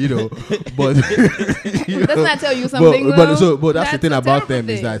 But doesn't that tell you something? But that's the thing about them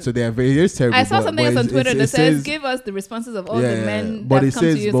is that they are very terrible. I saw something else on Twitter that says, "Give us the responses of all the men but that come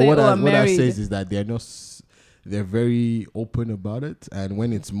to you but say, what I'm married." What that says is that they're not. They're very open about it, and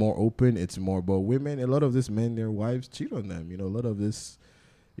when it's more open, it's more. But women, a lot of this men, their wives cheat on them. A lot of this,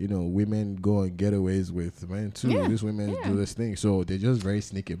 women go on getaways with men too. Yeah. These women do this thing, so they're just very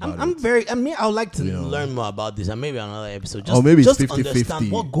sneaky about it. I would like to learn more about this, and maybe another episode. Maybe just it's 50-50.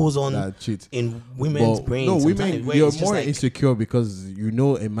 Understand what goes on in women's brains. No, women, you're more insecure because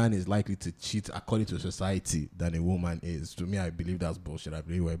a man is likely to cheat according to society than a woman is. To me, I believe that's bullshit. I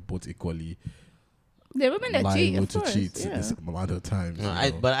believe we're both equally. There are women that cheat, of course. This amount of times.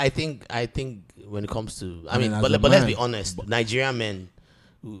 But I think when it comes to, but let's be honest, Nigerian men,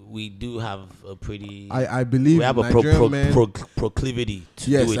 we do have a pretty. I believe we have a proclivity to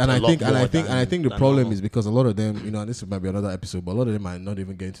do it. And I think the problem is because a lot of them, and this might be another episode, but a lot of them are not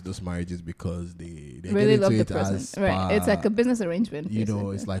even getting into those marriages because they really get love into the it person. as right. It's like a business arrangement.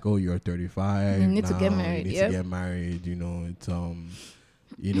 It's like, oh, you're 35. You need to get married. You need to get married.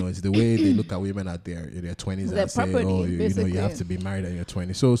 It's the way they look at women in their 20s and say, "Oh, you have to be married at your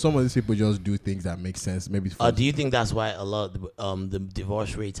 20s." So some of these people just do things that make sense. Maybe. Do you think that's why a lot of the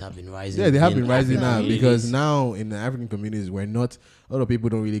divorce rates have been rising? Yeah, they have been rising now because now in the African communities, a lot of people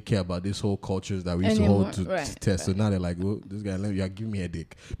don't really care about this whole cultures that we used to hold to test. Right. So now they're like, "Well, this guy, you are giving me a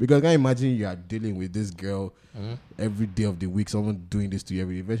dick," because I imagine you are dealing with this girl every day of the week. Someone doing this to you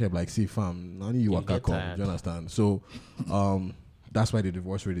every day. Eventually, I'm like, "See, fam, none of you are come." Do you understand? So, that's why the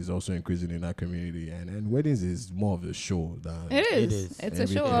divorce rate is also increasing in that community, and weddings is more of a show than it is. It's a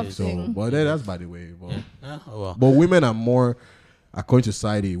show off thing. But that's by the way. But women are more. according to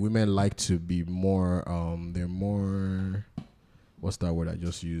society, women like to be more. They're more. What's that word I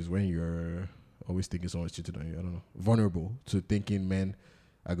just used? When you're always thinking someone's cheating on you, I don't know. Vulnerable to thinking men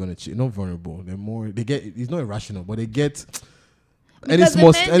are gonna cheat. Not vulnerable. They're more. They get. It's not irrational, but they get. Any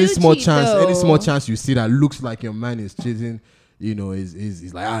small chance you see that looks like your man is cheating,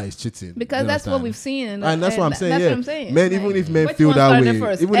 is like he's cheating. Because that's what we've seen, and that's what I'm saying. That's what I'm saying. Men, even if men feel that way,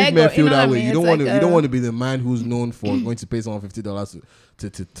 you don't want to be the man who's known for going to pay someone $50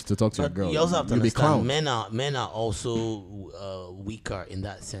 to talk to a girl. You also have to understand men are also weaker in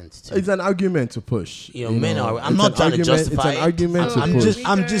that sense too. It's an argument to push. Men are. I'm not trying to justify. It's an argument to push.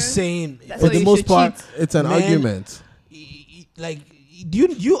 I'm just saying. For the most part, it's an argument. Like, do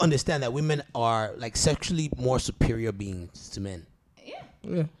you understand that women are like sexually more superior beings to men? Yeah.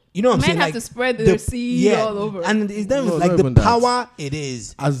 You know what I'm saying? Men have to spread their seed all over. And it's them like the power it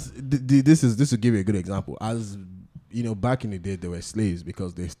is. As this will give you a good example. As back in the day, there were slaves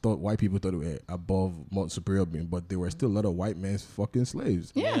because white people thought they were above, more superior being, but there were still a lot of white men's fucking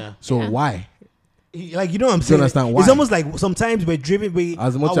slaves. Yeah. So why? Like, you know what I'm saying? Understand why? It's almost like sometimes we're driven by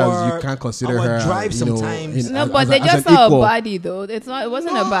as much as you can't consider her drive sometimes. But they just saw a body though. It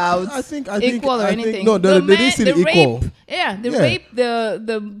wasn't about equal or anything. No, they didn't see the equal. Rape, rape,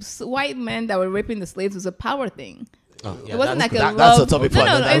 the white men that were raping the slaves was a power thing. It wasn't like a love. That's a topic for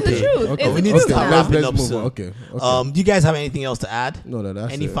No, it's the truth. Okay. We need to start wrapping up soon. Okay. Do you guys have anything else to add? No,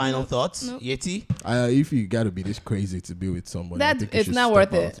 that's any it. final thoughts? Nope. Yeti? If you gotta be this crazy to be with somebody, it's not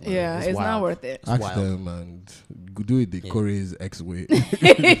worth it. Yeah, it's not worth it. Ask them and do it the Korea's X way.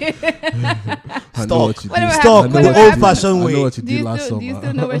 Stalk the old-fashioned way. I know what you did last summer. Do you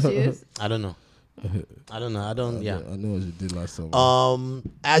still know where she is? I don't know. I know what you did last summer.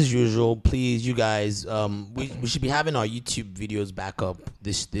 As usual, please, you guys, we should be having our YouTube videos back up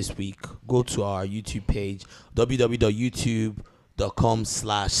this week. Go to our YouTube page,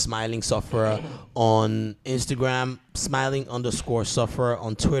 www.youtube.com/smiling-sufferer, on Instagram, smiling_sufferer,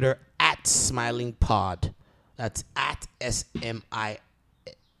 on Twitter @smilingpod. That's @SMILINGPOD.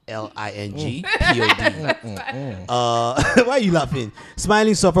 Why are you laughing?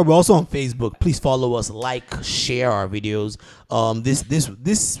 Smiling Suffer. We're also on Facebook. Please follow us, like, share our videos.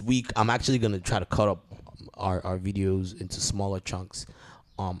 This week I'm actually gonna try to cut up our videos into smaller chunks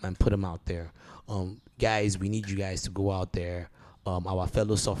and put them out there. Guys, we need you guys to go out there. Our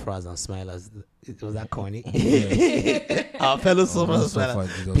fellow sufferers and smilers. Was that corny? Our fellow sufferers and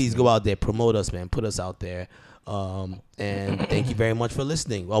smilers. Please go out there, promote us, man. Put us out there. And thank you very much for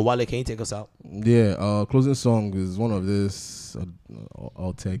listening. Well, Wale, can you take us out? Yeah, closing song is one of this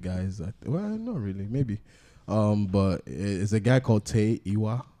Alter guys. Well, not really, maybe. But it's a guy called Tay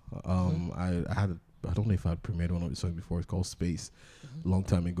Iwa. I don't know if I had premiered one of his songs before. It's called Space, a long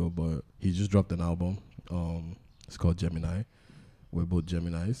time ago. But he just dropped an album. It's called Gemini. We're both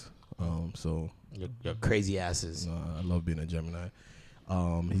Geminis. So you're crazy asses. I love being a Gemini.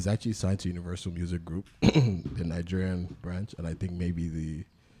 He's actually signed to Universal Music Group, the Nigerian branch, and I think maybe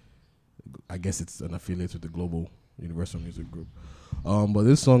I guess it's an affiliate with the global Universal Music Group. But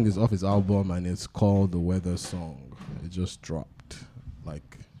this song is off his album, and it's called The Weather Song. It just dropped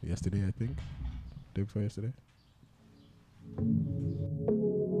like yesterday, I think. Day before yesterday.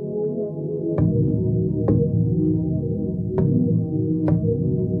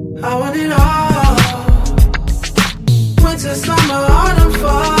 I want it all. Winter, summer, autumn,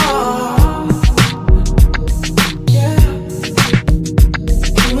 fall. Yeah.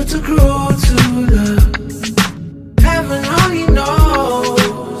 You were too cruel to love. Heaven only knows.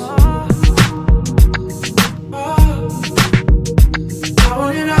 Oh. I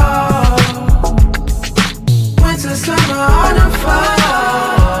want it all. Winter, summer, autumn,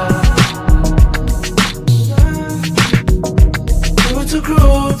 fall. Yeah. You were too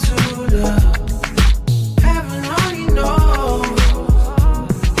cruel to love.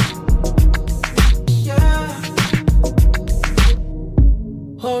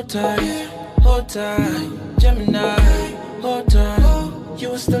 Hold tight, Gemini, hold tight.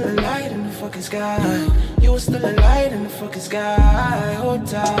 You were still a light in the fucking sky. You were still a light in the fucking sky. Hold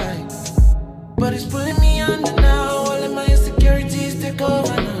tight, but it's pulling me under.